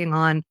we're working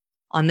on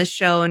this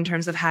show in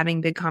terms of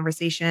having big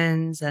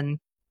conversations, and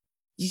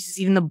just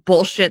even the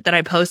bullshit that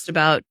I post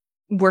about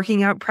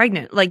working out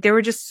pregnant. Like, there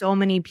were just so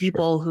many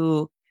people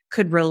who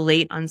could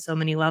relate on so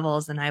many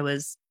levels. And I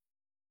was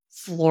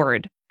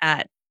floored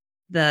at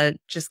the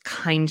just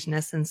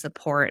kindness and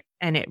support.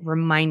 And it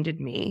reminded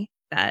me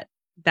that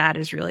that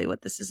is really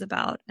what this is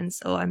about. And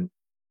so I'm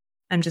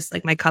just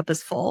like, my cup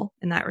is full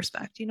in that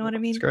respect. You know what I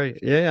mean? It's great.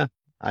 Yeah.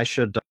 I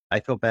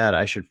feel bad.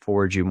 I should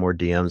forward you more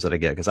DMs that I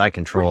get because I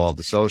control all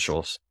the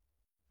socials.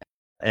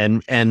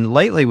 And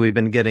lately we've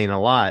been getting a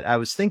lot.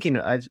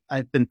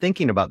 I've been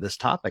thinking about this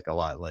topic a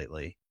lot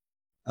lately,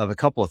 of a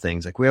couple of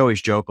things. Like, we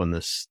always joke on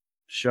this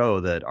show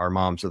that our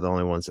moms are the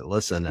only ones that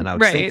listen. And I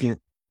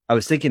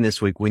was thinking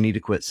this week, we need to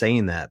quit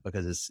saying that,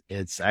 because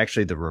it's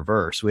actually the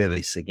reverse. We have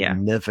a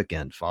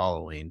significant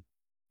following.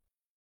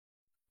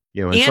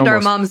 You know, and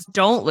our moms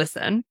don't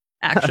listen,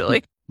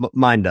 actually.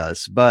 Mine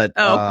does, but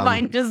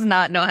mine does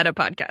not know how to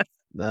podcast.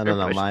 No,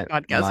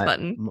 podcast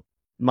button.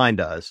 Mine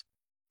does.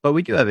 But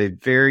we do have a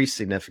very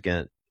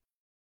significant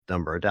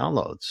number of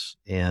downloads.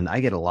 And I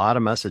get a lot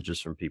of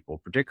messages from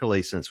people,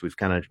 particularly since we've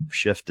kind of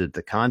shifted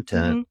the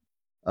content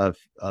of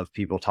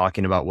people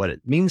talking about what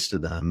it means to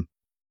them.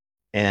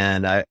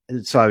 And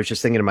so I was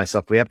just thinking to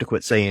myself, we have to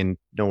quit saying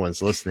no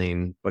one's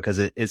listening, because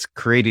it's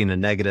creating a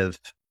negative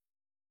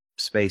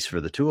space for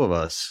the two of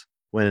us,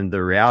 when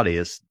the reality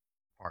is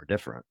far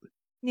different.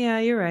 Yeah,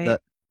 you're right.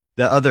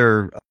 The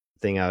other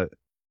thing I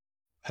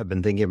have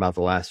been thinking about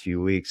the last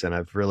few weeks, and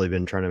I've really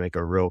been trying to make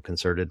a real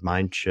concerted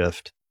mind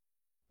shift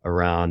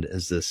around,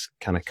 is this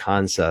kind of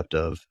concept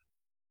of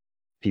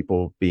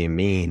people being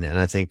mean. And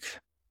I think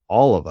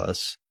all of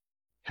us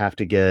have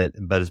to get,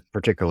 but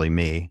particularly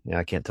me,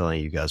 I can't tell any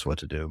of you guys what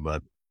to do,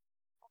 but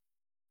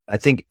I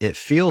think it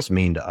feels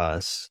mean to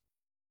us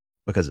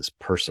because it's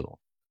personal.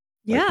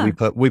 Yeah.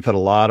 Like, we put a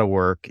lot of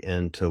work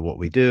into what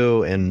we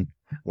do. And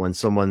when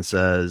someone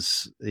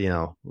says,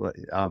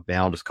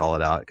 I'll just call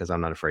it out because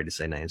I'm not afraid to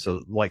say names.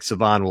 So, like,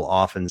 Savan will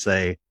often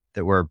say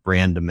that we're a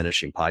brand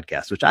diminishing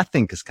podcast, which I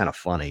think is kind of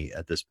funny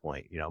at this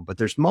point, but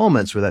there's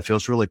moments where that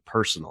feels really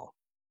personal,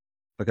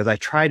 because I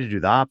try to do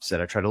the opposite.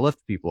 I try to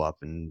lift people up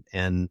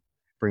and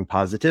bring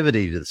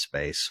positivity to the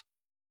space.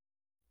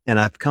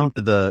 And I've come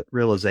to the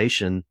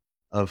realization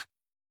of,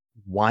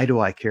 why do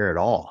I care at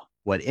all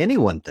what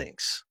anyone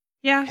thinks?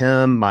 Yeah.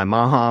 Him, my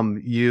mom,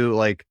 you,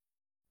 like,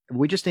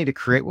 we just need to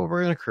create what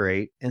we're going to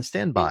create and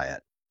stand by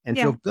it and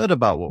feel good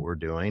about what we're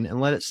doing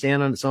and let it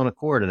stand on its own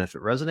accord. And if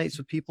it resonates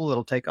with people,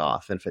 it'll take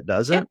off. And if it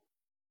doesn't,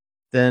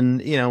 then,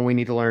 we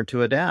need to learn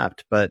to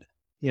adapt. But,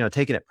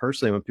 taking it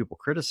personally when people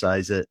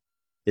criticize it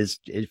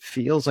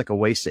feels like a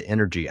waste of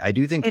energy. I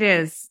do think it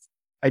is.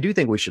 I do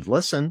think we should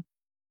listen.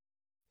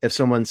 If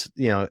someone's,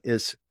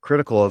 is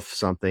critical of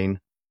something,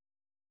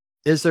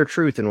 is there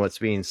truth in what's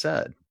being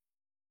said?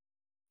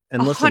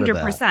 And listen to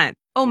that. 100%.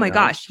 Oh my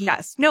gosh.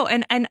 Yes. No.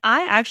 And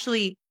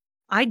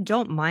I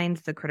don't mind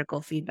the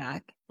critical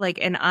feedback. Like,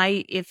 and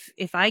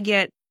if I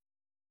get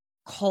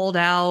called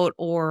out,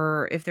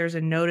 or if there's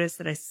a notice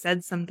that I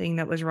said something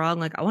that was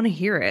wrong, like, I want to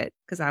hear it,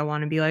 because I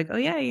want to be like, oh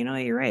yeah,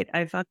 you're right.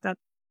 I fucked up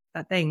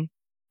that thing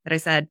that I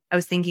said. I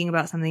was thinking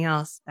about something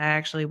else that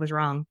actually was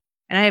wrong.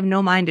 And I have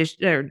no mind,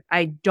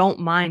 I don't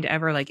mind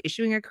ever, like,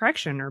 issuing a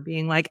correction or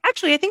being like,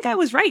 actually, I think I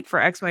was right for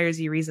X, Y, or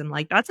Z reason.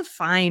 Like, that's a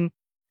fine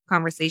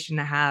conversation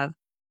to have.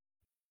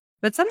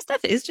 But some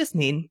stuff is just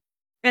mean,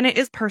 and it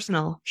is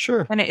personal.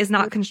 Sure. And it is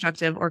not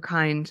constructive or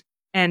kind,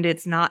 and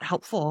it's not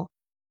helpful.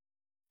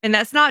 And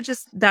that's not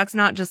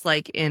just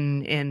like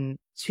in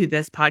to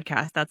this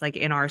podcast. That's like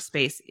in our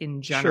space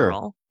in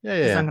general. Sure.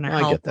 Yeah. It's not going to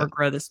help or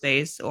grow the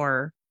space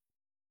or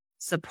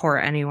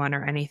support anyone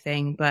or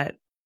anything. But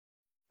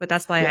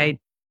that's why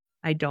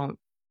I don't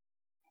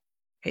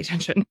pay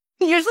attention.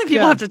 Usually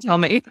people have to tell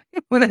me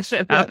when that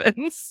shit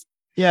happens.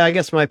 Yeah, I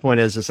guess my point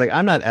is, it's like,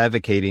 I'm not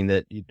advocating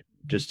that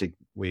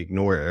we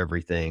ignore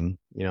everything.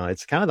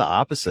 It's kind of the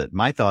opposite.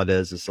 My thought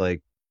is, it's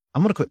like,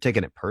 I'm going to quit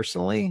taking it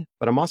personally,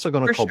 but I'm also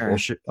going to call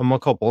bullshit. I'm going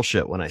to call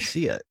bullshit when I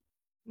see it.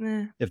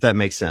 If that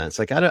makes sense.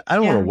 Like, I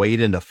don't want to wade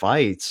into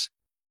fights,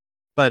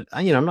 but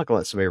I'm not going to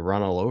let somebody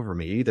run all over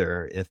me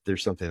either if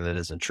there's something that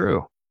isn't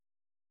true.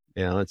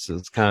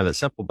 It's kind of that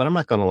simple, but I'm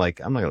not going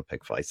to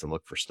pick fights and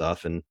look for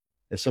stuff. And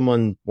if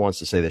someone wants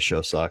to say the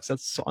show sucks,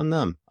 that's on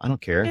them. I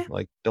don't care. Yeah.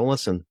 Like, don't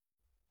listen.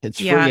 It's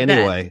free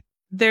anyway.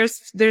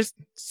 There's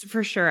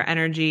for sure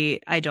energy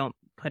I don't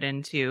put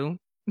into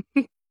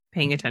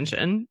paying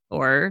attention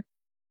or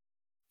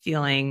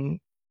feeling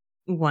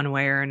one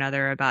way or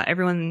another about.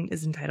 Everyone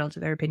is entitled to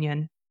their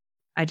opinion.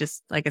 I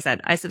just, like I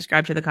said, I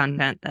subscribe to the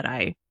content that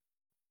I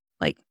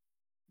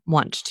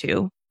want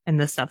to, and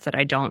the stuff that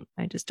I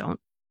just don't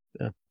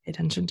pay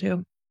attention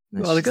to.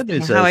 That's well, the good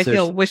news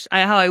is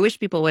how I wish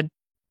people would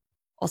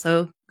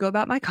also go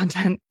about my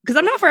content, because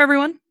I'm not for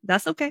everyone.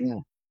 That's okay. Yeah.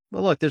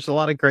 Well, look, there's a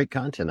lot of great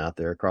content out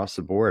there across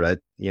the board.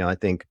 I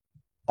think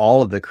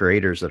all of the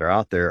creators that are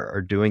out there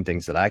are doing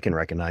things that I can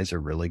recognize are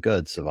really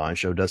good. Savon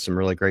Show does some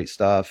really great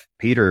stuff.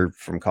 Peter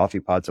from Coffee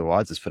Pods of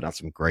Wads is putting out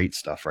some great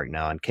stuff right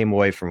now and came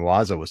away from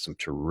WZA with some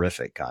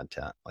terrific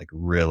content, like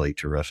really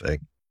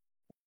terrific.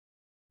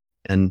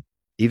 And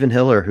even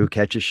Hiller, who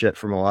catches shit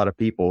from a lot of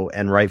people,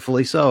 and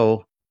rightfully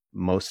so,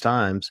 most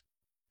times,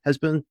 has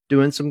been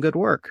doing some good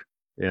work.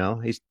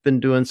 He's been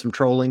doing some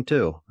trolling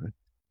too.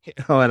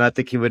 And I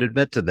think he would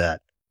admit to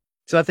that.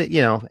 So I think,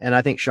 and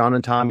I think Sean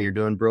and Tommy are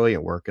doing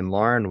brilliant work, and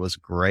Lauren was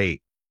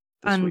great.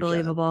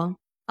 Unbelievable.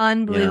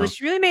 Unbelievable.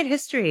 She really made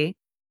history.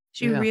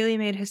 She really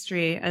made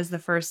history as the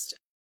first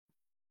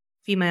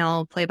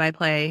female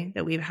play-by-play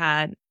that we've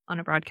had on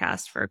a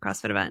broadcast for a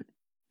CrossFit event.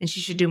 And she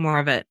should do more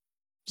of it.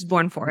 She's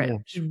born for it.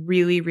 She's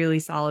really, really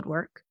solid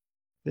work.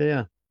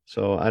 Yeah.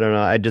 So I don't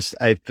know.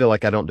 I feel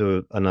like I don't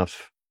do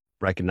enough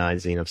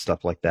recognizing of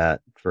stuff like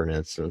that, for an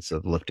instance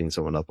of lifting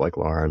someone up like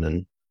Lauren,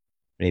 and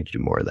I need to do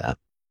more of that.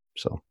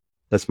 So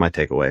that's my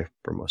takeaway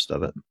for most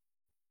of it.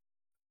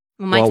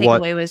 Well, my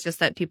takeaway was just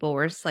that people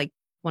were like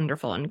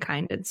wonderful and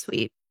kind and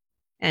sweet.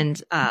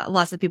 And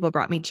lots of people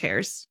brought me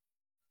chairs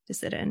to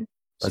sit in.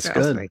 That's good. That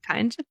was very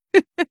kind.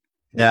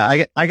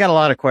 Yeah, I got a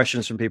lot of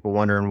questions from people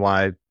wondering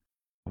why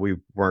we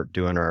weren't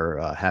doing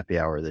our happy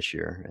hour this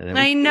year. And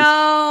I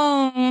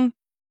know.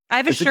 I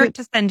have a shirt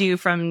to send you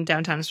from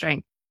Downtown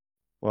Strength.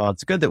 Well,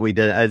 it's good that we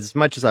did. As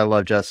much as I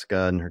love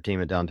Jessica and her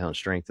team at Downtown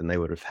Strength, and they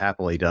would have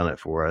happily done it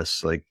for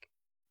us. Like,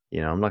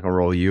 I'm not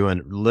going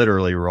to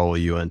literally roll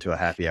you into a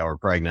happy hour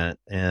pregnant.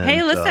 And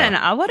hey, listen,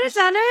 I would have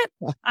done it.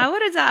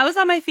 I was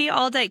on my feet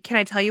all day. Can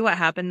I tell you what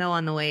happened though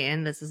on the way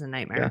in? This is a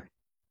nightmare.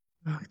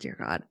 Yeah. Oh dear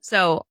God.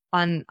 So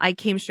I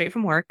came straight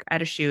from work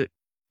at a shoot,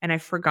 and I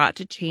forgot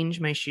to change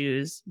my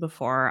shoes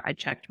before I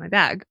checked my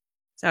bag.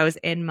 So I was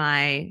in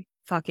my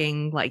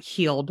fucking like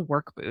heeled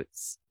work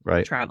boots,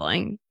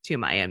 traveling to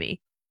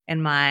Miami,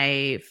 and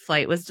my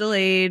flight was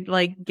delayed,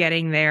 like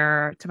getting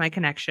there to my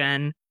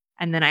connection.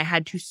 And then I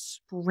had to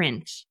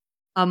sprint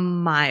a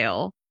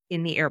mile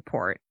in the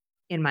airport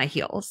in my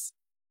heels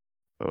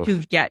to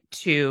get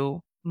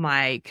to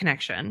my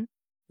connection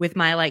with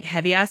my like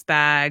heavy ass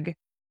bag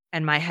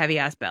and my heavy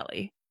ass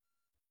belly.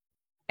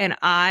 And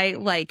I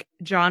like,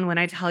 John, when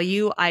I tell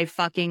you, I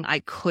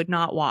could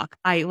not walk.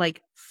 I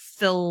like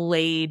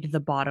filleted the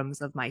bottoms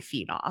of my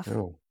feet off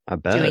I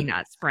bet. Doing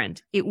that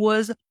sprint. It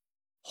was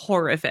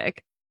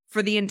horrific.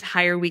 For the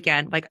entire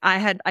weekend, like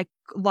I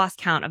lost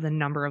count of the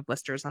number of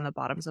blisters on the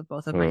bottoms of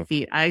both of my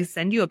feet. I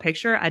send you a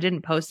picture. I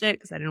didn't post it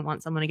because I didn't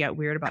want someone to get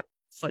weird about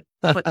foot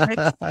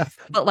pics.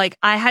 But like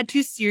I had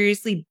to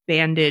seriously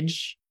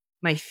bandage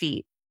my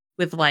feet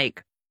with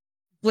like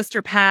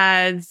blister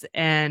pads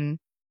and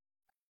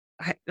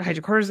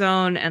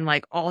hydrocortisone and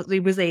like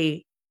it was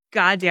a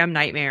goddamn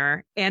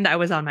nightmare. And I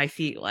was on my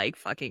feet like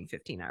fucking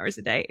 15 hours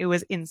a day. It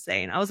was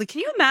insane. I was like, can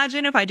you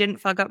imagine if I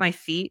didn't fuck up my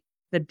feet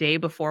the day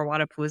before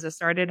Wodapalooza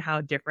started,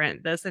 how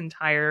different this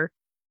entire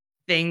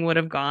thing would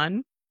have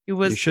gone? It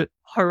was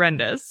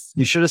horrendous.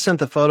 You should have sent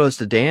the photos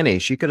to Danny.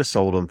 She could have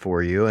sold them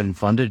for you and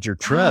funded your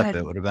trip. God,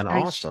 it would have been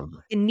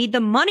awesome. You need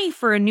the money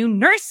for a new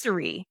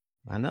nursery.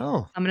 I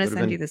know. I'm going to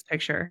send you this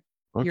picture.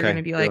 Okay, you're going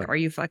to be like, are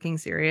you fucking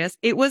serious?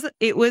 It was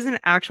an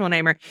actual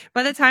nightmare.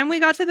 By the time we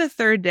got to the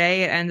third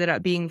day, it ended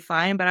up being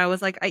fine. But I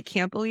was like, I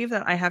can't believe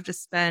that I have to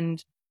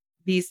spend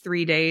these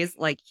 3 days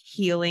like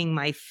healing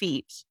my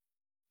feet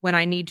when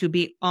I need to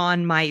be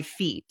on my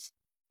feet.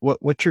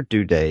 What's your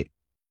due date?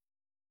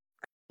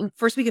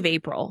 First week of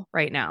April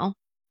right now.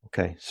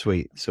 Okay,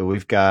 sweet. So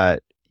we've got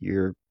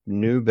your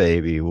new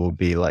baby will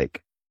be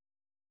like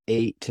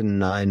 8 to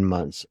 9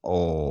 months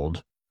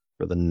old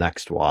for the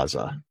next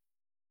WZA.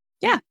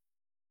 Yeah.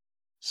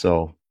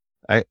 So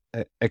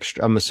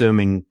I'm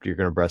assuming you're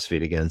going to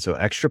breastfeed again. So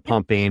extra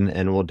pumping,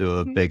 and we'll do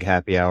a big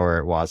happy hour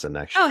at WZA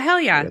next year. Oh,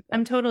 hell yeah.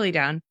 I'm totally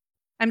down.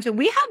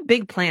 We have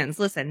big plans.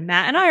 Listen,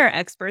 Matt and I are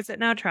experts at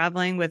now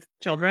traveling with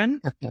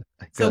children.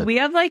 So we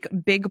have like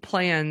big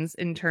plans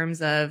in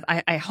terms of,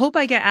 I hope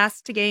I get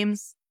asked to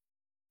games.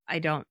 I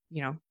don't,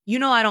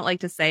 I don't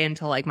like to say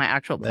until like my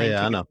actual plane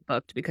ticket is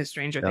booked because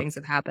stranger things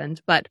have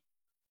happened. But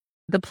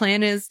the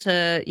plan is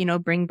to,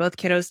 bring both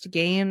kiddos to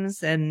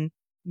games, and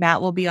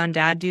Matt will be on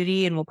dad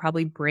duty, and we'll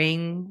probably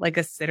bring like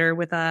a sitter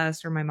with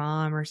us or my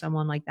mom or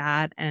someone like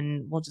that.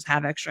 And we'll just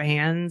have extra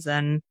hands,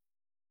 and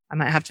I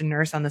might have to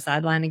nurse on the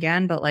sideline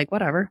again, but like,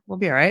 whatever. We'll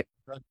be all right.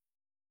 All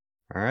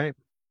right.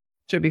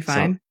 Should be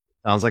fine.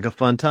 Sounds like a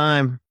fun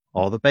time.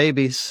 All the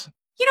babies.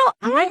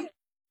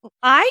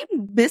 I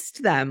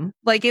missed them.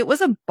 Like, it was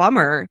a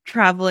bummer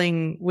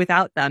traveling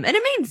without them. And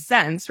it made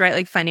sense, right?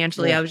 Like,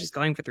 financially, I was just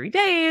going for 3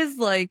 days.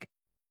 Like,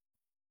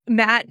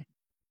 Matt,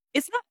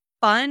 it's not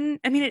fun.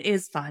 I mean, it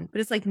is fun, but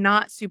it's like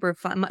not super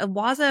fun.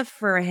 WZA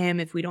for him,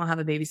 if we don't have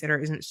a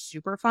babysitter, isn't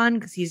super fun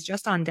because he's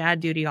just on dad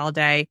duty all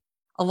day.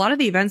 A lot of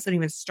the events don't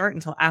even start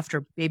until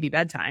after baby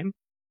bedtime,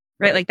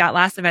 right? Like that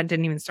last event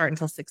didn't even start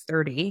until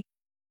 6:30.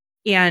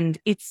 And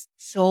it's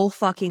so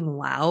fucking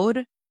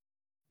loud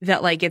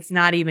that like, it's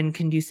not even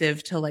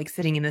conducive to like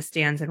sitting in the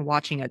stands and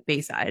watching at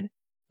Bayside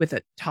with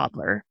a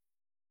toddler.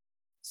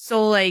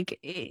 So like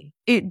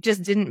it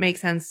just didn't make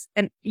sense.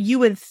 And you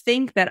would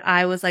think that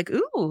I was like,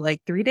 ooh,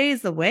 like 3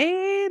 days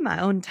away, my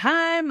own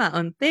time, my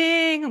own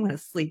thing. I'm going to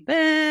sleep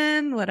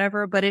in,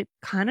 whatever. But it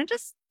kind of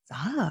just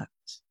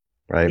sucked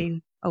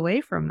being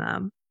away from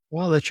them.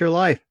 Well, that's your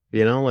life,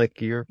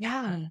 like you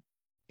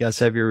guys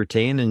have your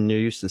routine and you're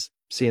used to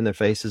seeing their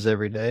faces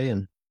every day.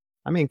 And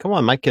I mean, come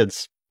on, my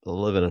kid's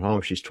living at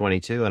home. She's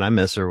 22 and I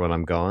miss her when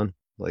I'm gone.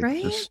 Like,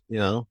 just,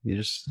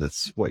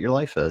 that's what your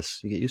life is.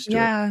 You get used to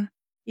it.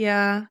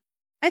 Yeah.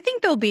 I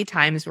think there'll be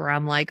times where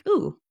I'm like,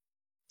 ooh,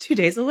 2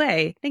 days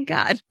away. Thank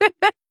God.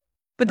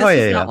 But this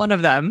was not one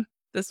of them.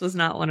 This was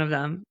not one of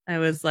them. I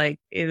was like,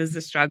 it was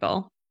a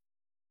struggle.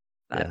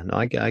 But. Yeah, no,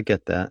 I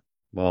get that.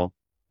 Well,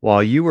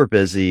 while you were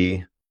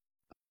busy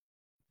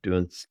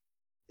doing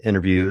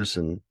interviews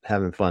and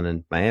having fun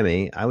in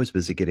Miami, I was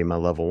busy getting my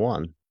level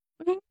 1.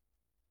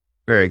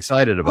 Very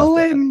excited about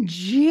that.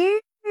 OMG.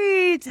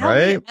 Tell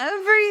me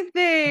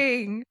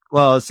everything.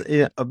 Well,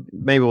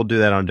 maybe we'll do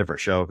that on a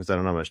different show because I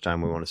don't know how much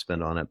time we want to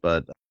spend on it.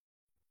 But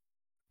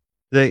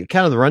the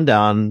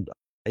rundown,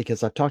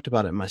 because I've talked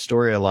about it in my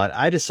story a lot,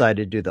 I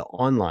decided to do the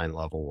online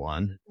level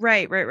 1.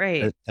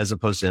 Right. As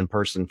opposed to in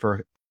person for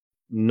a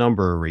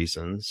number of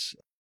reasons.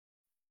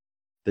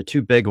 The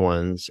two big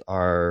ones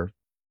are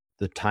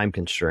the time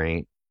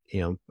constraint.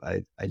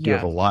 I do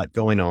have a lot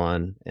going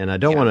on, and I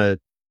don't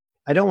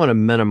want to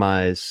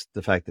minimize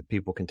the fact that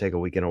people can take a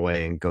weekend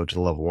away and go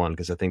to level 1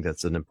 because I think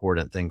that's an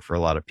important thing for a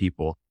lot of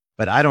people.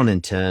 But I don't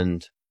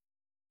intend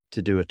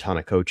to do a ton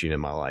of coaching in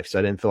my life, so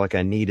I didn't feel like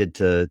I needed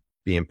to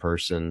be in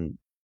person.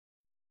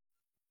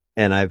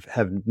 And I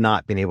have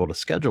not been able to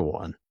schedule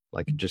one,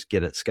 like just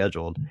get it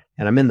scheduled.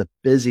 And I'm in the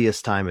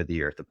busiest time of the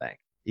year at the bank.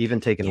 Even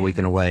taking a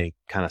weekend away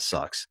kind of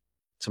sucks.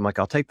 So I'm like,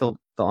 I'll take the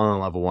online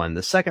level 1.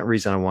 The second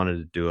reason I wanted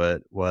to do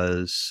it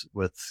was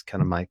with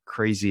kind of my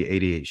crazy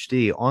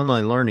ADHD.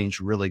 Online learning is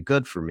really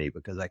good for me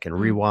because I can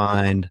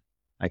rewind.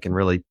 I can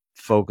really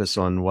focus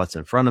on what's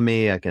in front of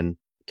me. I can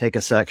take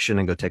a section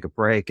and go take a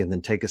break, and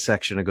then take a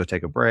section and go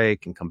take a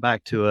break and come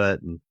back to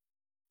it and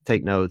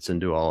take notes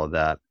and do all of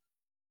that.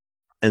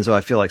 And so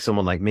I feel like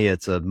someone like me,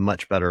 it's a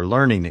much better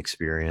learning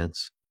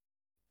experience.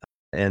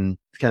 And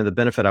kind of the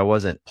benefit I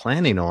wasn't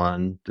planning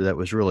on that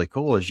was really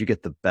cool is you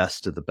get the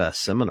best of the best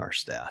seminar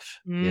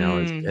staff.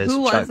 Who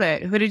was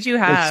it? Who did you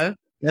have?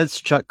 It's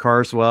Chuck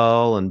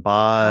Carswell and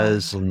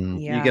Boz, and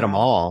you get them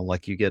all.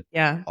 Like you get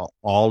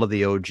all of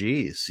the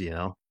OGs,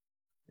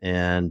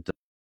 And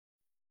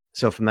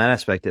so from that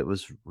aspect, it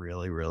was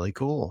really, really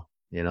cool,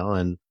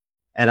 and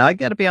I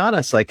got to be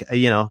honest, like,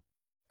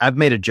 I've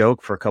made a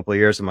joke for a couple of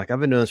years. I'm like, I've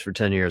been doing this for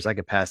 10 years. I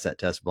could pass that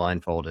test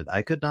blindfolded.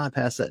 I could not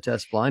pass that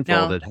test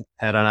blindfolded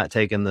had I not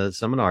taken the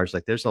seminars.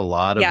 Like there's a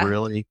lot of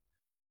really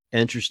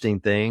interesting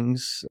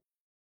things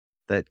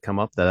that come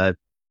up that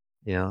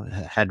I,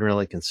 hadn't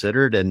really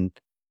considered. And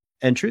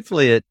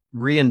truthfully, it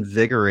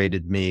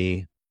reinvigorated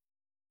me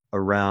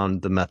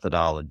around the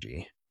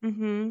methodology.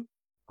 Mm-hmm.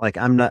 Like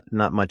I'm not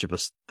much of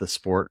the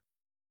sport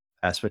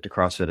aspect of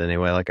CrossFit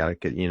anyway. Like I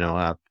could,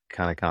 I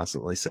kind of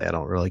constantly say I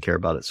don't really care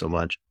about it so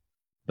much.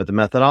 But the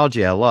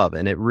methodology I love,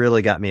 and it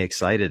really got me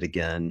excited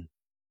again,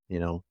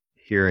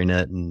 hearing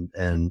it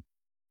and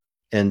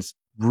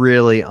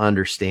really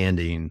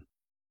understanding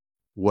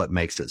what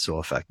makes it so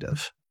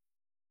effective.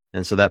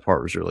 And so that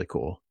part was really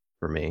cool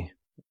for me.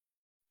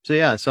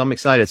 So so I'm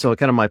excited. So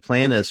kind of my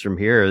plan is from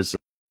here is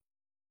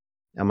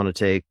I'm going to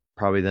take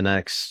probably the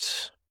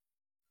next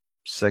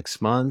 6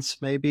 months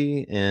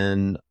maybe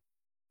and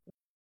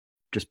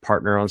just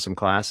partner on some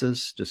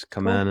classes, just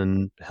come in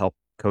and help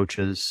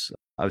coaches.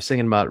 I was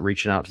thinking about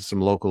reaching out to some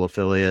local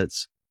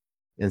affiliates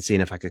and seeing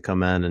if I could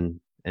come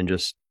in and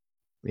just,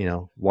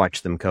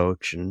 watch them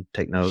coach and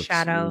take notes.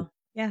 Shadow.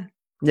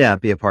 Yeah.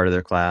 Be a part of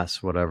their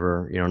class,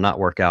 whatever, not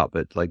work out,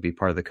 but like be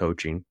part of the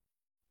coaching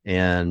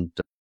and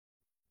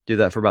do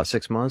that for about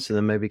 6 months and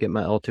then maybe get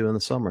my L2 in the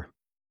summer.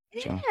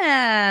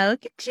 Yeah.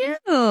 Look at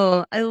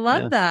you. I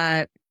love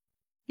that.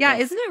 Yeah.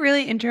 Isn't it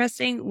really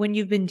interesting when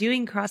you've been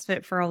doing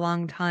CrossFit for a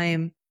long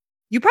time?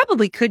 You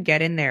probably could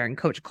get in there and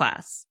coach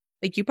class.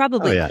 Like you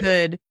probably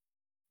could,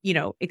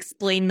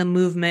 explain the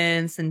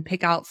movements and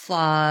pick out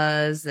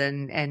flaws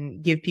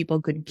and give people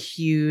good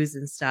cues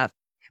and stuff.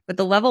 But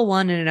the level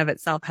 1 in and of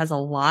itself has a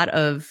lot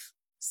of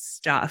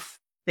stuff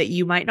that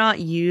you might not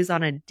use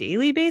on a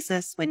daily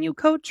basis when you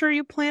coach or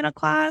you plan a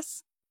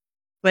class,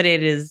 but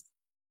it is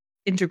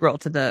integral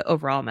to the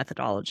overall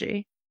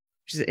methodology,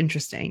 which is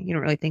interesting. You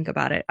don't really think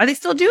about it. Are they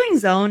still doing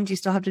zone? Do you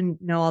still have to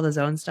know all the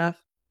zone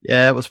stuff?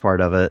 Yeah, it was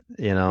part of it,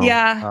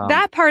 Yeah,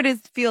 that part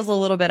feels a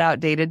little bit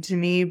outdated to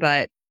me,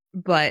 but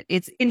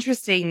it's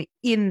interesting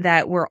in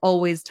that we're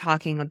always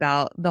talking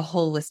about the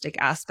holistic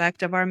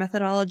aspect of our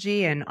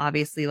methodology, and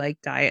obviously like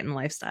diet and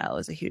lifestyle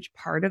is a huge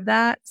part of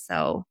that.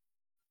 So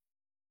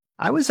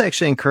I was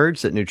actually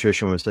encouraged that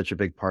nutrition was such a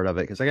big part of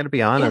it because I got to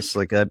be honest,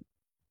 like I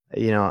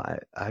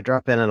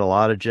drop in at a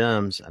lot of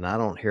gyms and I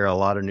don't hear a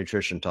lot of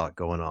nutrition talk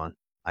going on.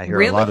 I hear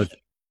a lot of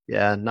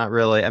not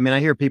really. I mean,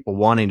 I hear people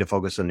wanting to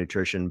focus on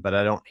nutrition, but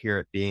I don't hear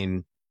it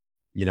being,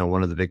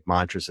 one of the big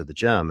mantras of the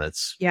gym.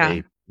 It's,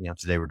 hey,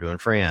 today we're doing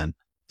Fran,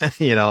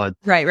 Right.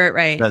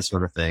 that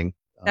sort of thing.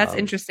 That's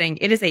interesting.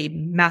 It is a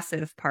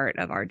massive part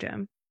of our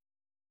gym.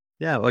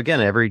 Yeah. Well,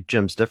 again, every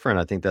gym's different.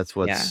 I think that's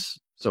what's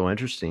so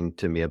interesting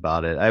to me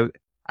about it.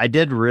 I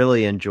did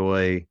really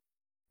enjoy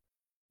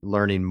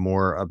learning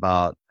more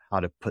about how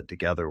to put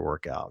together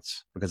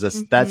workouts, because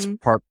that's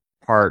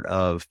part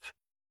of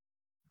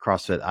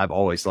CrossFit I've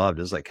always loved,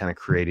 is like kind of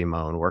creating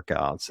my own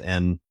workouts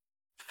and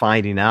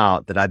finding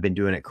out that I've been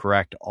doing it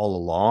correct all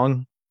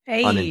along,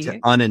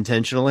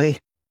 unintentionally,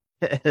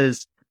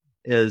 is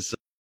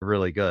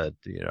really good,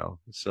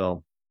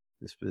 So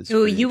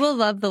you will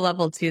love the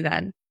level 2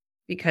 then,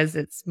 because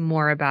it's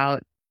more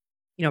about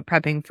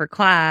prepping for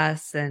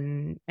class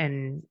and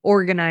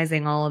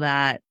organizing all of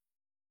that.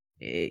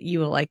 You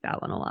will like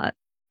that one a lot.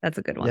 That's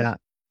a good one. Yeah.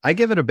 I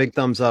give it a big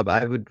thumbs up.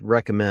 I would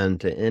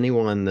recommend to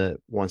anyone that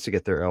wants to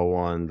get their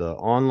L1, the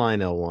online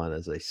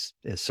L1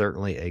 is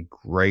certainly a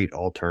great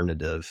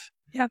alternative.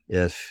 Yeah.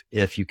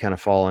 If you kind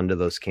of fall into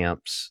those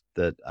camps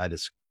that I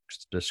just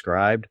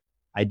described,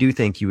 I do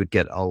think you would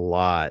get a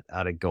lot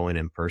out of going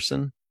in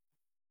person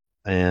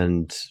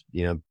and,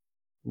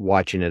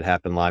 watching it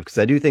happen live. Because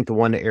I do think the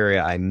one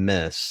area I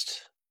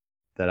missed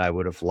that I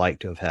would have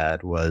liked to have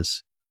had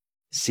was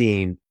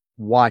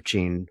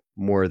watching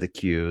more of the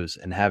cues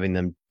and having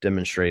them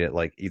demonstrate it,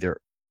 like either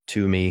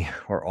to me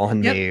or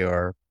on me,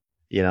 or,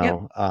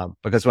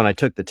 because when I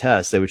took the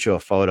test, they would show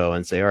a photo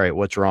and say, all right,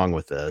 what's wrong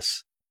with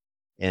this?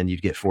 And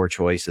you'd get 4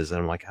 choices.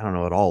 And I'm like, I don't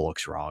know. It all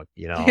looks wrong.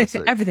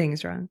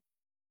 Everything's wrong.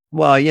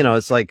 Well,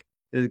 it's like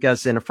the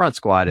guy's in a front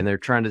squat and they're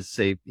trying to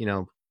say,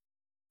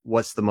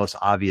 what's the most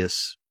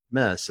obvious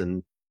miss?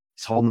 And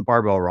he's holding the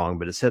barbell wrong,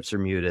 but his hips are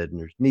muted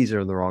and his knees are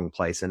in the wrong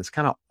place. And it's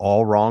kind of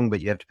all wrong,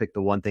 but you have to pick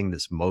the one thing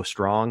that's most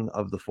wrong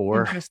of the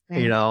 4,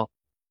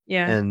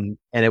 Yeah. And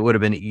it would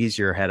have been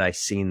easier had I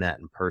seen that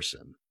in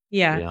person.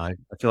 Yeah. I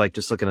feel like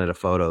just looking at a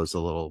photo is a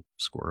little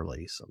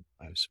squirrely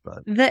sometimes,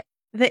 but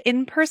the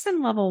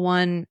in-person level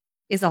 1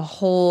 is a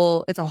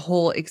whole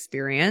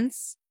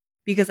experience,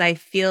 because I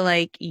feel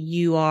like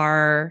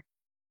you're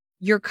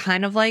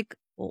kind of like,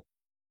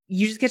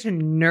 you just get to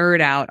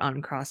nerd out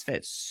on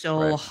CrossFit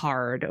so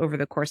hard over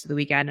the course of the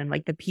weekend. And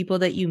like the people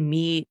that you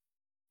meet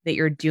that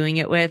you're doing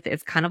it with,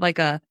 it's kind of like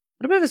a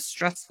little bit of a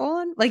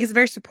stressful, like it's a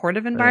very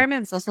supportive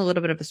environment. It's also a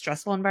little bit of a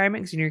stressful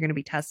environment because you're going to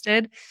be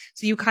tested.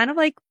 So you kind of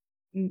like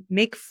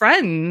make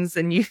friends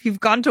and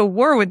you've gone to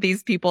war with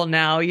these people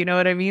now. You know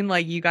what I mean?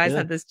 Like you guys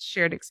have this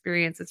shared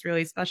experience. It's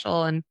really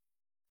special. And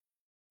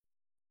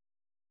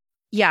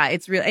yeah,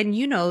 it's real. And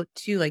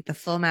too, like the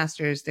Flow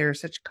Masters, they're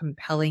such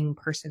compelling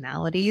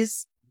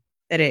personalities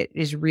that it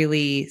is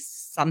really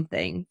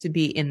something to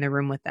be in the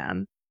room with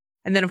them.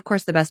 And then, of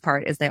course, the best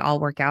part is they all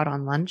work out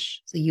on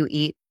lunch. So you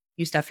eat,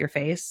 you stuff your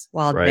face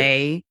while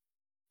they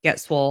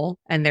get swole.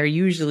 And they're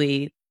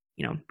usually,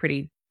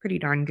 pretty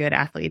darn good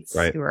athletes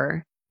who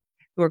are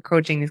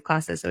coaching these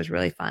classes. So it was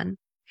really fun.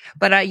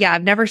 But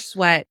I've never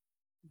sweat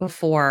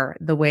before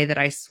the way that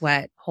I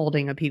sweat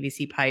holding a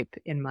PVC pipe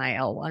in my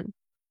L1.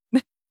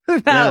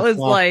 That was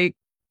like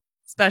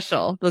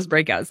special, those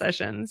breakout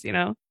sessions,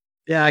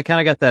 Yeah, I kind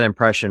of got that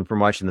impression from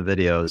watching the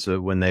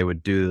videos when they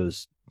would do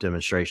those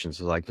demonstrations.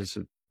 It was like, this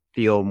would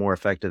feel more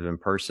effective in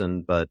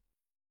person. But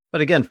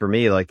again, for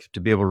me, like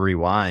to be able to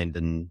rewind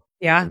and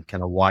kind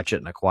of watch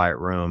it in a quiet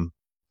room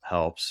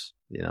helps,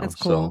 That's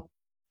cool.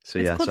 So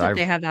it's yeah, cool so that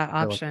they have that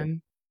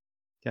option.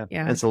 Yeah.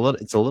 It's a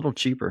little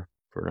cheaper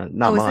for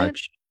not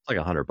much. It's like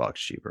 $100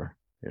 cheaper,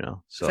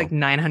 so it's like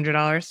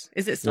 $900.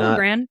 Is it still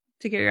 $1,000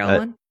 to get your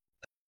L1?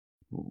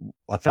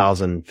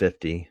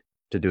 $1,050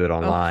 to do it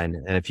online.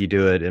 And if you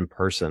do it in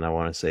person, I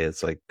want to say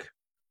it's like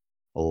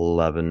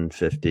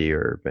 $1,150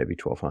 or maybe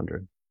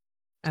 $1,200.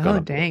 Oh,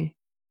 dang.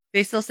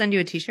 They still send you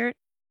a t-shirt?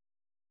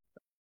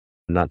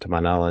 Not to my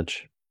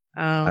knowledge.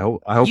 Oh,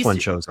 I hope one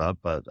shows up,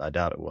 but I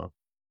doubt it will.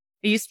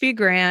 It used to be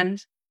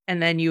 $1,000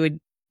 and then you'd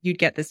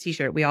get this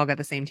t-shirt. We all got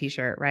the same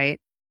t-shirt,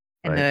 right?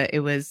 And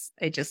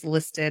it just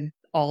listed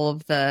all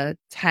of the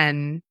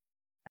 10.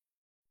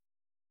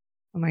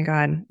 Oh my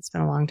God. It's been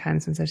a long time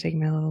since I've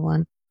taken my level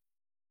 1.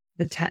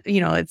 The 10,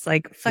 it's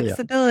like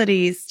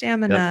flexibility,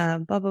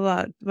 stamina, blah, blah,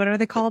 blah. What are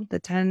they called? The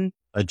 10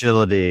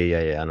 agility.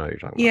 Yeah. I know what you're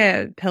talking about.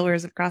 Yeah.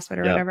 Pillars of CrossFit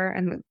or whatever.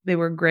 And they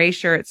were gray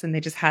shirts and they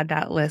just had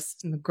that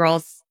list, and the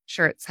girls'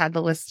 shirts had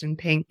the list in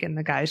pink and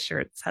the guys'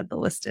 shirts had the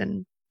list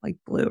in like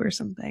blue or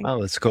something.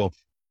 Oh, that's cool.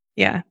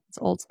 Yeah. It's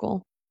old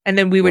school. And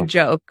then we would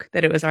joke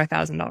that it was our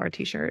 $1,000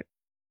 t-shirt.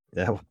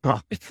 Yeah.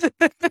 Well,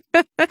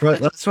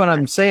 that's what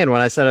I'm saying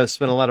when I said I've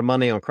spent a lot of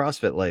money on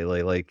CrossFit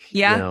lately. Like,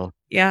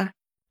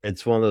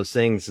 it's one of those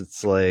things.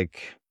 It's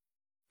like,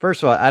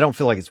 first of all, I don't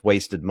feel like it's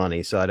wasted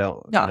money. So I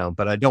don't,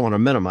 but I don't want to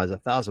minimize.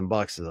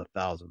 $1,000 is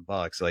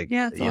 $1,000.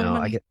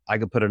 Like, I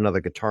could put another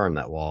guitar on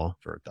that wall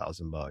for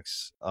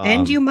 $1,000.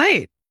 And you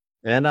might.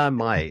 And I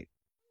might.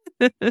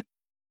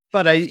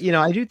 But I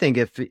do think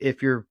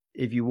if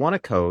you want to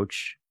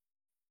coach,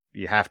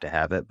 you have to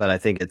have it. But I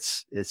think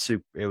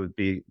it would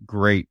be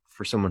great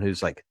for someone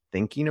who's like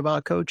thinking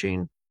about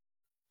coaching.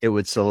 It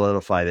would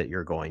solidify that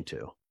you're going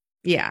to.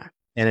 Yeah.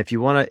 And if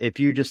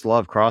you just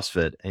love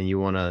CrossFit and you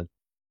want to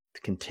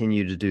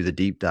continue to do the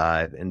deep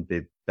dive and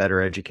be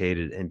better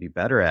educated and be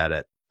better at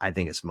it, I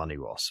think it's money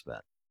well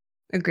spent.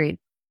 Agreed.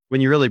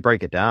 When you really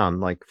break it down,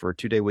 like for a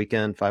 2-day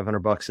weekend,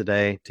 $500 a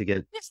day to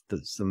get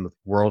some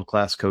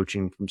world-class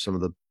coaching from some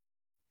of the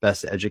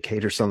best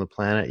educators on the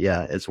planet.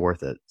 Yeah, it's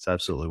worth it. It's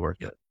absolutely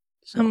worth it.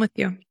 So, I'm with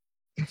you.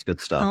 It's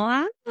good stuff.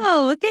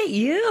 Oh, look at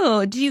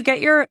you. Did you get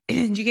your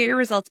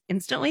results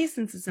instantly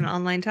since it's an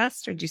online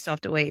test, or do you still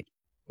have to wait?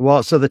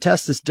 Well, so the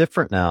test is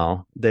different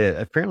now.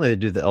 Apparently they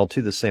do the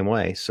L2 the same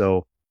way.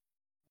 So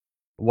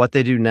what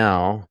they do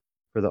now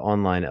for the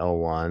online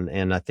L1,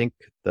 and I think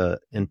the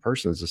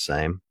in-person is the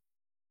same,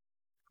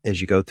 is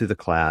you go through the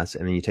class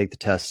and then you take the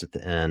test at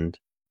the end,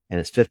 and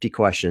it's 50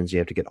 questions. You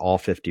have to get all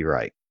 50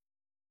 right.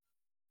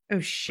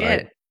 Oh, shit.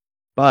 Right?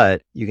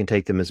 But you can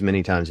take them as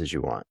many times as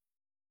you want.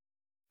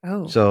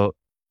 Oh. So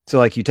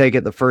like you take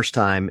it the first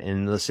time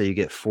and let's say you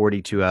get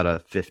 42 out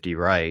of 50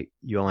 right,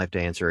 you only have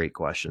to answer 8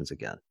 questions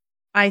again.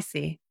 I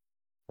see.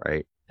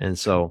 Right. And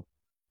so,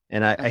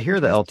 and I hear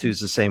the L2 is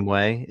the same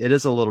way. It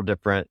is a little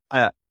different.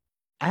 I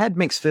had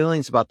mixed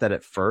feelings about that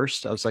at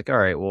first. I was like, all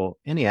right, well,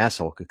 any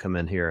asshole could come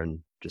in here and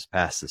just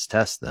pass this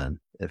test then,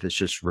 if it's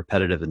just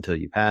repetitive until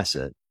you pass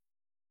it.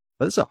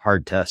 But it's a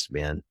hard test,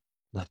 man.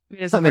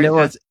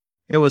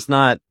 It was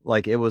not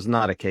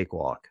a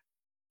cakewalk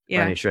by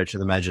any stretch of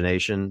the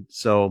imagination.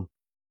 So,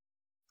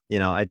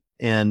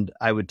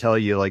 I would tell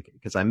you, like,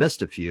 because I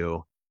missed a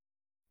few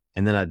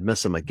and then I'd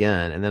miss them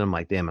again. And then I'm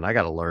like, damn it, I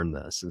got to learn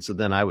this. And so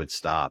then I would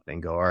stop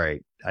and go, all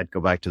right, I'd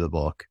go back to the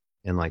book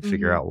and like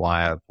figure out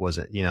why I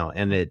wasn't,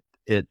 and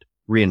it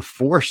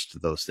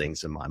reinforced those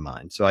things in my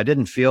mind. So I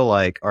didn't feel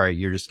like, all right,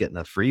 you're just getting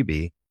a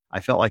freebie. I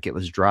felt like it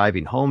was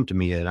driving home to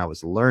me and I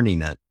was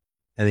learning it.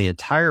 And the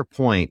entire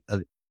point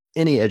of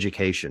any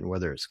education,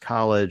 whether it's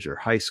college or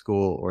high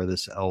school or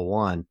this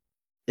L1,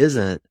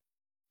 isn't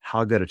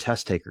how good a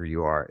test taker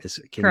you are.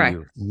 Can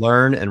you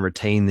learn and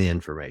retain the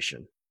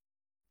information?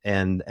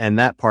 And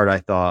that part I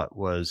thought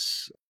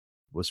was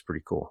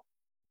pretty cool.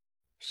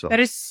 So that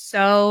is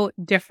so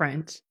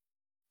different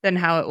than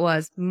how it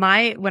was. When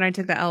I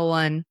took the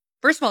L1,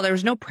 first of all, there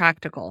was no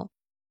practical.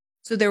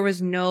 So there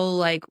was no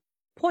like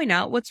point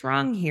out what's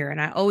wrong here.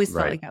 And I always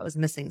felt like that was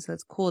missing. So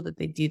it's cool that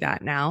they do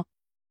that now.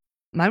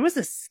 Mine was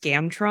a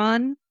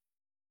Scamtron.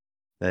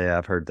 Yeah,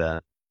 I've heard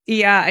that.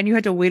 Yeah. And you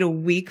had to wait a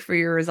week for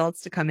your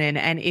results to come in.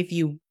 And if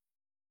you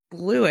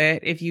blew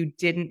it, if you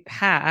didn't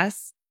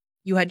pass,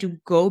 you had to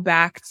go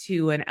back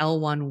to an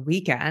L1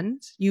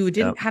 weekend. You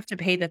didn't have to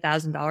pay the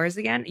 $1,000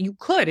 again. You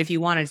could if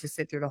you wanted to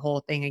sit through the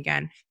whole thing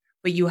again,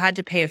 but you had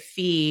to pay a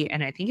fee.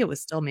 And I think it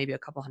was still maybe a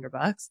couple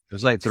 $100. It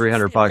was like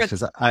 $300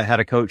 because I had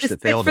a coach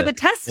that failed for the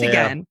test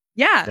again.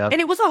 Yeah. Yep.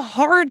 And it was a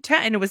hard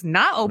test and it was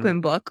not open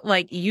book.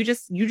 Like you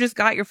just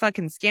got your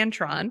fucking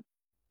Scantron.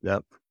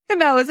 Yep. And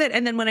that was it.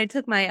 And then when I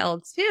took my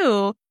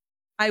L2,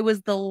 I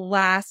was the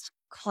last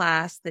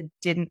class that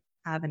didn't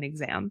have an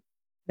exam.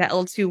 The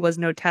L2 was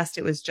no test.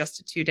 It was just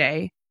a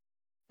 2-day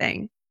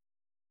thing.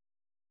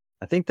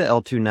 I think the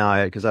L2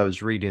 now, because I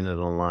was reading it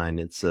online,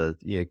 it's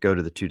you go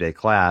to the 2-day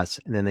class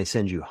and then they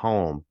send you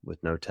home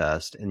with no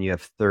test and you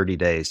have 30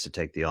 days to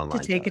take the online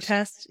test. To take a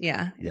test?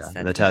 Yeah. Yeah.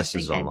 And the test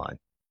is online.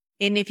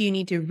 And if you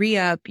need to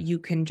re-up, you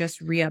can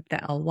just re-up the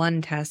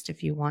L1 test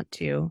if you want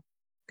to,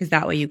 because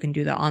that way you can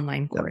do the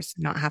online course,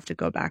 not have to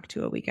go back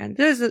to a weekend.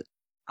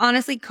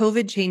 Honestly,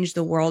 COVID changed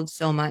the world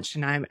so much,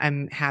 and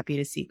I'm happy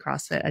to see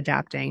CrossFit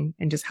adapting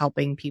and just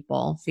helping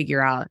people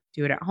figure out,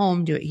 do it at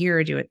home, do it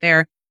here, do it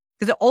there.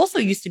 Because it also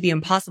used to be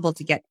impossible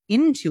to get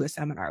into a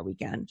seminar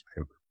weekend.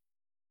 It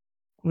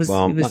was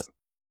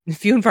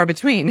few and far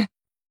between.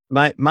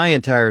 My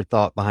entire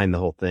thought behind the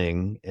whole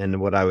thing,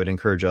 and what I would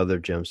encourage other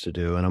gyms to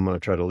do, and I'm going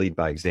to try to lead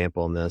by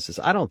example in this, is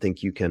I don't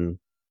think you can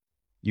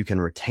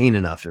retain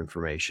enough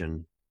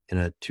information in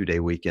a 2-day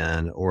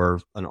weekend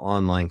or an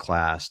online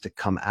class to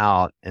come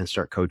out and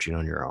start coaching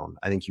on your own.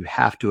 I think you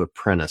have to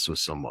apprentice with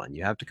someone.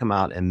 You have to come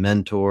out and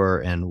mentor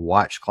and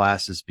watch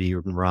classes be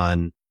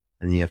run.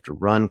 And you have to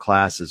run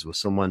classes with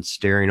someone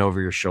staring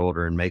over your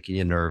shoulder and making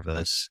you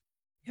nervous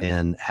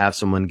and have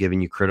someone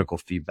giving you critical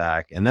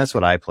feedback. And that's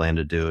what I plan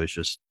to do is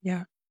just,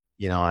 I'm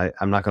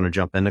not going to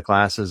jump into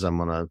classes. I'm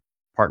going to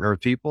partner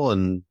with people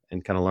and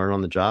kind of learn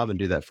on the job and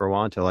do that for a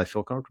while until I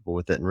feel comfortable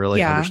with it and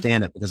really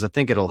understand it, because I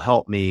think it'll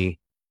help me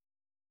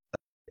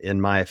in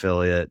my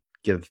affiliate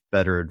give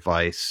better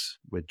advice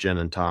with Jen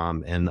and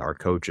Tom and our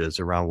coaches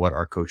around what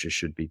our coaches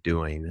should be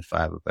doing if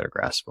I have a better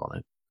grasp on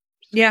it.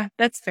 Yeah,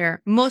 that's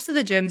fair. Most of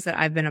the gyms that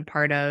I've been a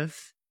part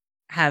of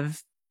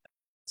have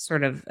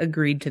sort of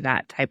agreed to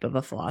that type of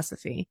a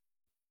philosophy.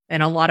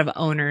 And a lot of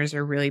owners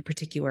are really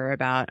particular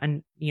about,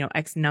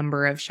 X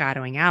number of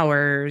shadowing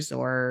hours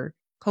or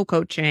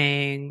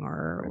co-coaching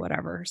or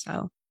whatever.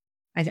 So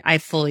I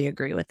fully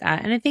agree with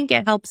that. And I think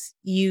it helps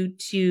you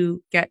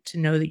to get to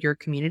know your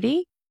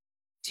community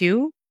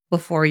too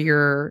before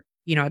you're,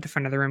 at the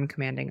front of the room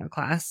commanding a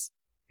class.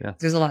 Yeah.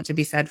 There's a lot to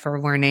be said for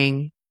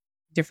learning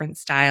different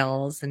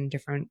styles and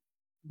different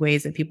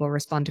ways that people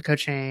respond to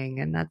coaching.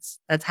 And that's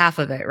half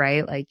of it,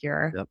 right? Like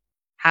you're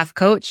half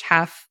coach,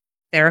 half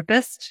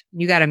therapist.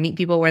 You got to meet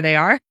people where they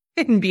are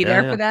and be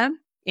there for them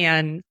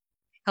and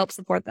help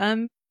support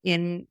them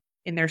in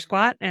their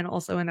squat and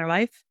also in their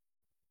life.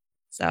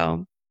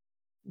 So,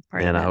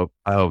 and I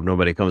hope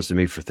nobody comes to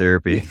me for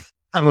therapy.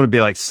 I'm going to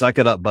be like, suck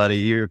it up, buddy.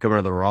 You're coming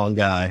to the wrong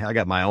guy. I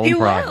got my own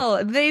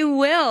problem. They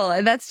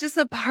will. That's just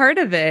a part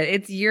of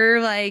it.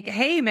 You're like,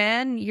 hey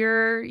man,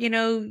 your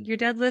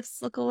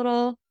deadlifts look a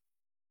little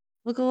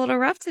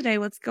rough today.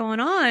 What's going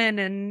on?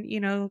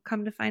 And,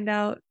 come to find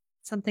out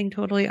something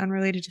totally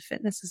unrelated to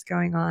fitness is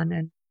going on.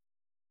 And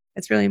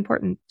it's really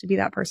important to be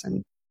that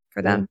person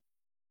for them.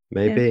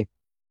 Maybe. Yeah.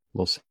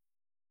 We'll see.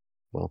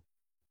 Well,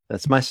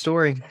 that's my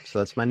story. So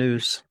that's my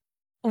news.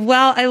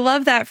 Well, I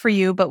love that for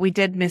you, but we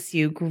did miss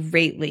you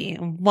greatly.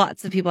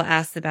 Lots of people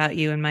asked about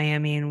you in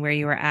Miami and where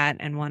you were at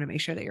and want to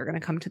make sure that you're going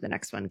to come to the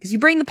next one because you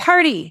bring the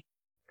party.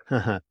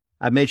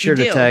 I made sure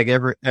to tag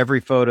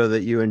every photo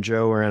that you and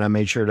Joe were in. I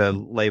made sure to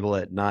label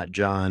it not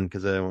John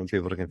because I don't want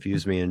people to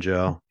confuse me and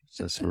Joe.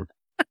 So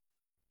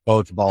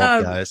both bald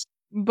guys.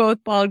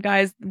 Both bald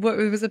guys.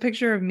 It was a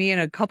picture of me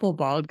and a couple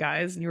bald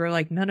guys, and you were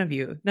like, none of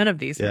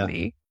these are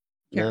me.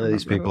 None of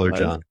these people are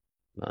John.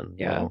 None.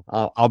 Yeah.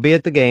 Well, I'll be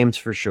at the games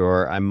for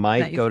sure. I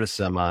might go to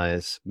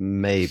semis,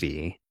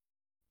 maybe.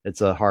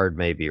 It's a hard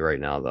maybe right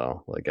now,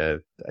 though. Like I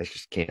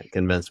just can't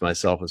convince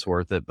myself it's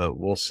worth it, but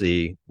we'll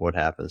see what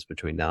happens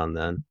between now and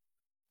then.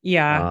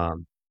 Yeah.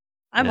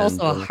 I'm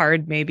also a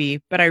hard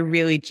maybe, but I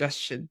really just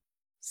should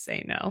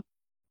say no.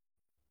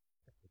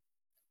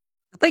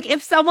 Like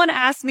if someone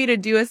asked me to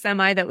do a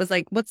semi that was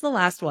like, what's the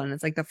last one?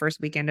 It's like the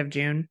first weekend of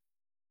June.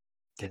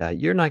 Yeah,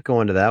 you're not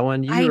going to that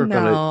one. You're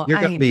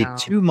gonna be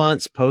 2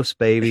 months post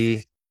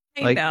baby.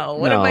 I know.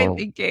 What am I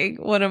thinking?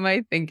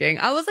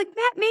 I was like,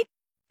 Matt, maybe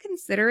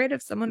consider it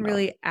if someone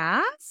really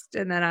asked.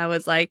 And then I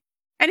was like,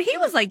 and he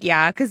was like,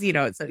 yeah, because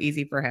it's so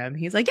easy for him.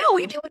 He's like, yeah,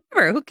 we do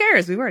whatever. Who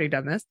cares? We've already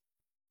done this.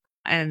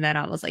 And then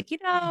I was like,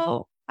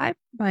 I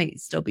might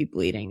still be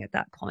bleeding at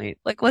that point.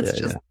 Like, let's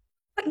just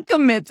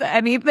commit to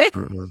anything.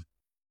 Mm-hmm.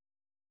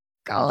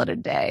 Call it a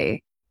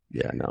day.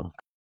 Yeah, no.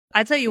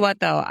 I tell you what,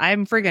 though,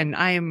 I'm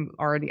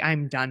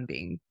done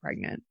being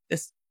pregnant.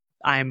 This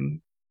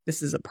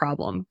is a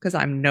problem because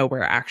I'm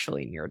nowhere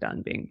actually near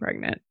done being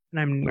pregnant.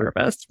 And I'm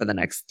nervous for the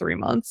next 3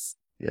 months.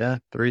 Yeah,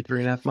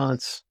 3.5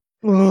 months.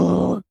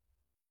 Ugh.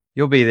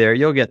 You'll be there.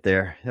 You'll get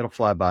there. It'll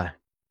fly by.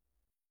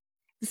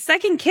 The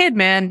second kid,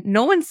 man,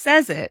 no one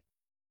says it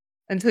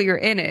until you're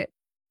in it.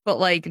 But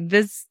like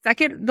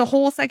the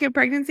whole second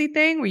pregnancy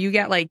thing where you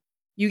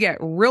get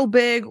real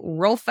big,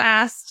 real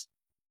fast,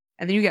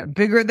 and then you get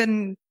bigger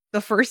than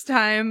the first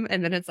time,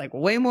 and then it's like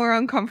way more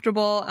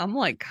uncomfortable. I'm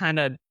like,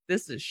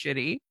 this is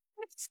shitty.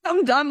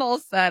 I'm done, all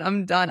set.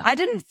 I'm done. I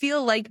didn't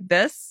feel like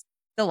this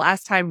the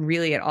last time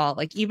really at all.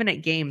 Like even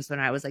at games when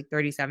I was like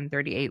 37,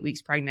 38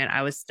 weeks pregnant,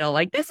 I was still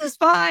like, this is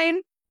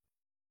fine.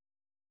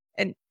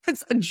 And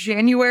it's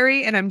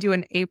January and I'm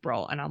doing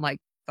April and I'm like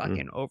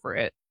fucking over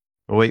it.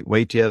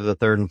 Wait till you have the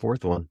third and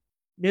fourth one.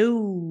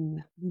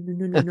 No.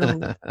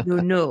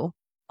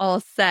 All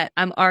set.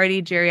 I'm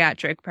already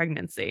geriatric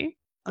pregnancy.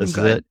 This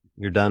is it.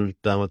 You're done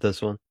with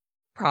this one?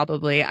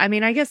 Probably. I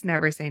mean, I guess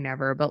never say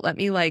never, but let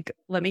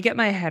me get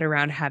my head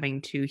around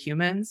having 2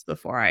 humans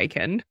before I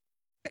can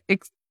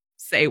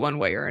say one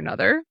way or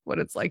another what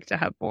it's like to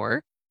have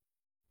more.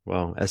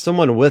 Well, as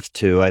someone with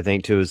 2, I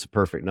think 2 is the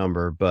perfect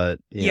number, but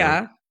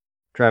know,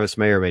 Travis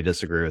Mayer may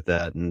disagree with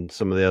that, and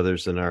some of the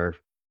others in our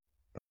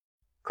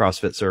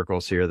CrossFit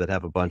circles here that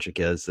have a bunch of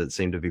kids that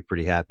seem to be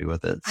pretty happy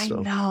with it. So.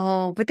 I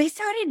know, but they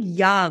started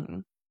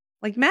young.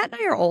 Like Matt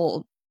and I are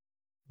old.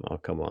 Oh,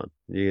 come on.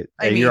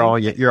 You're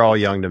all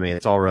young to me.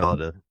 It's all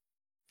relative.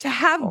 To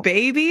have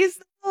babies,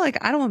 like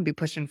I don't want to be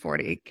pushing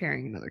 40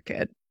 carrying another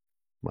kid.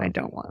 Well, I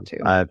don't want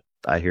to.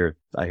 I hear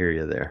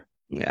you there.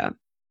 Yeah.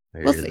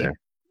 We'll see.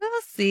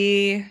 We'll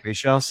see. We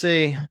shall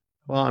see.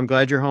 Well, I'm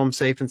glad you're home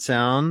safe and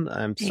sound.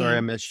 I'm sorry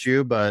I missed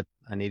you, but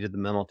I needed the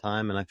mental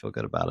time and I feel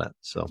good about it.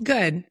 So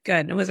good.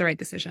 It was the right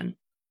decision.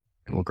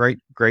 Well, great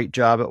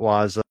job at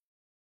WZA.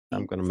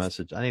 I'm going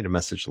to I need to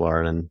message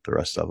Lauren and the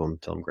rest of them.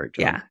 Tell them great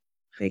job. Yeah.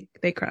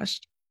 They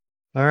crushed.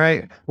 All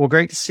right. Well,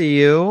 great to see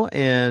you.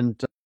 And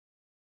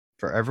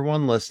for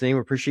everyone listening,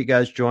 we appreciate you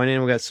guys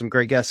joining. We got some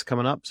great guests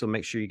coming up. So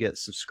make sure you get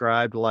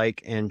subscribed,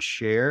 like, and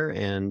share.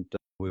 And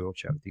we will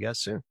chat with you guys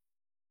soon.